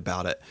 and forget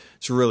about it.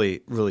 It's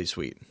really, really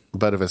sweet.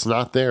 But if it's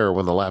not there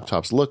when the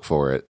laptops look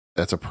for it,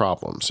 that's a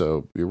problem.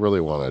 So you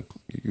really want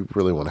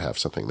to have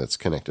something that's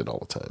connected all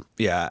the time.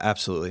 Yeah,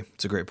 absolutely.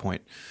 It's a great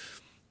point.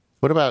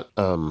 What about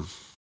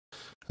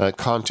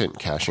content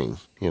caching?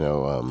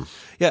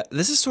 Yeah,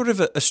 this is sort of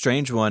a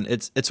strange one.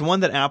 It's one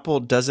that Apple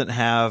doesn't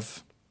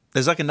have.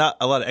 There's not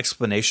a lot of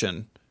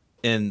explanation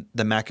in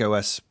the Mac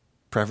OS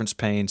preference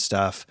pane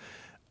stuff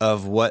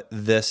of what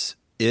this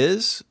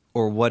is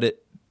or what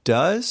it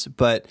does.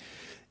 But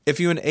if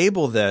you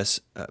enable this,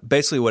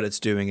 basically what it's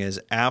doing is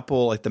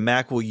Apple, like the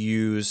Mac, will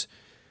use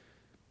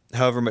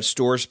however much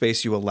storage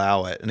space you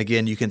allow it. And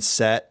again, you can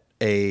set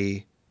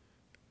a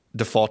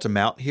default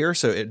amount here,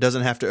 so it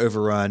doesn't have to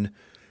overrun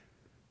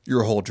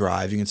your whole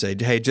drive. You can say,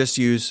 hey, just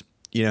use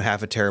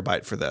half a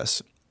terabyte for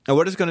this. And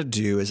what it's going to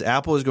do is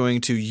Apple is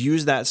going to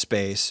use that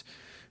space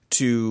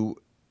to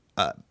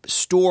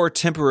store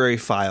temporary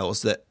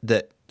files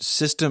that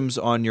systems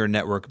on your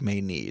network may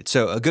need.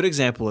 So a good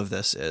example of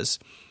this is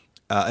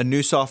a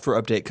new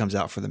software update comes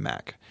out for the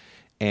Mac.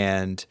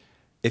 And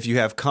if you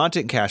have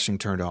content caching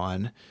turned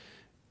on,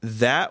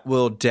 that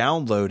will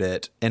download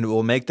it and it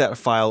will make that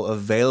file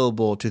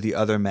available to the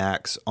other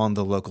Macs on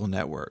the local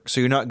network.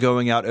 So you're not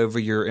going out over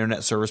your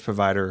internet service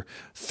provider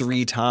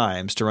 3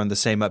 times to run the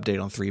same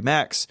update on 3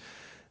 Macs.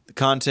 The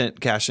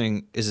content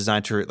caching is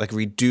designed to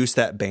reduce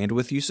that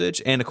bandwidth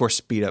usage and, of course,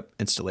 speed up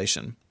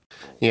installation.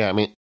 Yeah, I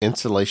mean,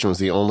 installation was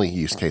the only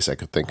use case I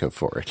could think of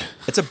for it.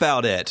 It's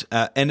about it.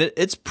 And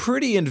it's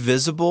pretty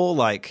invisible.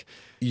 Like,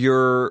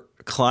 your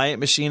client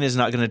machine is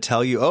not going to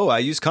tell you, oh, I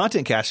use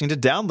content caching to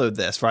download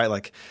this, right?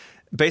 Like,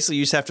 basically,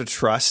 you just have to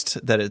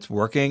trust that it's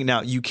working.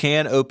 Now, you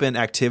can open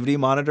Activity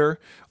Monitor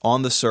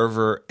on the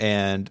server,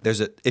 and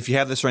if you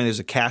have this running, there's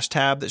a cache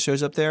tab that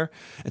shows up there.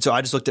 And so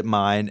I just looked at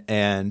mine,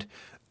 and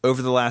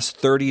over the last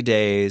 30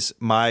 days,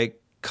 my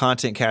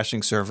content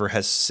caching server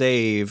has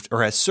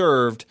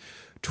served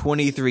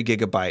 23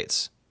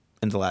 gigabytes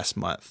in the last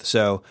month.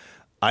 So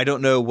I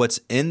don't know what's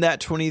in that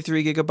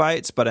 23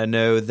 gigabytes, but I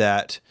know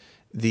that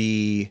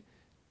the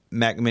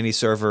Mac Mini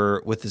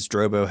server with this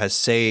Drobo has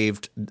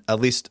saved at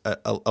least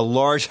a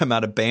large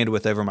amount of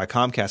bandwidth over my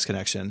Comcast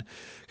connection,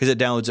 because it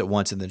downloads it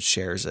once and then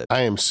shares it.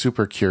 I am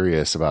super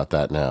curious about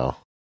that now.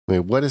 I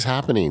mean, what is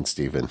happening,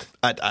 Stephen?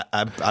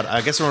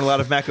 I guess we're on a lot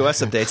of Mac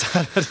OS updates.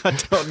 I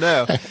don't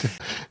know.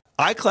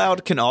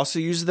 iCloud can also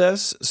use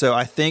this. So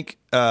I think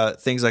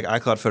things like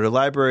iCloud Photo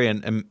Library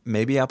and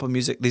maybe Apple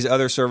Music, these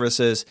other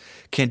services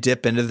can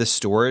dip into the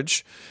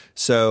storage.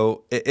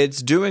 So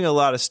it's doing a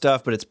lot of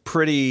stuff, but it's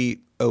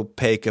pretty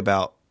opaque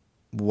about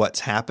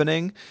what's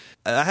happening.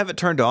 I have it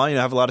turned on. I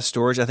have a lot of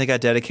storage. I think I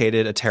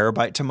dedicated a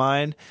terabyte to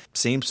mine.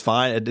 Seems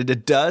fine.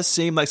 It does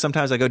seem like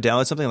sometimes I go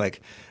download something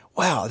like,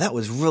 wow, that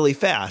was really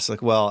fast.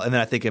 Like, well, and then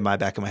I think in my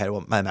back of my head,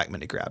 well, my Mac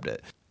Mini grabbed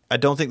it. I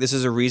don't think this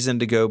is a reason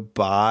to go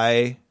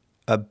buy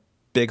a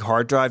big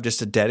hard drive just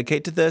to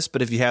dedicate to this,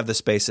 but if you have the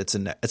space, it's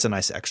a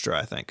nice extra,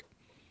 I think.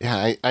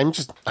 Yeah,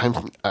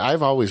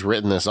 I've always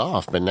written this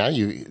off, but now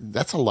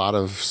that's a lot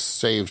of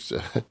saved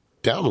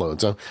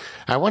downloads.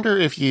 I wonder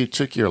if you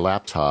took your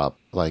laptop,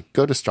 like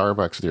go to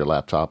Starbucks with your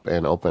laptop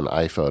and open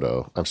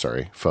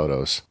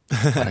Photos.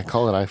 I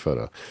call it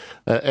iPhoto.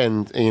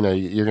 And,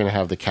 you're going to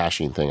have the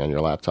caching thing on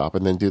your laptop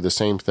and then do the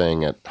same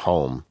thing at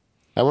home.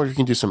 I wonder if you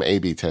can do some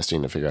A/B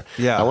testing to figure out.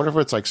 Yeah. I wonder if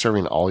it's like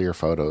serving all your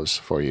photos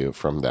for you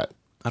from that.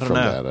 I don't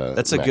know.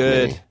 That's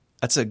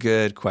a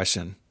good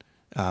question.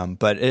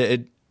 But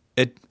it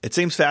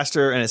seems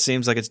faster and it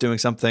seems like it's doing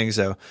something.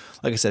 So,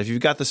 like I said, if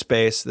you've got the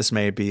space, this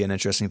may be an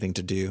interesting thing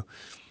to do.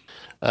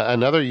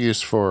 Another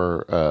use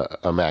for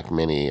a Mac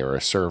Mini or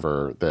a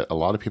server that a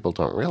lot of people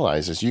don't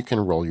realize is you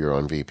can roll your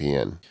own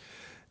VPN.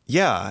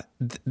 Yeah,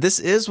 this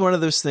is one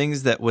of those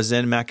things that was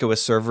in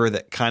macOS Server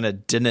that kind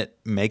of didn't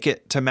make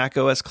it to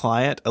macOS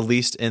Client, at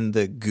least in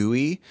the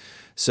GUI.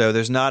 So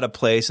there's not a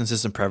place in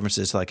System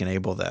Preferences to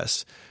enable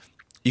this.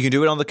 You can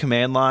do it on the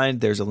command line.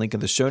 There's a link in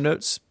the show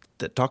notes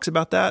that talks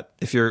about that.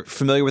 If you're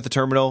familiar with the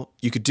terminal,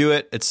 you could do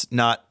it. It's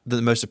not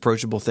the most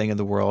approachable thing in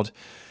the world.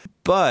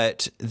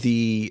 But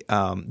there's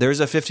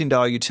a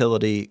 $15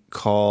 utility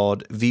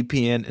called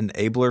VPN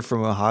Enabler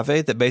from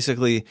Mojave that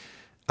basically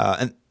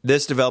and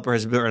this developer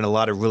has written a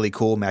lot of really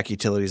cool Mac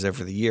utilities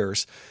over the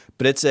years,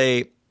 but it's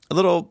a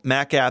little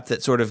Mac app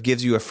that sort of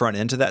gives you a front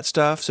end to that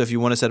stuff. So if you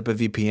want to set up a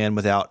VPN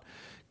without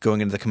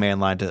going into the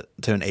command line to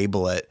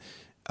enable it,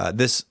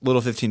 this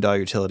little $15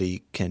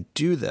 utility can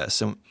do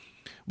this. And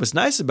what's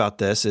nice about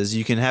this is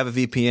you can have a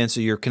VPN so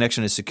your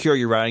connection is secure.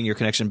 You're routing your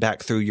connection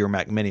back through your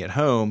Mac Mini at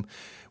home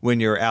when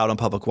you're out on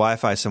public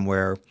Wi-Fi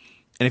somewhere.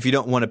 And if you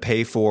don't want to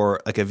pay for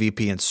a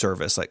VPN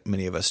service like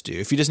many of us do,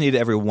 if you just need it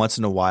every once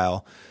in a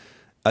while,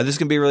 this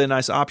can be a really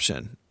nice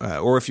option.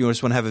 Or if you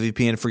just want to have a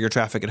VPN for your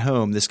traffic at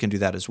home, this can do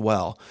that as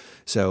well.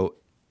 So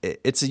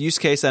it's a use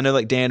case I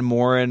know Dan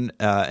Morin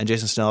and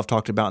Jason Snell have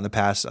talked about in the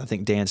past. I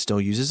think Dan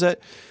still uses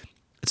it.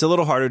 It's a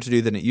little harder to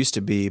do than it used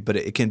to be, but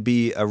it can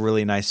be a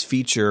really nice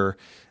feature,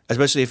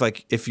 especially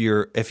if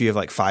you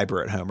have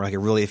fiber at home or a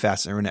really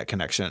fast internet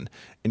connection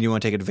and you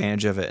want to take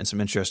advantage of it in some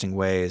interesting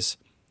ways.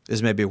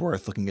 This may be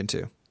worth looking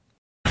into.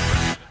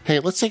 Hey,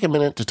 let's take a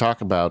minute to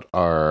talk about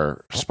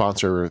our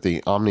sponsor,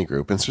 the Omni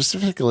Group. And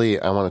specifically,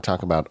 I want to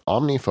talk about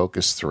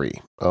OmniFocus 3.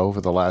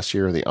 Over the last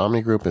year, the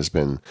Omni Group has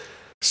been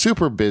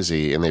super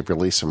busy, and they've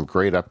released some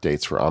great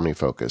updates for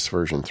OmniFocus.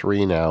 Version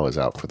 3 now is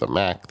out for the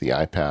Mac, the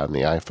iPad, and the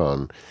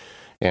iPhone.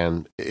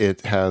 And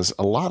it has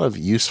a lot of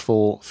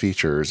useful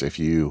features if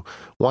you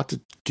want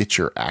to get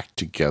your act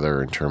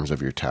together in terms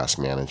of your task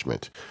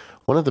management.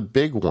 One of the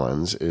big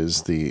ones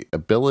is the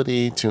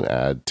ability to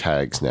add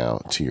tags now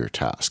to your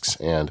tasks.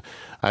 And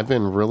I've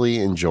been really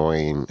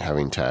enjoying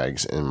having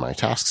tags in my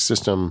task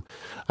system.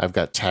 I've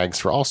got tags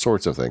for all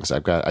sorts of things.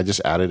 I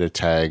just added a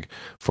tag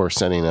for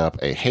setting up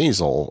a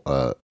Hazel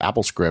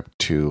Apple script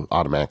to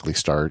automatically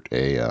start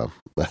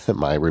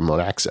my remote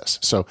access.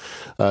 So,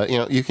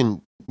 you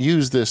can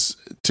use this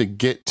to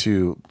get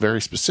to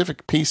very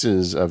specific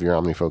pieces of your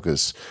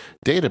OmniFocus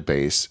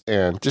database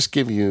and just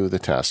give you the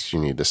tasks you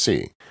need to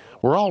see.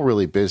 We're all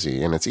really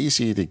busy, and it's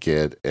easy to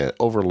get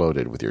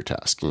overloaded with your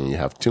task. You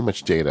have too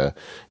much data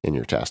in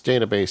your task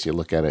database. You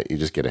look at it, you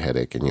just get a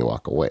headache, and you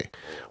walk away.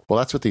 Well,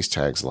 that's what these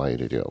tags allow you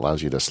to do. It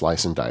allows you to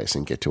slice and dice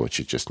and get to what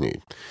you just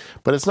need.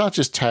 But it's not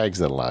just tags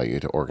that allow you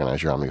to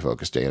organize your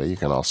OmniFocus data. You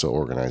can also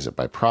organize it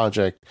by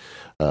project.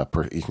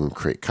 You can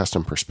create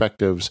custom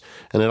perspectives,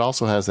 and it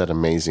also has that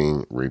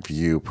amazing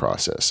review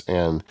process.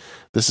 And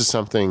this is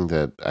something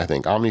that I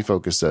think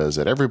OmniFocus does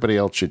that everybody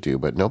else should do,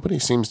 but nobody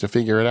seems to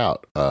figure it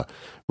out.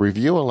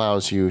 Review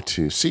allows you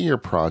to see your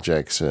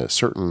projects at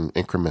certain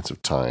increments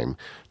of time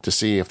to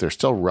see if they're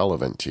still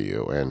relevant to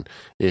you and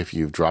if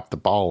you've dropped the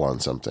ball on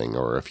something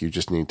or if you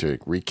just need to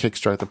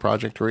re-kickstart the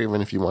project or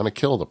even if you want to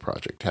kill the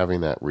project.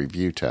 Having that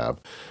review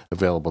tab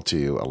available to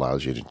you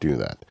allows you to do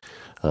that.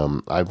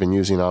 I've been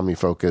using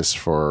OmniFocus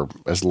for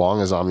as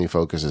long as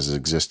OmniFocus has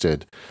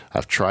existed.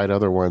 I've tried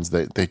other ones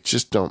that they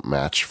just don't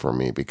match for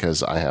me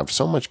because I have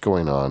so much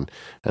going on,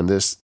 and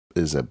this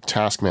is a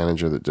task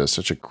manager that does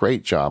such a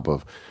great job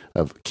of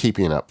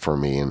keeping up for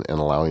me and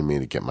allowing me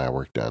to get my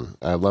work done.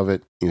 I love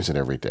it. Use it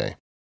every day.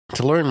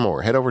 To learn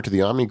more, head over to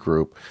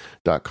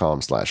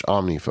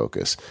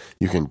theomnigroup.com/OmniFocus.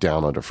 You can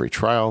download a free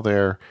trial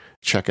there.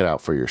 Check it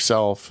out for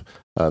yourself.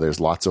 There's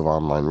lots of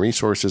online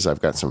resources.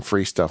 I've got some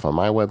free stuff on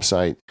my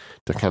website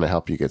to kind of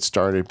help you get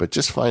started, but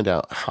just find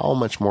out how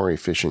much more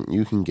efficient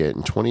you can get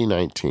in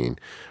 2019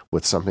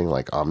 with something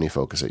like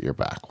OmniFocus at your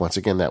back. Once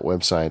again, that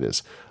website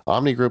is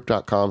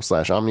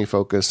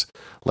omnigroup.com/OmniFocus.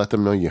 Let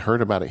them know you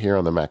heard about it here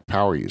on the Mac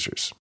Power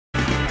Users.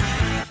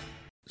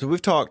 So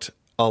we've talked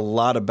a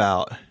lot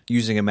about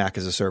using a Mac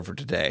as a server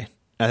today.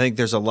 I think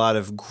there's a lot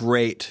of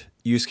great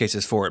use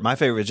cases for it. My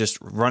favorite is just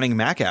running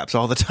Mac apps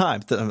all the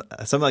time.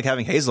 Something like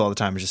having Hazel all the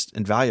time is just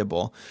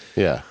invaluable.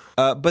 Yeah.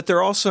 But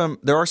there are some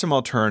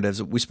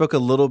alternatives. We spoke a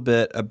little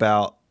bit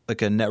about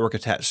like a network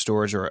attached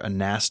storage or a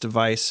NAS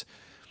device.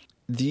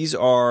 These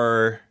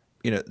are,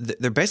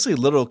 they're basically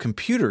little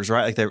computers,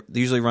 right? Like they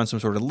usually run some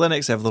sort of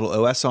Linux, they have a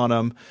little OS on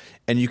them,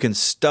 and you can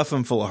stuff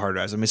them full of hard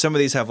drives. I mean, some of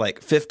these have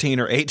like 15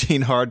 or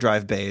 18 hard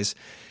drive bays.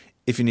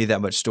 if you need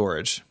that much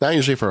storage. Not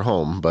usually for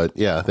home, but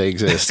yeah, they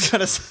exist.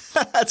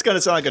 That's going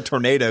to sound like a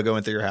tornado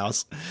going through your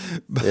house.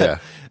 But,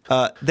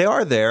 yeah. They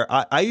are there.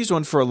 I used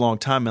one for a long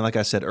time. And like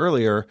I said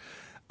earlier,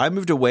 I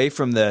moved away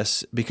from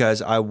this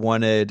because I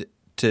wanted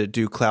to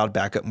do cloud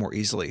backup more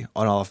easily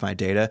on all of my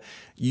data.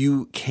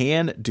 You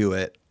can do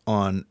it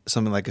on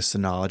something like a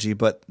Synology,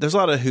 but there's a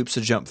lot of hoops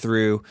to jump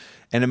through,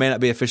 and it may not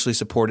be officially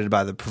supported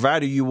by the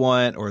provider you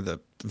want, or the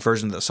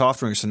version of the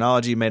software in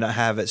Synology may not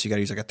have it, so you got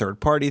to use like a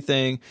third-party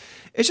thing.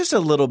 It's just a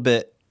little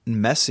bit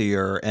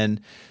messier,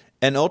 and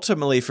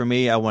ultimately for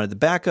me, I wanted the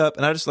backup,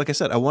 and I just, like I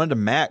said, I wanted a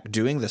Mac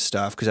doing this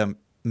stuff because I'm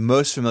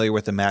most familiar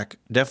with the Mac,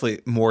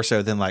 definitely more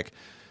so than like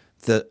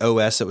the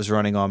OS that was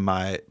running on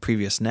my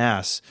previous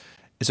NAS.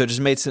 And so it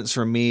just made sense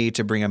for me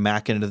to bring a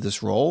Mac into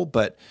this role,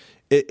 but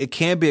it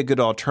can be a good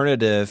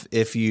alternative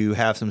if you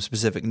have some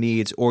specific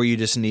needs, or you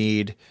just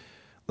need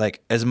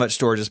like as much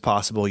storage as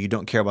possible. You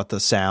don't care about the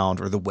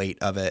sound or the weight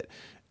of it.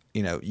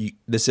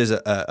 This is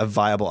a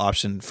viable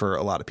option for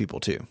a lot of people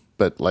too.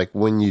 But like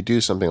when you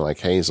do something like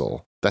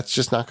Hazel, that's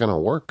just not going to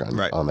work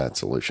on that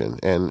solution.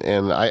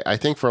 And I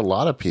think for a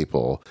lot of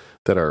people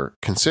that are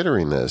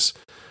considering this,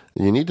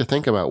 you need to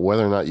think about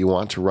whether or not you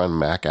want to run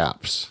Mac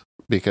apps.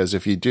 Because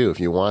if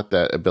you want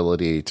that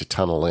ability to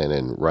tunnel in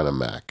and run a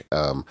Mac,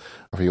 or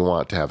if you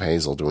want to have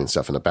Hazel doing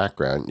stuff in the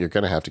background, you're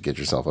going to have to get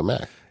yourself a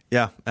Mac.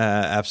 Yeah,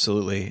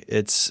 absolutely.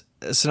 It's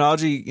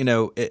Synology,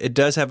 it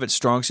does have its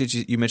strong suits.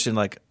 You mentioned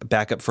like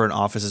backup for an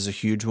office is a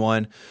huge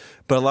one,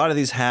 but a lot of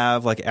these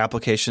have like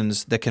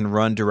applications that can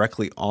run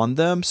directly on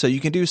them. So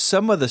you can do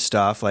some of the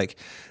stuff. Like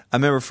I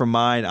remember for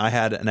mine, I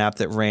had an app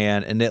that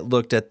ran and it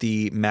looked at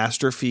the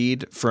master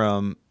feed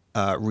from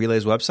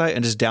Relay's website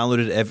and just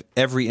downloaded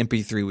every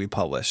MP3 we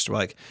published.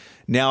 Like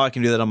now I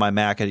can do that on my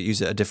Mac. I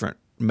use a different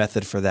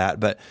method for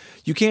that, but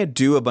you can't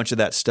do a bunch of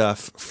that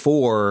stuff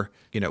for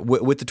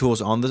with the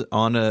tools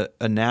on a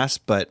NAS.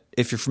 But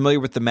if you're familiar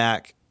with the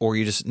Mac, or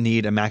you just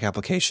need a Mac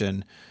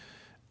application,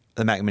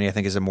 the Mac Mini I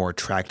think is a more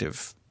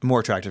attractive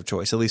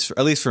choice, at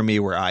least for me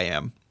where I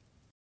am.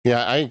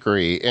 Yeah, I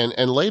agree.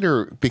 And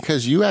later,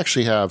 because you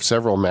actually have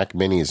several Mac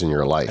Minis in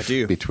your life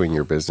between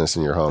your business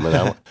and your home,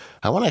 and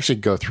I want to actually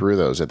go through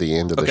those at the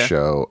end of the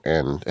show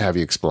and have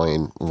you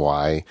explain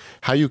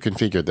how you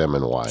configured them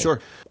and why.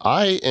 Sure.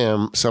 I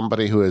am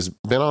somebody who has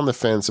been on the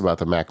fence about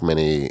the Mac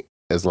Mini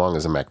as long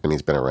as the Mac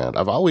Mini's been around.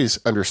 I've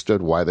always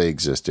understood why they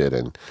existed,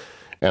 and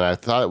I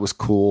thought it was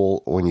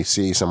cool when you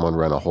see someone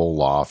run a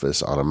whole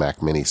office on a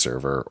Mac Mini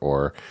server,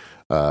 or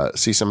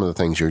see some of the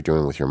things you're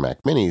doing with your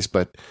Mac Minis,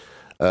 but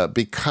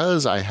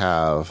because I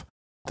have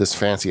this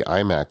fancy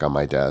iMac on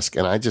my desk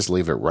and I just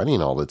leave it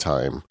running all the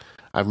time,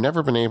 I've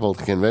never been able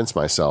to convince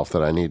myself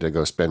that I need to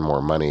go spend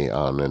more money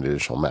on an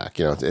additional Mac.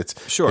 It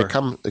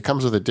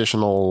comes with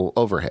additional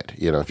overhead.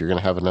 If you're going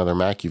to have another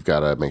Mac, you've got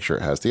to make sure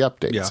it has the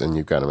updates, and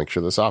you've got to make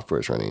sure the software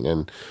is running,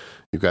 and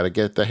you've got to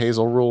get the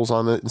Hazel rules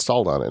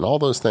installed on it, and all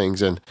those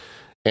things. And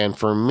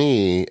for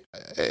me,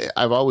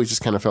 I've always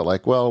just kind of felt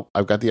like, well,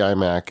 I've got the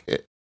iMac.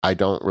 I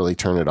don't really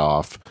turn it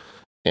off.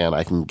 And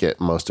I can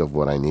get most of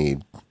what I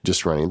need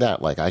just running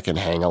that. Like I can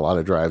hang a lot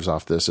of drives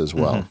off this as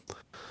well.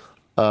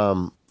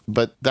 Mm-hmm.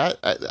 But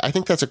I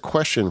think that's a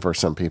question for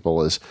some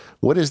people is,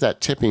 what is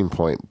that tipping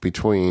point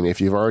between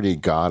if you've already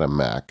got a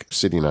Mac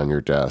sitting on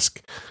your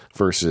desk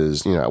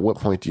versus, at what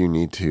point do you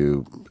need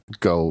to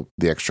go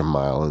the extra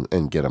mile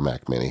and get a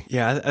Mac Mini?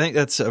 Yeah, I think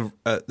that's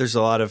there's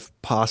a lot of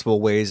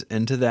possible ways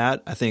into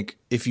that. I think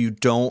if you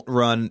don't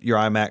run your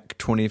iMac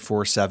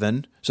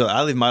 24/7, so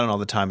I leave mine on all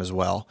the time as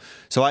well.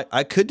 So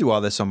I could do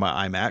all this on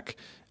my iMac.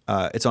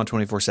 It's on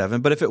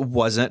 24/7, but if it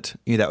wasn't,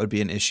 that would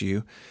be an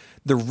issue.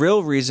 The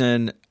real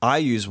reason I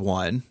use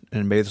one,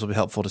 and maybe this will be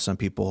helpful to some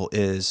people,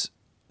 is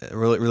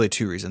really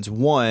two reasons.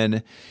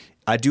 One,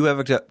 I do have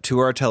a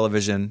 2-hour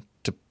television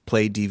to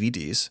play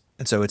DVDs,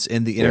 and so it's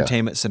in the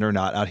entertainment center,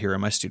 not out here in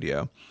my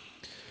studio.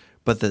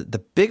 But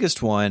the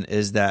biggest one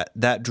is that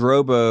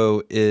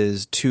Drobo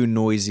is too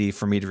noisy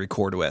for me to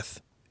record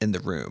with in the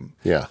room.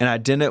 Yeah. And I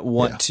didn't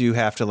want to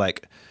have to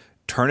like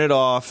turn it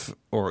off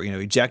or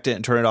eject it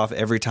and turn it off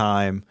every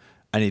time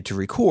I need to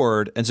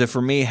record. And so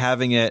for me,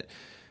 having it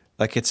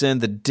like it's in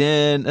the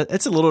den,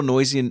 it's a little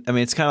noisy. I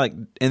mean, it's kind of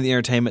like in the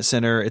entertainment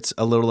center. It's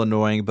a little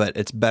annoying, but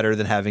it's better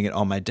than having it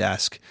on my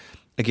desk.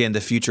 Again,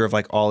 the future of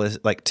like all this,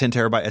 like 10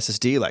 terabyte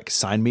SSD, like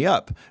sign me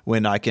up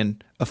when I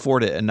can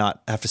afford it and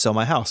not have to sell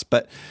my house.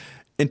 But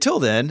until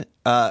then,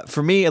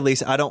 for me at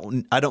least, I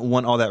don't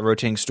want all that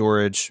rotating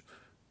storage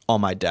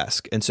on my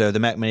desk. And so the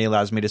Mac Mini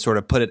allows me to sort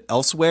of put it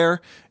elsewhere.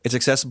 It's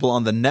accessible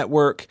on the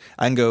network.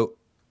 I can go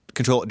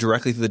control it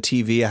directly through the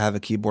TV. I have a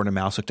keyboard and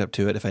mouse hooked up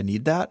to it if I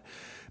need that.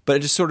 But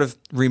it just sort of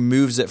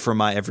removes it from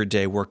my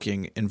everyday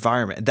working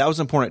environment. And that was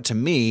important to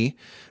me,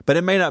 but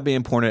it may not be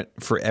important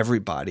for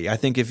everybody. I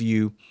think if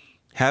you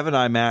have an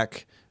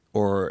iMac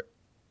or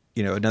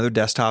another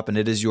desktop and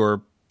it is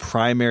your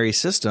primary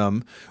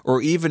system,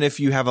 or even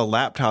if you have a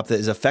laptop that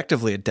is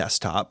effectively a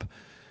desktop,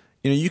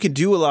 you can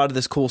do a lot of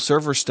this cool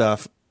server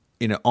stuff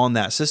on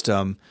that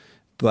system.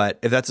 But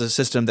if that's a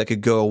system that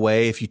could go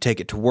away if you take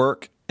it to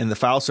work and the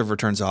file server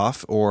turns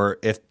off, or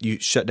if you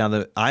shut down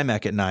the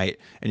iMac at night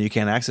and you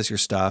can't access your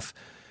stuff,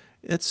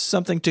 it's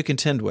something to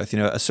contend with.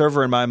 A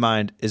server in my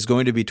mind is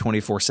going to be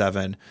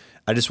 24/7.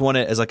 I just want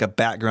it as like a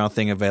background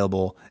thing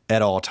available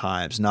at all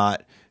times,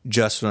 not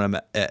just when I'm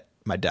at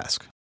my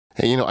desk.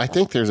 Hey, I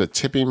think there's a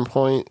tipping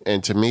point,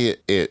 and to me,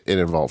 it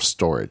involves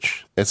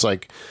storage. It's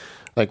like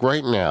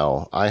right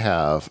now, I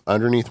have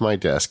underneath my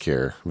desk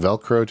here,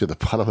 Velcro to the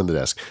bottom of the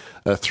desk,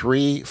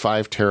 3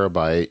 5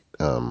 terabyte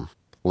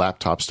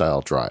laptop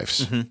style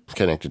drives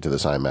connected to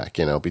this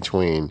iMac.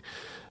 Between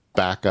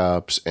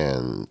backups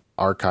and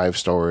archive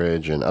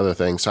storage and other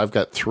things. So I've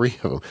got 3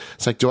 of them.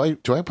 It's like, do I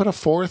put a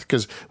 4th?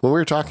 Because when we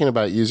were talking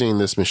about using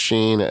this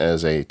machine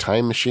as a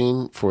time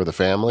machine for the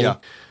family,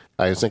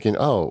 I was thinking,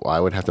 I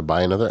would have to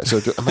buy another. So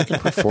am I going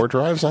to put 4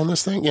 drives on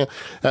this thing? Yeah.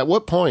 At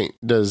what point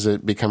does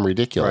it become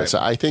ridiculous?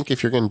 Right. I think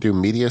if you're going to do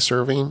media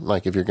serving,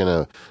 like if you're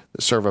going to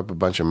serve up a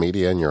bunch of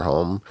media in your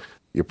home,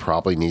 you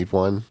probably need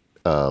one.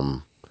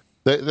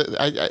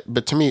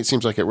 But to me, it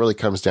seems like it really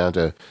comes down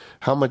to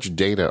how much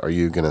data are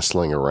you going to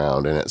sling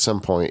around, and at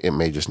some point, it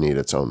may just need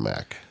its own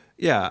Mac.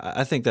 Yeah,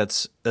 I think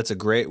that's a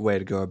great way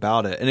to go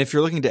about it. And if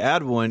you're looking to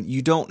add one,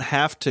 you don't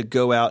have to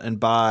go out and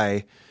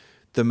buy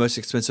the most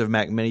expensive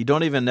Mac Mini. You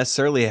don't even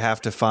necessarily have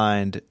to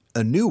find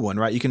a new one,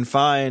 right? You can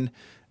find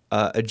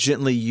a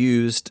gently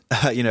used,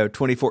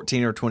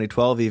 2014 or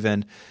 2012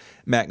 even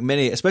Mac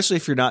Mini, especially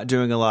if you're not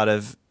doing a lot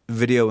of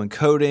video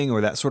encoding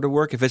or that sort of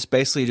work. If it's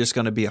basically just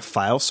going to be a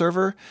file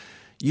server,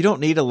 you don't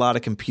need a lot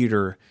of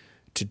computer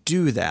to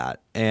do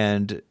that.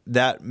 And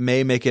that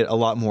may make it a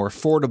lot more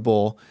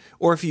affordable.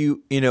 Or if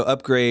you,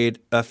 upgrade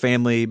a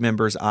family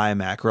member's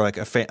iMac, or like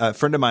a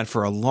friend of mine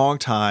for a long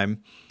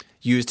time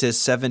used his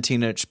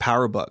 17-inch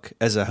PowerBook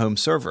as a home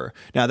server.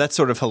 Now that's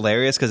sort of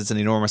hilarious because it's an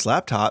enormous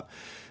laptop,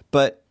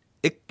 but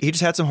he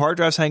just had some hard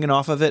drives hanging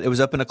off of it. It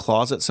was up in a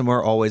closet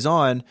somewhere, always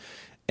on,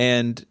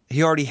 and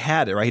he already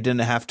had it, right? He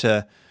didn't have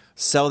to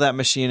sell that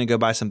machine and go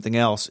buy something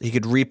else. He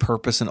could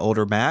repurpose an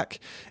older Mac.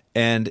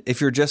 And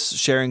if you're just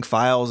sharing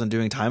files and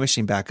doing time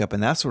machine backup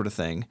and that sort of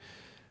thing,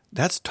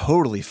 that's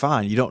totally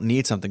fine. You don't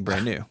need something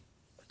brand new.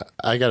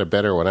 I got a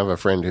better one. I have a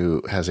friend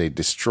who has a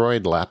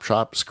destroyed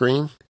laptop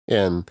screen,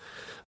 and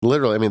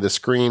literally, the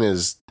screen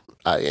is,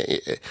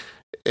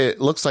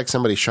 it looks like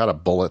somebody shot a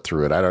bullet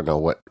through it. I don't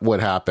know what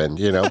happened,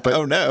 but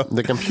oh no,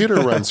 the computer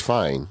runs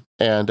fine.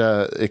 And,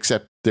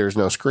 except there's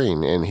no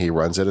screen, and he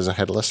runs it as a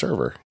headless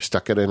server.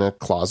 Stuck it in a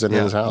closet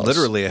in his house.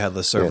 Literally a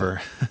headless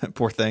server. Yeah.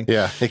 Poor thing.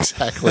 Yeah,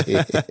 exactly.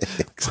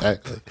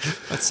 Exactly.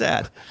 That's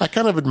sad. I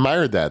kind of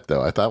admired that,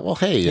 though. I thought, well,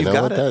 hey, you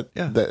know what?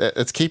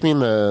 It's keeping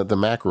the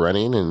Mac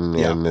running,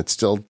 and it's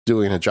still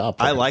doing a job.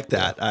 I like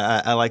that.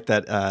 I like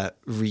that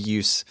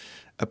reuse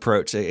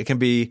approach. It can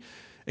be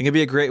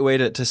a great way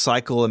to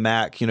cycle a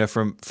Mac,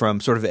 from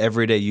sort of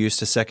everyday use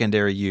to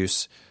secondary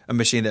use, a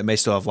machine that may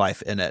still have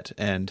life in it.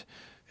 And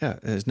yeah,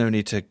 there's no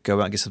need to go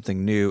out and get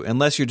something new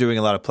unless you're doing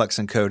a lot of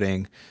Plex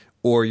encoding,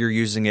 or you're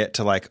using it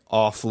to like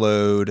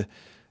offload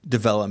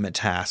development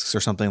tasks or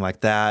something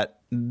like that.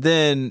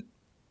 Then,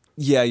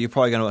 yeah, you're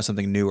probably going to want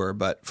something newer.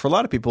 But for a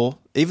lot of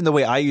people, even the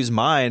way I use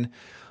mine,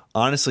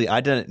 honestly, I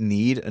didn't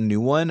need a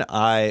new one.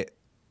 I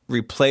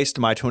replaced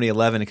my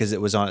 2011 because it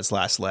was on its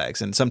last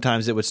legs. And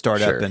sometimes it would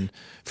start up and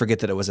forget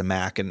that it was a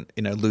Mac and,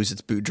 lose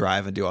its boot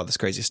drive and do all this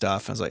crazy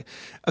stuff. I was like,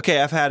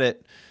 okay, I've had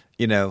it,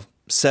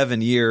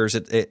 7 years,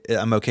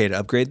 I'm okay to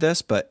upgrade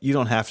this, but you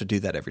don't have to do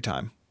that every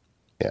time.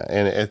 Yeah,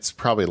 and it's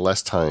probably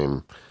less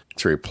time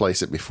to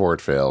replace it before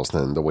it fails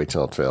than to wait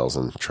till it fails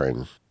and try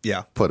and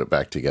put it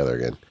back together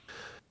again.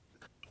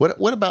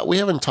 What about, we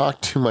haven't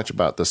talked too much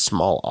about the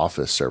small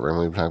office server, and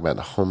we've been talking about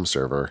the home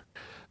server.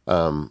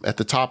 At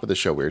the top of the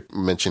show, we were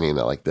mentioning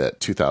that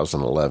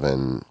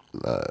 2011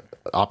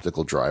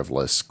 optical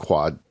driveless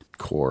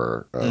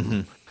quad-core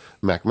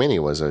Mac Mini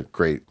was a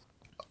great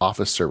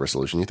office server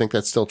solution. You think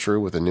that's still true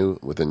with the new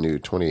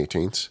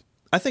 2018s?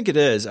 I think it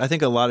is. I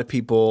think a lot of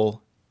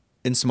people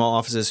in small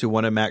offices who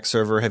want a Mac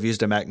server have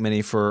used a Mac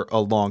Mini for a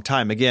long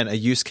time. Again, a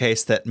use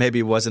case that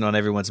maybe wasn't on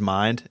everyone's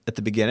mind at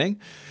the beginning.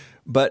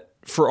 But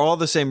for all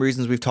the same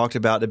reasons we've talked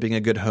about it being a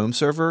good home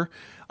server,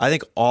 I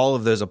think all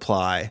of those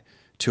apply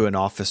to an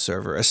office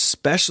server,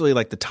 especially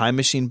like the time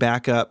machine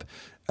backup.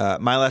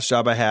 My last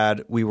job I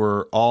had, we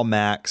were all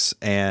Macs,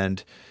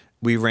 and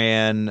we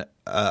ran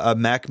a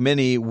Mac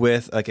Mini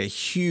with like a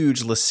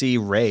huge LaCie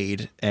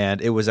RAID,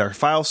 and it was our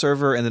file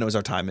server, and then it was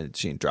our time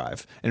machine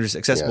drive, and it was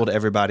accessible to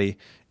everybody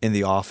in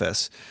the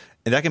office.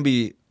 And that can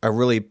be a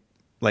really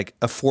like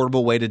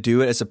affordable way to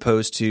do it, as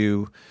opposed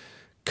to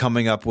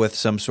coming up with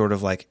some sort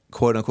of like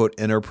quote unquote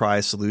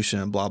enterprise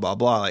solution, blah, blah,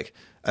 blah. Like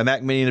a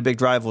Mac Mini and a big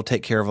drive will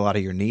take care of a lot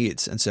of your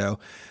needs. And so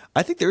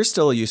I think there is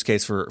still a use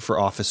case for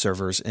office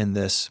servers in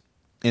this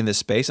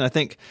space. And I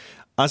think,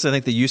 honestly,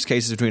 the use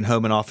cases between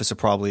home and office are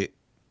probably,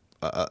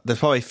 there's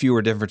probably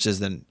fewer differences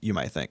than you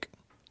might think.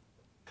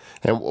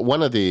 And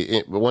one of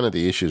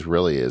the issues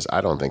really is I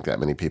don't think that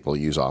many people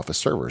use office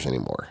servers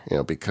anymore,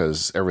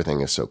 because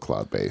everything is so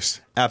cloud-based.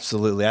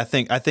 Absolutely. I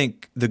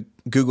think the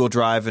Google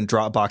Drive and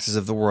Dropboxes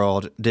of the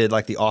world did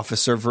like the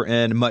office server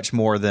in much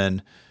more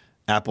than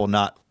Apple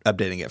not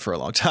updating it for a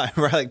long time,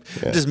 right? Like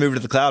just move to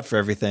the cloud for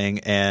everything,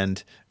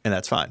 and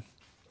that's fine.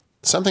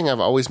 Something I've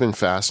always been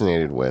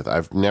fascinated with,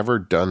 I've never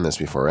done this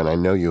before, and I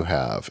know you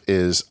have,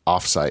 is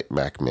offsite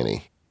Mac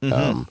Mini.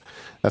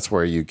 That's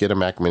where you get a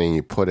Mac Mini and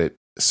you put it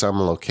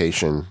some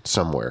location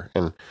somewhere.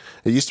 And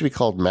it used to be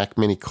called Mac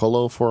Mini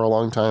Colo for a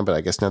long time, but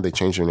I guess now they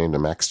changed their name to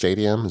Mac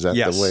Stadium. Is that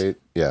the way?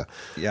 Yeah.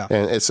 Yeah.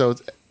 And so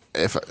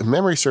if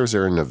memory serves,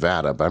 they're in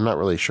Nevada, but I'm not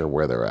really sure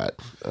where they're at.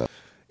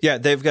 Yeah,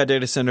 they've got a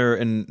data center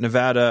in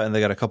Nevada, and they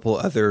got a couple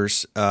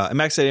others. And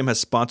Mac Stadium has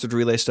sponsored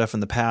Relay stuff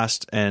in the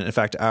past, and in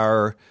fact,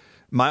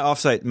 my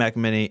offsite Mac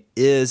Mini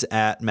is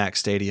at Mac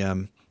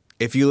Stadium.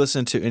 If you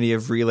listen to any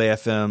of Relay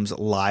FM's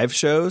live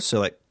shows, so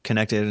like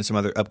Connected and some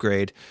other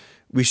Upgrade,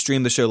 we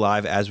stream the show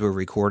live as we're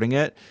recording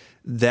it.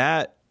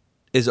 That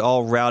is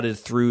all routed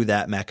through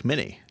that Mac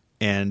Mini,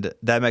 and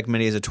that Mac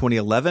Mini is a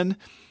 2011.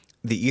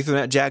 The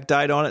Ethernet jack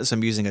died on it, so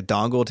I'm using a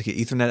dongle to get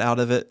Ethernet out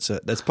of it.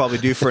 So that's probably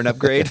due for an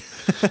upgrade.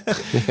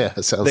 Yeah,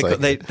 it sounds like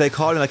they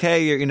called me like,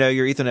 "Hey, your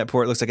Ethernet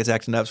port looks like it's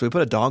acting up." So we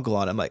put a dongle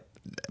on it. I'm like,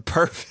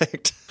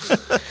 perfect.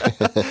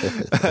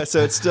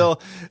 So it's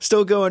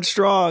still going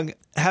strong.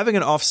 Having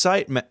an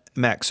offsite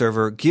Mac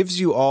server gives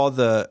you all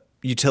the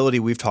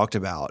utility we've talked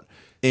about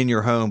in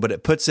your home, but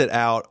it puts it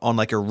out on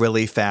like a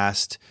really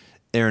fast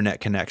internet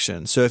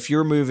connection. So if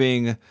you're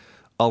moving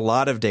a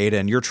lot of data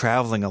and you're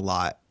traveling a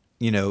lot,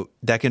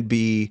 that can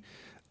be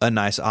a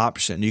nice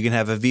option. You can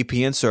have a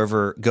VPN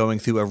server going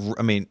through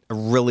a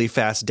really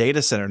fast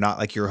data center, not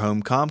like your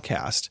home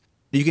Comcast.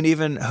 You can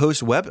even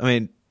host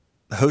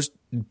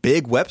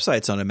big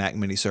websites on a Mac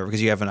Mini server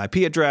because you have an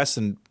IP address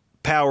and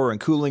power and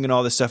cooling and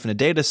all this stuff in a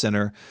data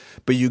center,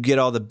 but you get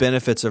all the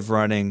benefits of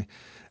running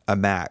a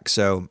Mac.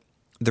 So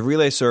the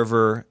Relay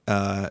server,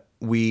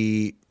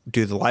 we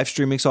do the live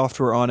streaming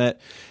software on it.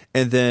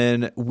 And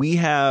then we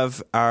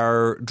have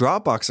our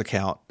Dropbox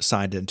account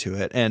signed into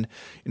it. And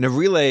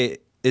Relay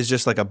is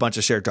just like a bunch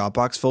of shared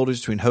Dropbox folders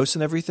between hosts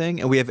and everything.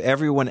 And we have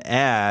everyone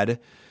add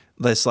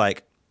this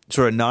like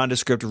sort of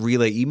nondescript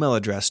Relay email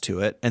address to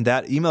it. And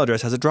that email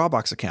address has a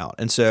Dropbox account.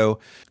 And so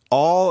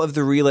all of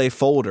the Relay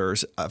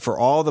folders for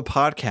all the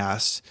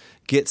podcasts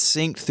get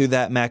synced through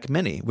that Mac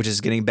Mini, which is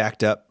getting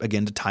backed up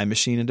again to Time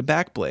Machine and to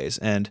Backblaze.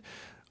 And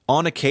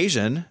on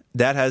occasion,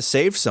 that has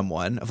saved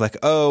someone of like,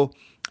 oh,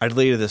 I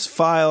deleted this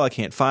file, I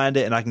can't find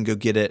it, and I can go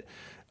get it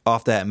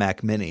off that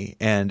Mac Mini.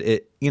 And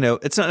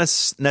it's not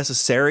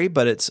necessary,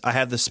 but I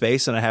have the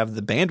space and I have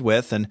the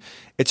bandwidth, and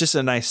it's just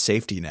a nice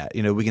safety net.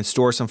 We can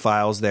store some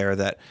files there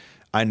that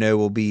I know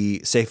will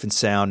be safe and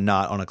sound,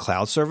 not on a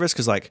cloud service,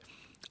 because like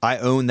I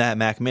own that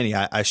Mac Mini.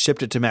 I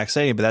shipped it to Mac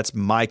Stadium, but that's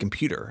my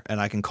computer, and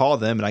I can call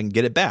them and I can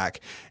get it back.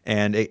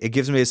 And it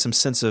gives me some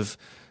sense of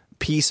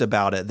peace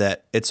about it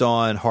that it's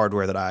on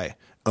hardware that I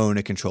own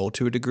and control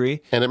to a degree.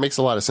 And it makes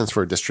a lot of sense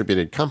for a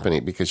distributed company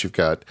because you've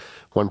got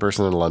one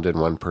person in London,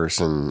 one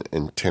person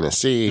in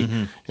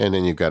Tennessee, and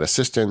then you've got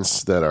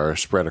assistants that are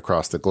spread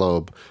across the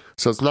globe.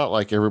 So it's not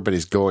like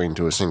everybody's going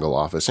to a single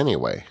office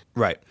anyway.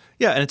 Right.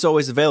 Yeah, and it's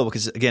always available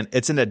because, again,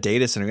 it's in a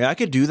data center. I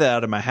could do that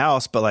out of my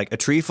house, but like a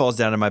tree falls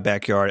down in my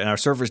backyard and our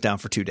server's down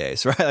for 2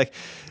 days, right? Like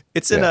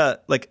it's in a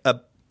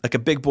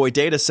big boy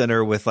data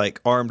center with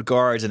like armed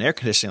guards and air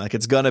conditioning. Like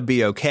it's going to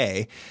be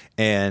okay.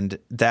 And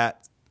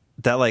that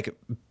like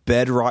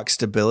bedrock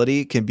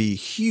stability can be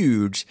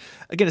huge.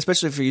 Again,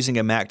 especially if you're using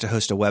a Mac to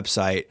host a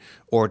website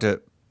or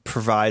to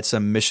provide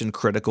some mission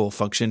critical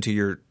function to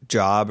your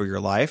job or your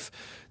life,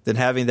 then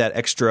having that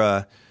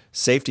extra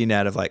safety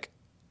net of like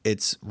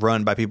it's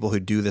run by people who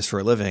do this for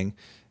a living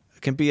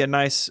can be a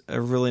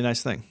really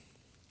nice thing.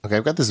 Okay,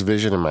 I've got this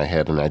vision in my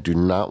head, and I do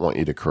not want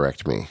you to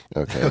correct me.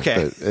 Okay.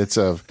 But it's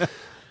of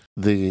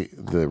the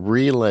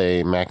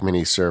Relay Mac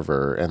Mini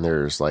server, and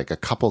there's like a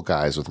couple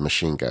guys with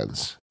machine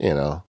guns,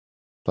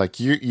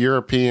 like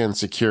European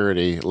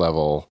security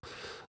level,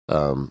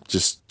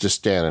 just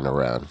standing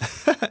around.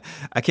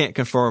 I can't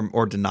confirm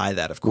or deny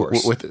that, of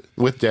course.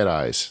 With dead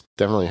eyes.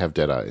 Definitely have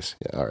dead eyes.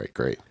 Yeah. All right.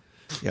 Great.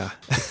 Yeah.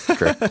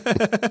 Great.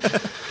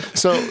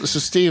 So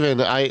Stephen,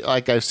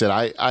 like I've said,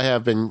 I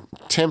have been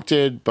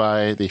tempted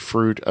by the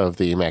fruit of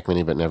the Mac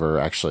Mini, but never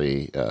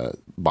actually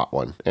bought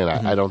one. And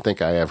I don't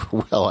think I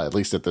ever will, at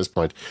least at this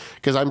point,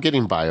 because I'm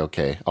getting by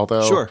okay.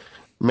 Although, sure.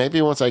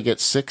 Maybe once I get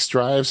 6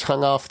 drives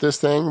hung off this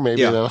thing,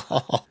 maybe then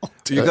I'll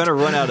do You're it. going to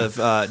run out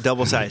of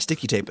double-sided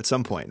sticky tape at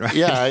some point, right?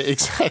 Yeah,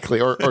 exactly.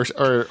 Or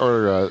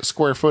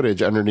square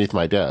footage underneath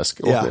my desk,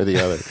 one or the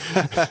other.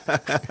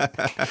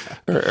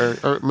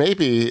 or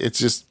maybe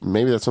that's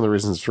one of the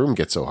reasons this room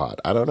gets so hot.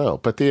 I don't know.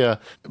 But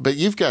but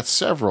you've got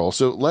several.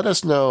 So let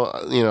us know.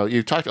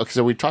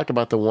 So we talked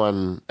about the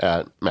one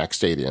at Mac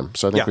Stadium.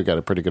 So I think we got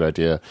a pretty good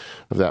idea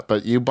of that.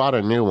 But you bought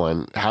a new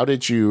one. How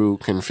did you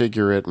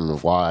configure it,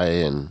 and why,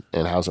 and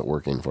how's it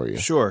working for you?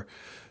 Sure.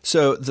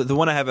 So the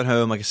one I have at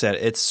home, like I said,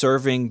 it's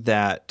serving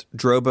that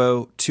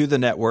Drobo to the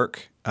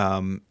network.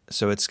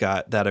 So it's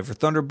got that over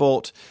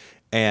Thunderbolt,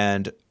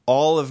 and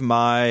all of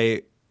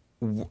my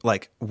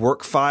like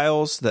work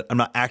files that I'm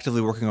not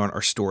actively working on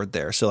are stored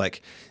there. So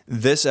like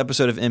this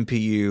episode of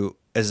MPU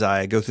as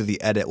I go through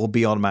the edit will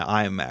be on my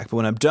iMac. But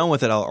when I'm done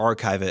with it, I'll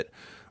archive it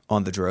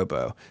on the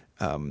Drobo.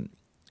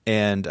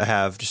 And I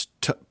have just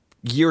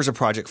years of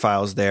project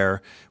files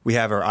there. We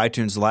have our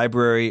iTunes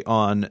library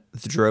on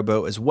the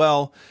Drobo as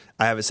well.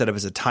 I have it set up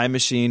as a Time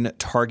Machine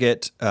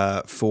target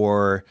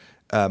for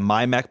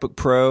my MacBook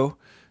Pro.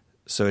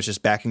 So it's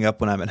just backing up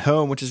when I'm at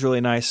home, which is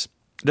really nice.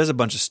 It does a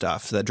bunch of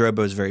stuff. So that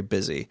Drobo is very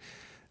busy.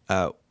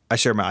 I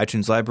share my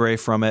iTunes library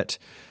from it.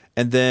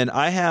 And then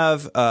I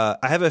have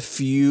a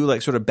few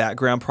like sort of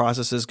background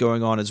processes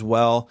going on as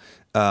well.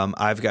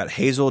 I've got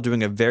Hazel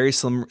doing a very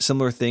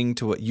similar thing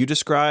to what you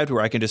described,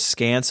 where I can just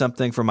scan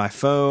something from my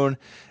phone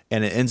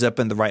and it ends up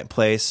in the right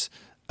place.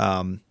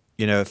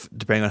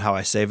 Depending on how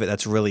I save it,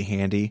 that's really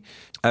handy.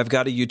 I've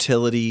got a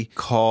utility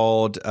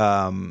called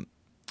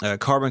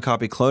Carbon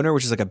Copy Cloner,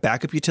 which is like a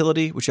backup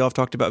utility, which y'all have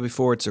talked about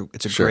before. It's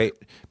a Sure. great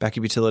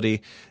backup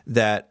utility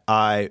that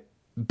I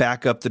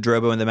back up the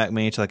Drobo and the Mac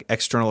Mini to like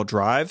external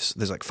drives.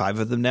 There's like 5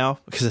 of them now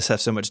because this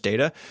has so much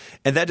data.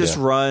 And that just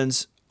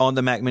runs on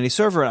the Mac Mini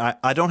server. And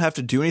I don't have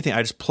to do anything.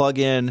 I just plug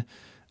in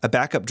a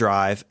backup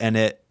drive and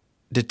it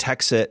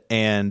detects it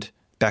and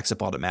backs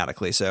up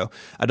automatically. So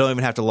I don't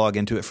even have to log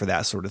into it for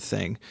that sort of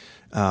thing.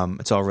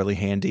 It's all really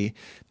handy.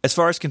 As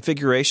far as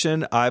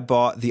configuration, I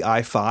bought the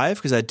i5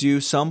 because I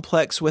do some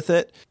Plex with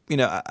it.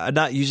 I'm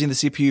not using the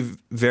CPU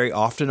very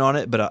often on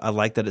it, but I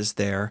like that it's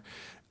there.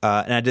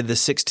 And I did the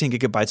 16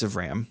 gigabytes of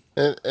RAM.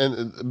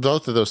 And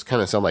both of those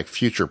kind of sound like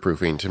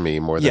future-proofing to me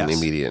more than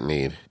immediate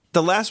need.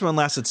 The last one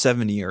lasted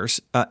 7 years.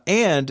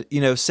 And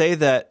say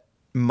that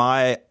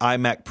my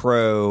iMac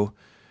Pro,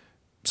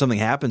 something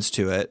happens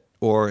to it,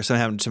 or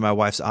something happened to my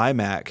wife's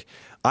iMac,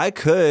 I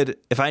could,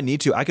 if I need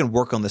to, I can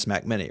work on this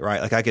Mac Mini,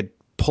 right? Like I could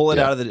pull it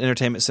out of the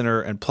entertainment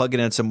center and plug it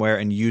in somewhere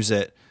and use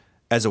it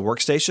as a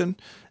workstation.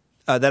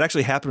 That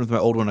actually happened with my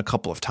old one a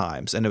couple of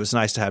times, and it was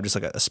nice to have just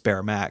like a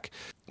spare Mac.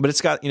 But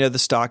it's got the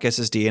stock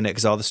SSD in it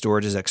because all the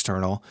storage is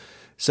external.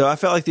 So I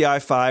felt like the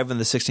i5 and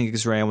the 16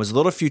 gigs RAM was a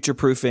little future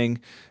proofing,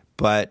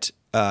 but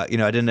I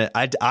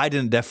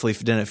definitely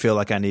didn't feel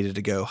like I needed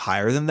to go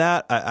higher than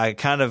that. I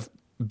kind of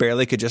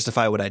barely could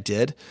justify what I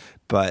did,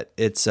 but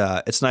it's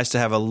nice to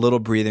have a little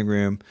breathing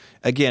room.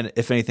 Again,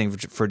 if anything,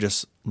 for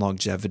just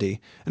longevity.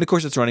 And of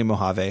course, it's running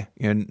Mojave.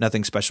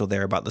 Nothing special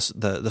there about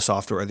the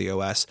software or the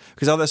OS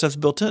because all that stuff's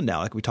built in now,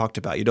 like we talked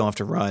about. You don't have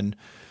to run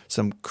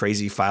some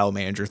crazy file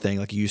manager thing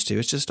like you used to.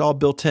 It's just all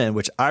built in,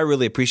 which I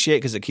really appreciate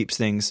because it keeps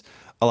things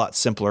a lot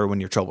simpler when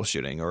you're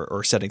troubleshooting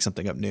or setting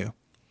something up new.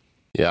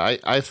 Yeah,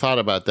 I thought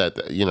about that,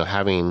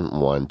 having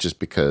one just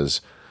because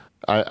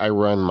I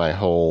run my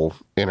whole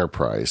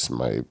enterprise,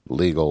 my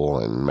legal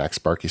and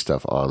MacSparky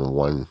stuff on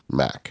one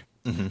Mac.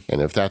 Mm-hmm.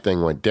 And if that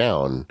thing went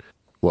down,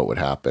 what would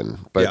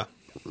happen? But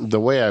the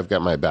way I've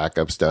got my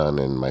backups done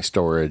and my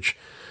storage,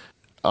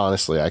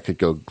 honestly, I could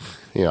go,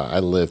 I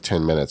live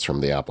 10 minutes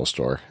from the Apple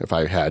Store. If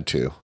I had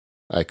to,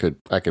 I could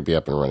be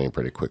up and running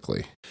pretty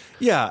quickly.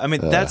 Yeah, I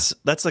mean, that's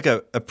like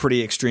a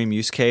pretty extreme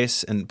use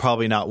case and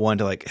probably not one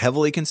to like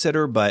heavily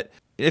consider, but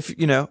if,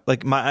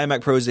 like my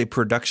iMac Pro is a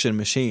production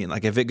machine,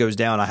 like if it goes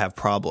down, I have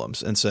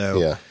problems. And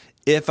so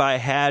if I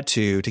had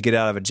to get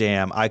out of a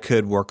jam, I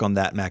could work on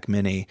that Mac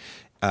Mini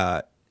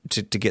to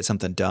get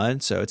something done.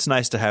 So it's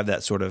nice to have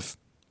that sort of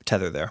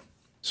tether there.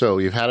 So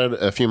you've had it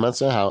a few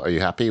months now. How are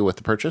you happy with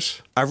the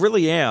purchase? I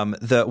really am.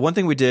 The one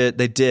thing they did,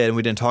 and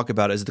we didn't talk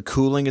about, is the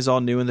cooling is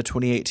all new in the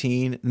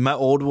 2018. My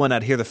old one,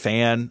 I'd hear the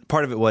fan.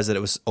 Part of it was that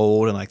it was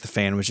old and like the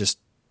fan was just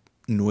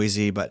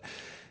noisy, but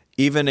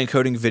even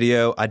encoding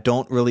video, I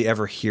don't really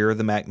ever hear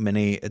the Mac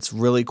Mini. It's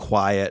really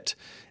quiet.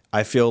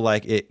 I feel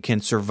like it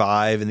can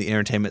survive in the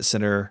entertainment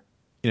center.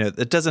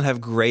 It doesn't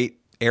have great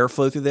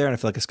airflow through there, and I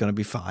feel like it's going to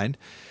be fine.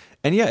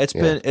 And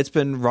it's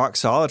been rock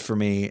solid for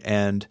me.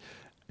 And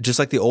just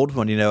like the old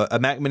one, a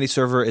Mac Mini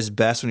server is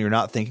best when you're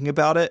not thinking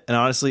about it. And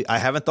honestly, I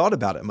haven't thought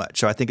about it much,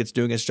 so I think it's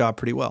doing its job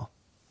pretty well.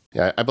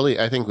 Yeah,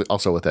 I think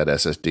also with that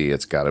SSD,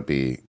 it's got to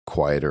be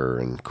quieter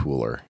and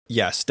cooler.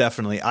 Yes,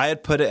 definitely. I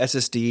had put an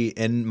SSD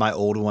in my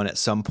old one at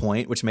some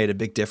point, which made a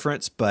big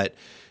difference. But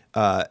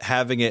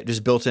having it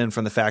just built in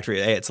from the factory,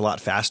 it's a lot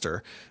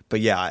faster. But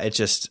yeah, it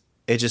just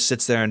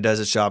sits there and does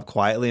its job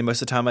quietly. And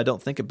most of the time, I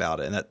don't think about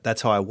it. And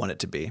that's how I want it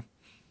to be.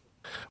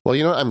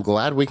 Well, I'm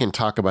glad we can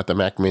talk about the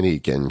Mac Mini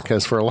again,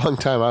 because for a long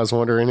time I was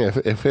wondering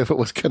if it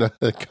was going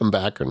to come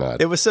back or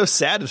not. It was so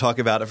sad to talk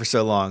about it for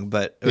so long,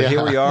 but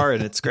here we are,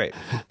 and it's great.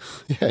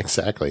 Yeah,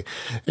 exactly.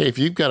 Hey, if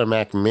you've got a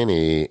Mac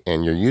Mini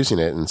and you're using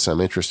it in some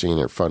interesting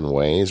or fun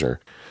ways,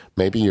 or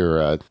maybe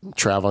you're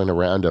traveling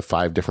around to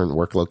 5 different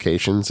work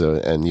locations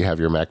and you have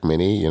your Mac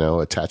Mini,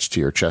 attached to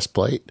your chest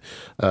plate,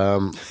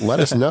 let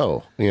us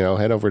know.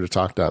 Head over to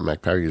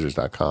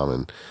talk.macpowerusers.com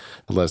and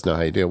let us know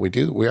how you do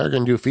it. We are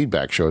going to do a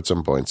feedback show at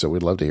some point, so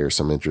we'd love to hear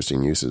some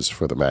interesting uses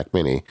for the Mac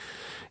Mini.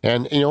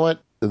 And you know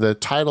what? The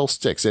title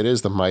sticks. It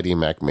is the mighty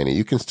Mac Mini.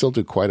 You can still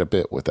do quite a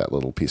bit with that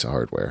little piece of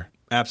hardware.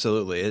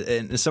 Absolutely.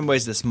 In some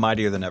ways, it's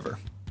mightier than ever.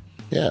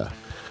 Yeah.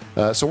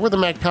 So we're the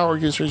Mac Power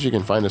Users. You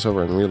can find us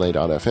over on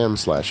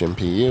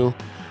relay.fm/MPU.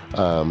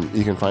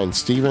 You can find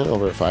Steven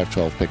over at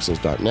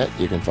 512pixels.net.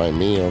 You can find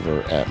me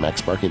over at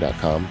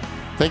macsparky.com.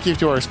 Thank you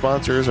to our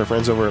sponsors, our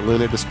friends over at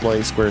Luna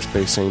Display,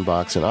 Squarespace,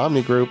 SaneBox, and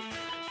Omni Group,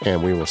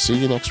 and we will see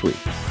you next week.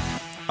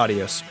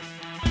 Adios.